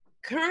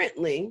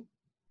currently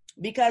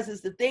because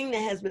it's the thing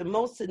that has been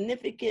most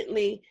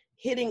significantly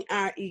hitting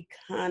our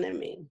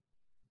economy.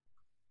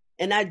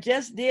 And I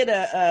just did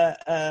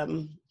a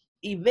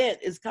event.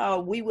 It's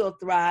called We Will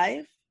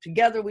Thrive.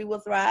 Together We Will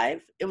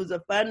Thrive. It was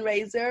a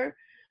fundraiser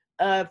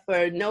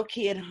for No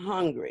Kid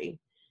Hungry.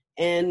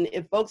 And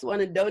if folks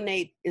want to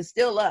donate, it's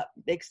still up.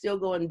 They can still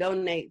go and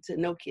donate to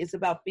No Kids. It's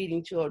about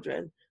feeding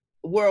children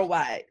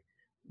worldwide.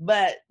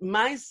 But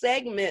my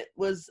segment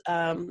was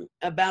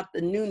about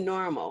the new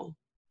normal.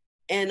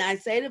 And I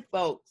say to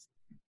folks,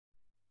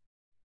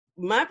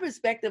 my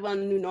perspective on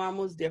the new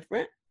normal is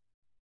different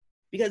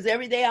because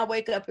every day I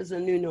wake up is a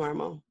new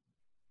normal.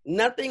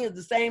 Nothing is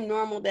the same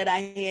normal that I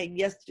had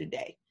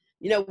yesterday.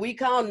 You know, we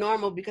call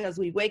normal because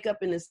we wake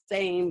up in the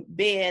same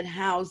bed,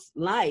 house,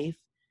 life.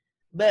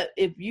 But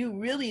if you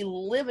really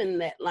live in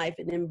that life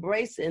and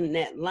embracing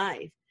that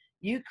life,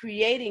 You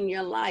creating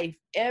your life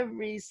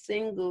every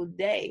single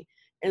day.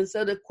 And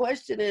so the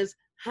question is,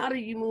 how do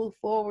you move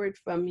forward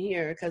from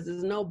here? Because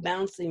there's no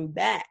bouncing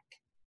back.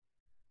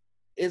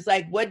 It's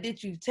like, what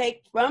did you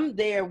take from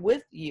there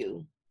with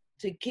you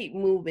to keep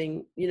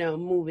moving,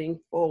 moving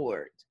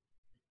forward?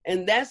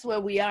 And that's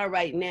where we are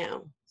right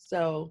now.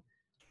 So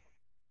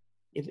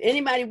if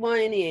anybody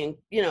want any,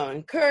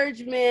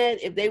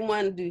 encouragement, if they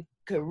want to do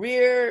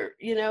career,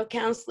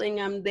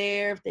 counseling, I'm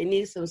there. If they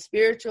need some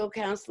spiritual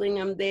counseling,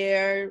 I'm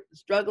there.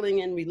 Struggling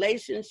in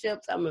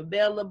relationships, I'm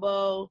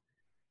available.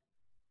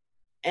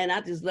 And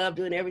I just love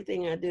doing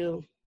everything I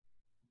do.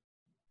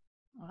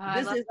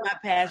 This is my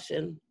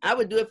passion. I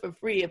would do it for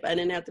free if I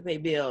didn't have to pay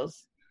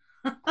bills.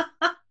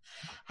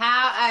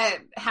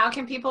 How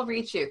can people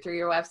reach you? Through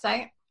your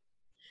website?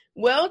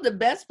 Well, the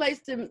best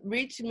place to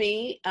reach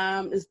me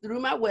is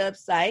through my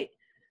website,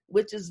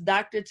 which is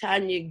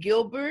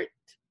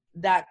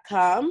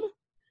drtanyagilbert.com.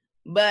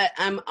 But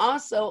I'm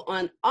also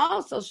on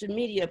all social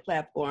media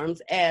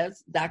platforms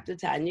as Dr.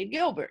 Tanya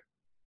Gilbert.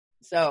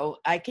 So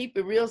I keep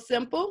it real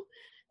simple.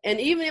 And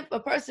even if a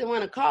person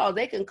want to call,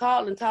 they can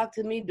call and talk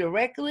to me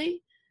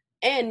directly.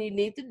 And you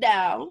need to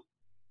dial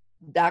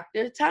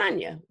Dr.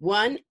 Tanya,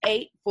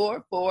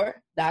 1-844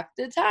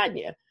 Dr.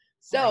 Tanya.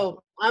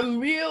 So I'm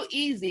real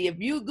easy. If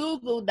you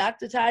Google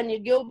Dr. Tanya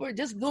Gilbert,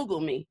 just Google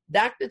me,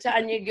 Dr.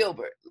 Tanya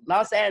Gilbert,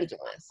 Los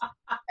Angeles.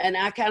 And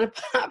I kind of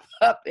pop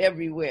up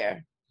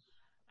everywhere.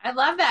 I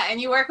love that. And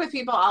you work with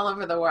people all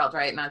over the world,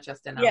 right? Not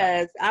just in LA.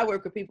 Yes, I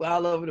work with people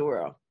all over the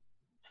world.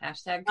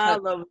 Hashtag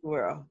all over the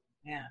world.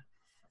 Yeah.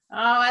 Oh,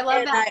 I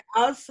love that.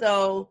 I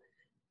also,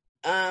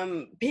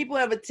 people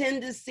have a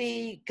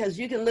tendency, because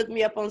you can look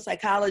me up on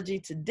Psychology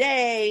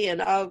Today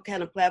and all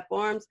kind of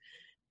platforms,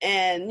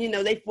 and,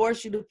 they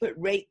force you to put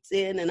rates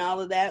in and all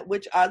of that,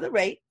 which are the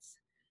rates.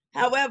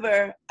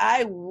 However,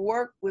 I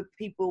work with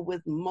people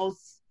with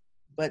most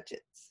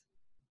budgets,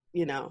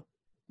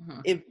 Mm-hmm.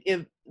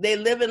 If they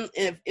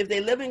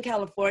live in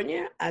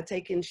California, I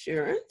take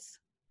insurance.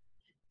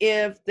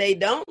 If they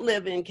don't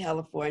live in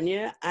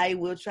California, I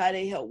will try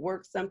to help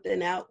work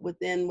something out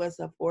within what's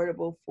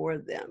affordable for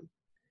them.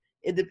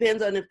 It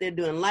depends on if they're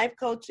doing life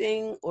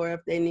coaching or if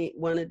they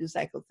want to do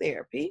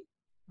psychotherapy.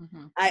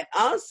 Mm-hmm. I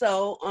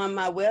also, on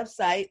my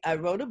website, I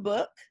wrote a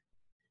book,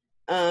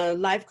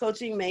 Life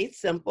Coaching Made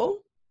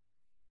Simple.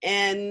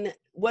 And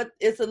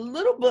it's a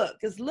little book.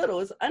 It's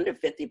under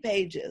 50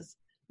 pages,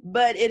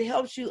 but it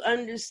helps you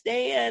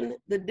understand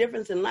the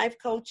difference in life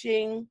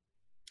coaching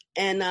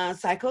and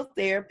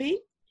psychotherapy.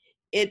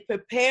 It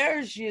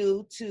prepares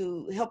you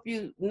to help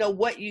you know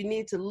what you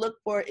need to look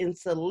for in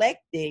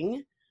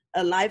selecting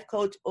a life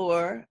coach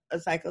or a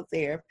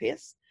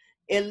psychotherapist.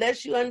 It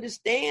lets you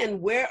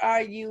understand, where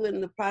are you in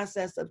the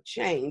process of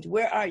change?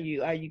 Where are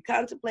you? Are you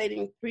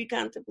contemplating,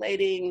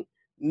 pre-contemplating,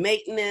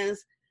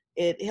 maintenance?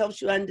 It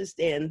helps you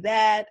understand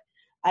that.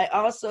 I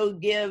also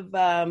give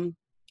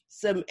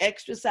some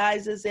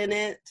exercises in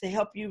it to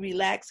help you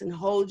relax and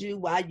hold you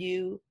while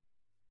you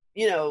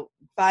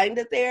find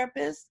a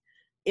therapist.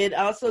 It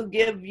also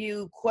gives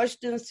you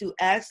questions to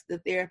ask the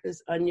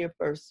therapist on your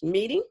first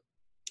meeting.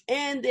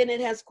 And then it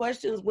has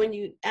questions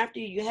after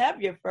you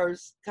have your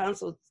first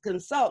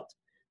consult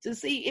to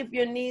see if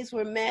your needs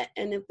were met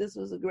and if this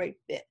was a great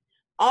fit.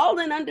 All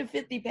in under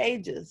 50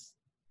 pages.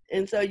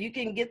 And so you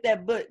can get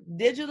that book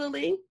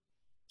digitally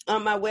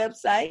on my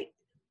website,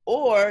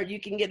 or you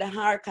can get a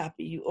hard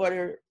copy you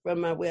order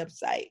from my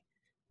website.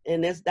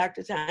 And that's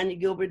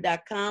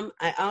drtanyagilbert.com.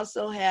 I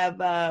also have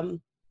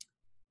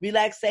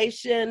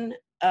relaxation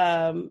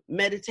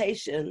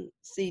meditation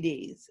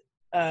CDs.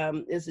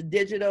 It's a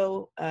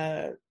digital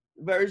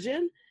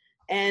version,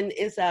 and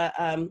it's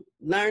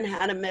learn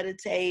how to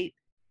meditate,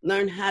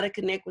 learn how to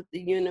connect with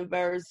the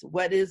universe,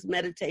 what is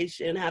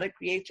meditation, how to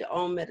create your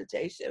own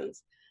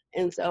meditations.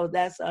 And so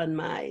that's on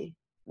my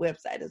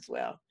website as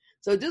well.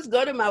 So just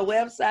go to my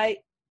website.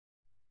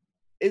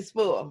 It's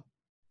full.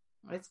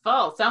 It's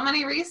full. So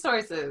many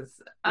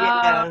resources.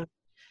 Yeah.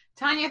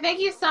 Tanya, thank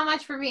you so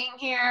much for being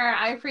here.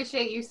 I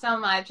appreciate you so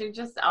much. You've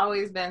just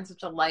always been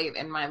such a light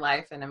in my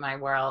life and in my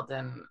world.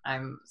 And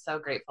I'm so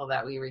grateful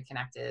that we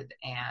reconnected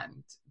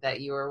and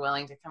that you were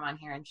willing to come on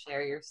here and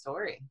share your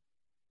story.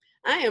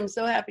 I am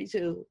so happy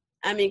to.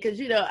 I mean, because,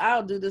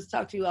 I'll do this,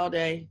 talk to you all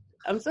day.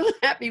 I'm so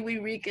happy we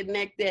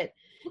reconnected.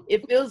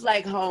 It feels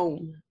like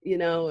home,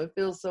 it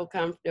feels so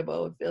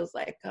comfortable. It feels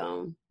like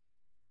home.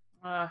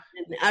 And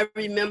I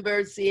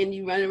remember seeing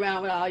you run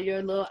around with all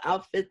your little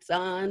outfits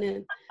on,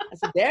 and I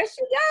said, there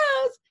she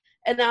goes.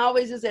 And I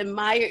always just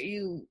admired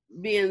you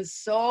being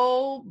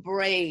so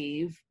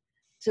brave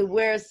to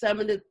wear some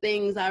of the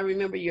things. I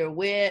remember your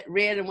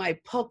red and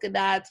white polka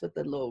dots with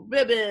the little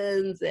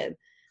ribbons. And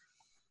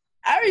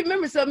I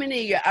remember so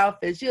many of your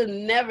outfits. You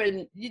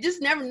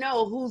just never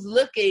know who's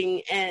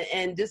looking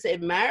and just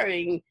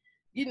admiring,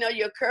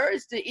 your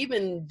courage to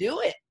even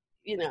do it,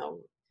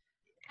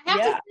 I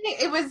have to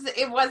Yeah.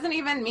 say it wasn't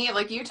even me.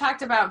 Like you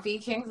talked about V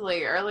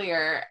Kingsley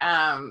earlier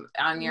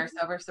on your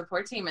sober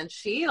support team, and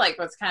she like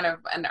was kind of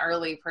an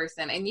early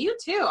person, and you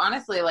too,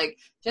 honestly, like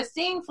just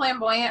seeing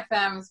flamboyant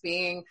femmes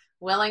being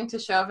willing to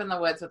show up in the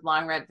woods with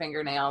long red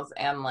fingernails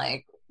and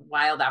like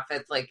wild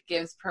outfits like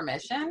gives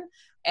permission.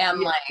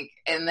 And Yeah. like,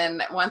 and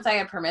then once I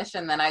had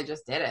permission, then I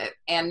just did it.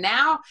 And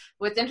now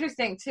what's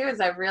interesting too is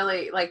I've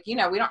really like, you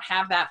know, we don't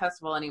have that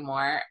festival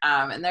anymore.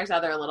 And there's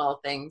other little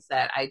things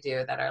that I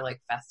do that are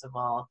like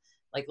festival,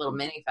 like little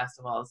mini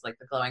festivals, like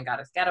the Glowing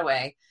Goddess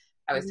Getaway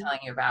I was telling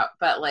you about.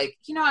 But like,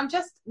 you know, I'm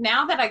just,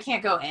 now that I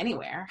can't go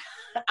anywhere,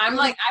 I'm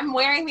like, I'm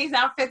wearing these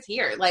outfits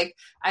here. Like,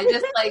 I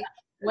just like,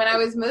 when I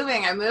was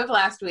moving, I moved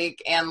last week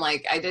and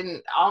like I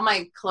didn't, all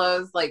my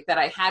clothes like that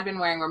I had been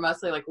wearing were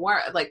mostly like warm,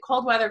 like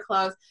cold weather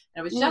clothes.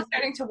 And it was just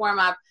starting to warm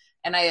up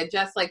and I had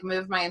just like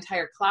moved my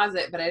entire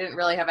closet, but I didn't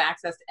really have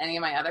access to any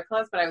of my other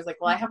clothes. But I was like,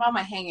 well, I have all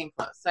my hanging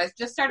clothes. So I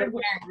just started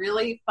wearing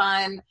really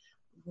fun,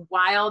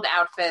 wild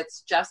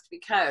outfits just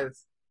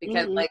because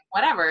like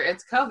whatever,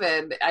 it's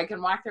COVID. I can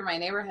walk through my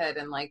neighborhood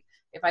and like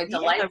if I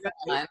delight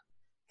someone,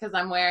 because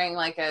I'm wearing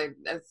like a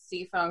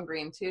seafoam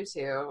green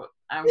tutu,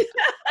 I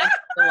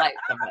delight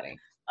somebody.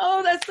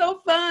 Oh, that's so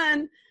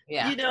fun.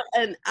 Yeah. You know,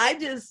 and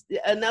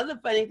another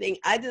funny thing,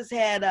 I just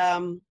had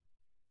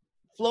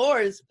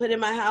floors put in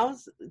my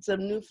house,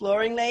 some new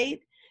flooring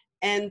laid.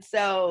 And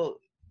so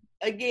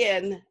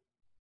again,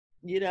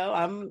 you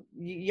know,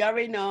 you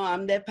already know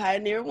I'm that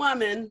pioneer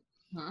woman.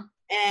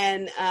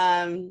 And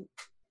I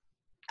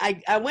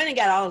went and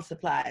got all the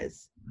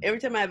supplies. Every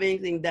time I have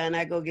anything done,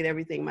 I go get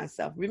everything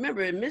myself.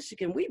 Remember, in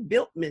Michigan, we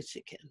built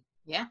Michigan.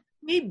 Yeah.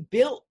 We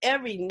built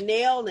every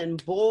nail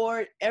and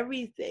board,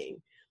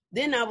 everything.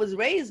 Then I was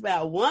raised by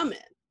a woman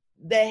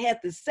that had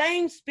the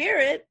same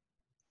spirit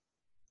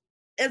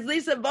as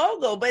Lisa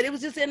Vogel, but it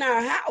was just in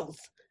our house,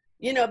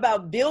 you know,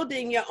 about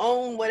building your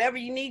own, whatever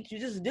you need, you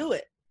just do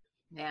it.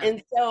 Yeah.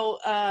 And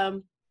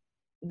so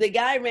the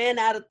guy ran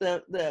out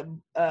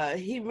of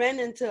he ran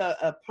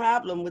into a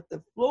problem with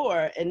the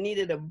floor and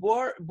needed a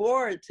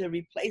board to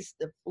replace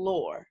the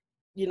floor,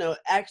 you know,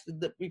 actually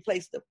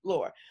replace the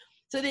floor.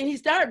 So then he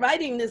started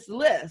writing this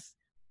list.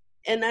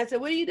 And I said,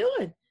 what are you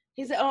doing?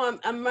 He said, oh,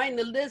 I'm writing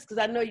the list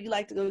because I know you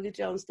like to go get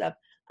your own stuff.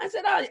 I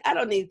said, oh, I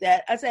don't need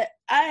that. I said,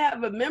 I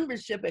have a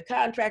membership at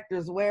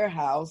Contractors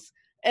Warehouse.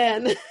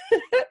 And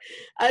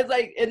I was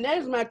like, and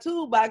there's my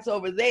toolbox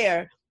over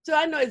there. So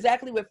I know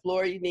exactly what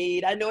floor you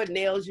need. I know what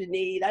nails you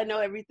need. I know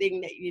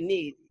everything that you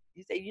need.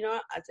 You say, you know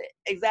what? I said,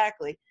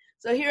 exactly.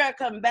 So here I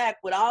come back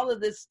with all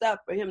of this stuff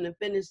for him to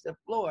finish the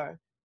floor.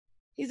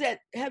 He said,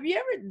 have you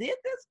ever did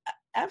this?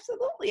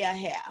 Absolutely, I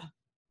have.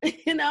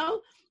 You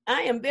know,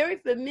 I am very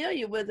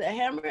familiar with a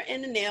hammer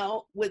and a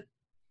nail with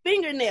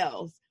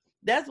fingernails.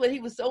 That's what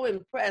he was so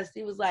impressed.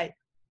 He was like,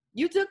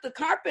 you took the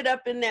carpet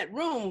up in that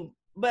room,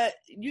 but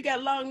you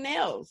got long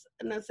nails.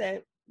 And I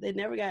said, they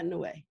never got in the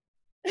way.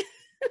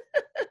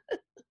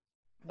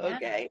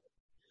 Okay.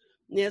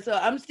 Yeah, so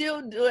I'm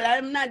still doing,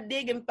 I'm not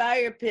digging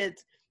fire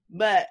pits,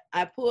 but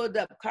I pulled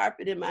up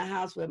carpet in my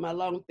house with my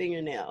long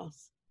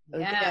fingernails.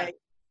 Okay.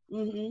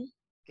 Yeah.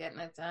 Getting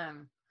it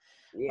done.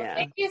 Yeah. Well,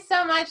 thank you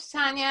so much,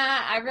 Tanya.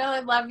 I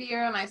really love you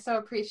and I so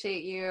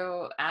appreciate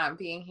you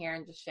being here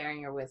and just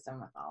sharing your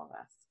wisdom with all of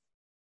us.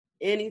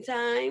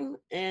 Anytime,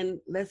 and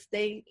let's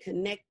stay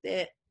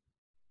connected.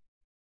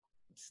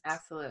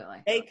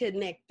 Absolutely. Stay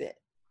connected.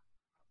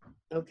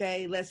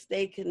 Okay, let's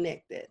stay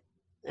connected.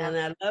 And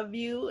I love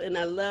you, and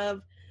I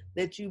love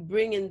that you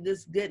bringing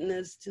this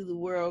goodness to the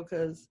world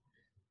because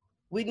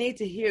we need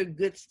to hear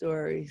good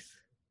stories.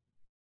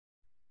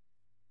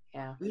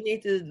 Yeah. We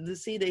need to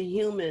see the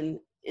human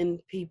in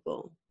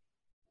people.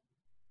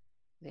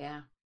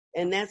 Yeah.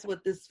 And that's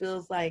what this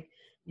feels like.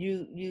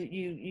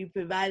 You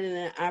provided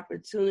an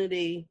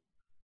opportunity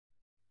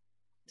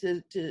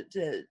to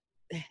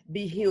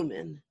be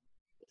human,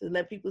 to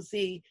let people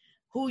see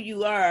who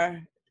you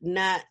are,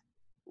 not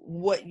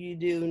what you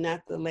do,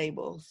 not the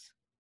labels.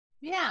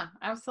 Yeah,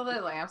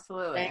 absolutely.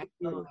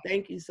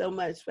 Thank you so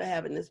much for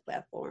having this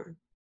platform.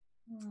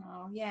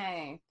 Oh,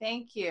 yay.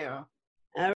 Thank you.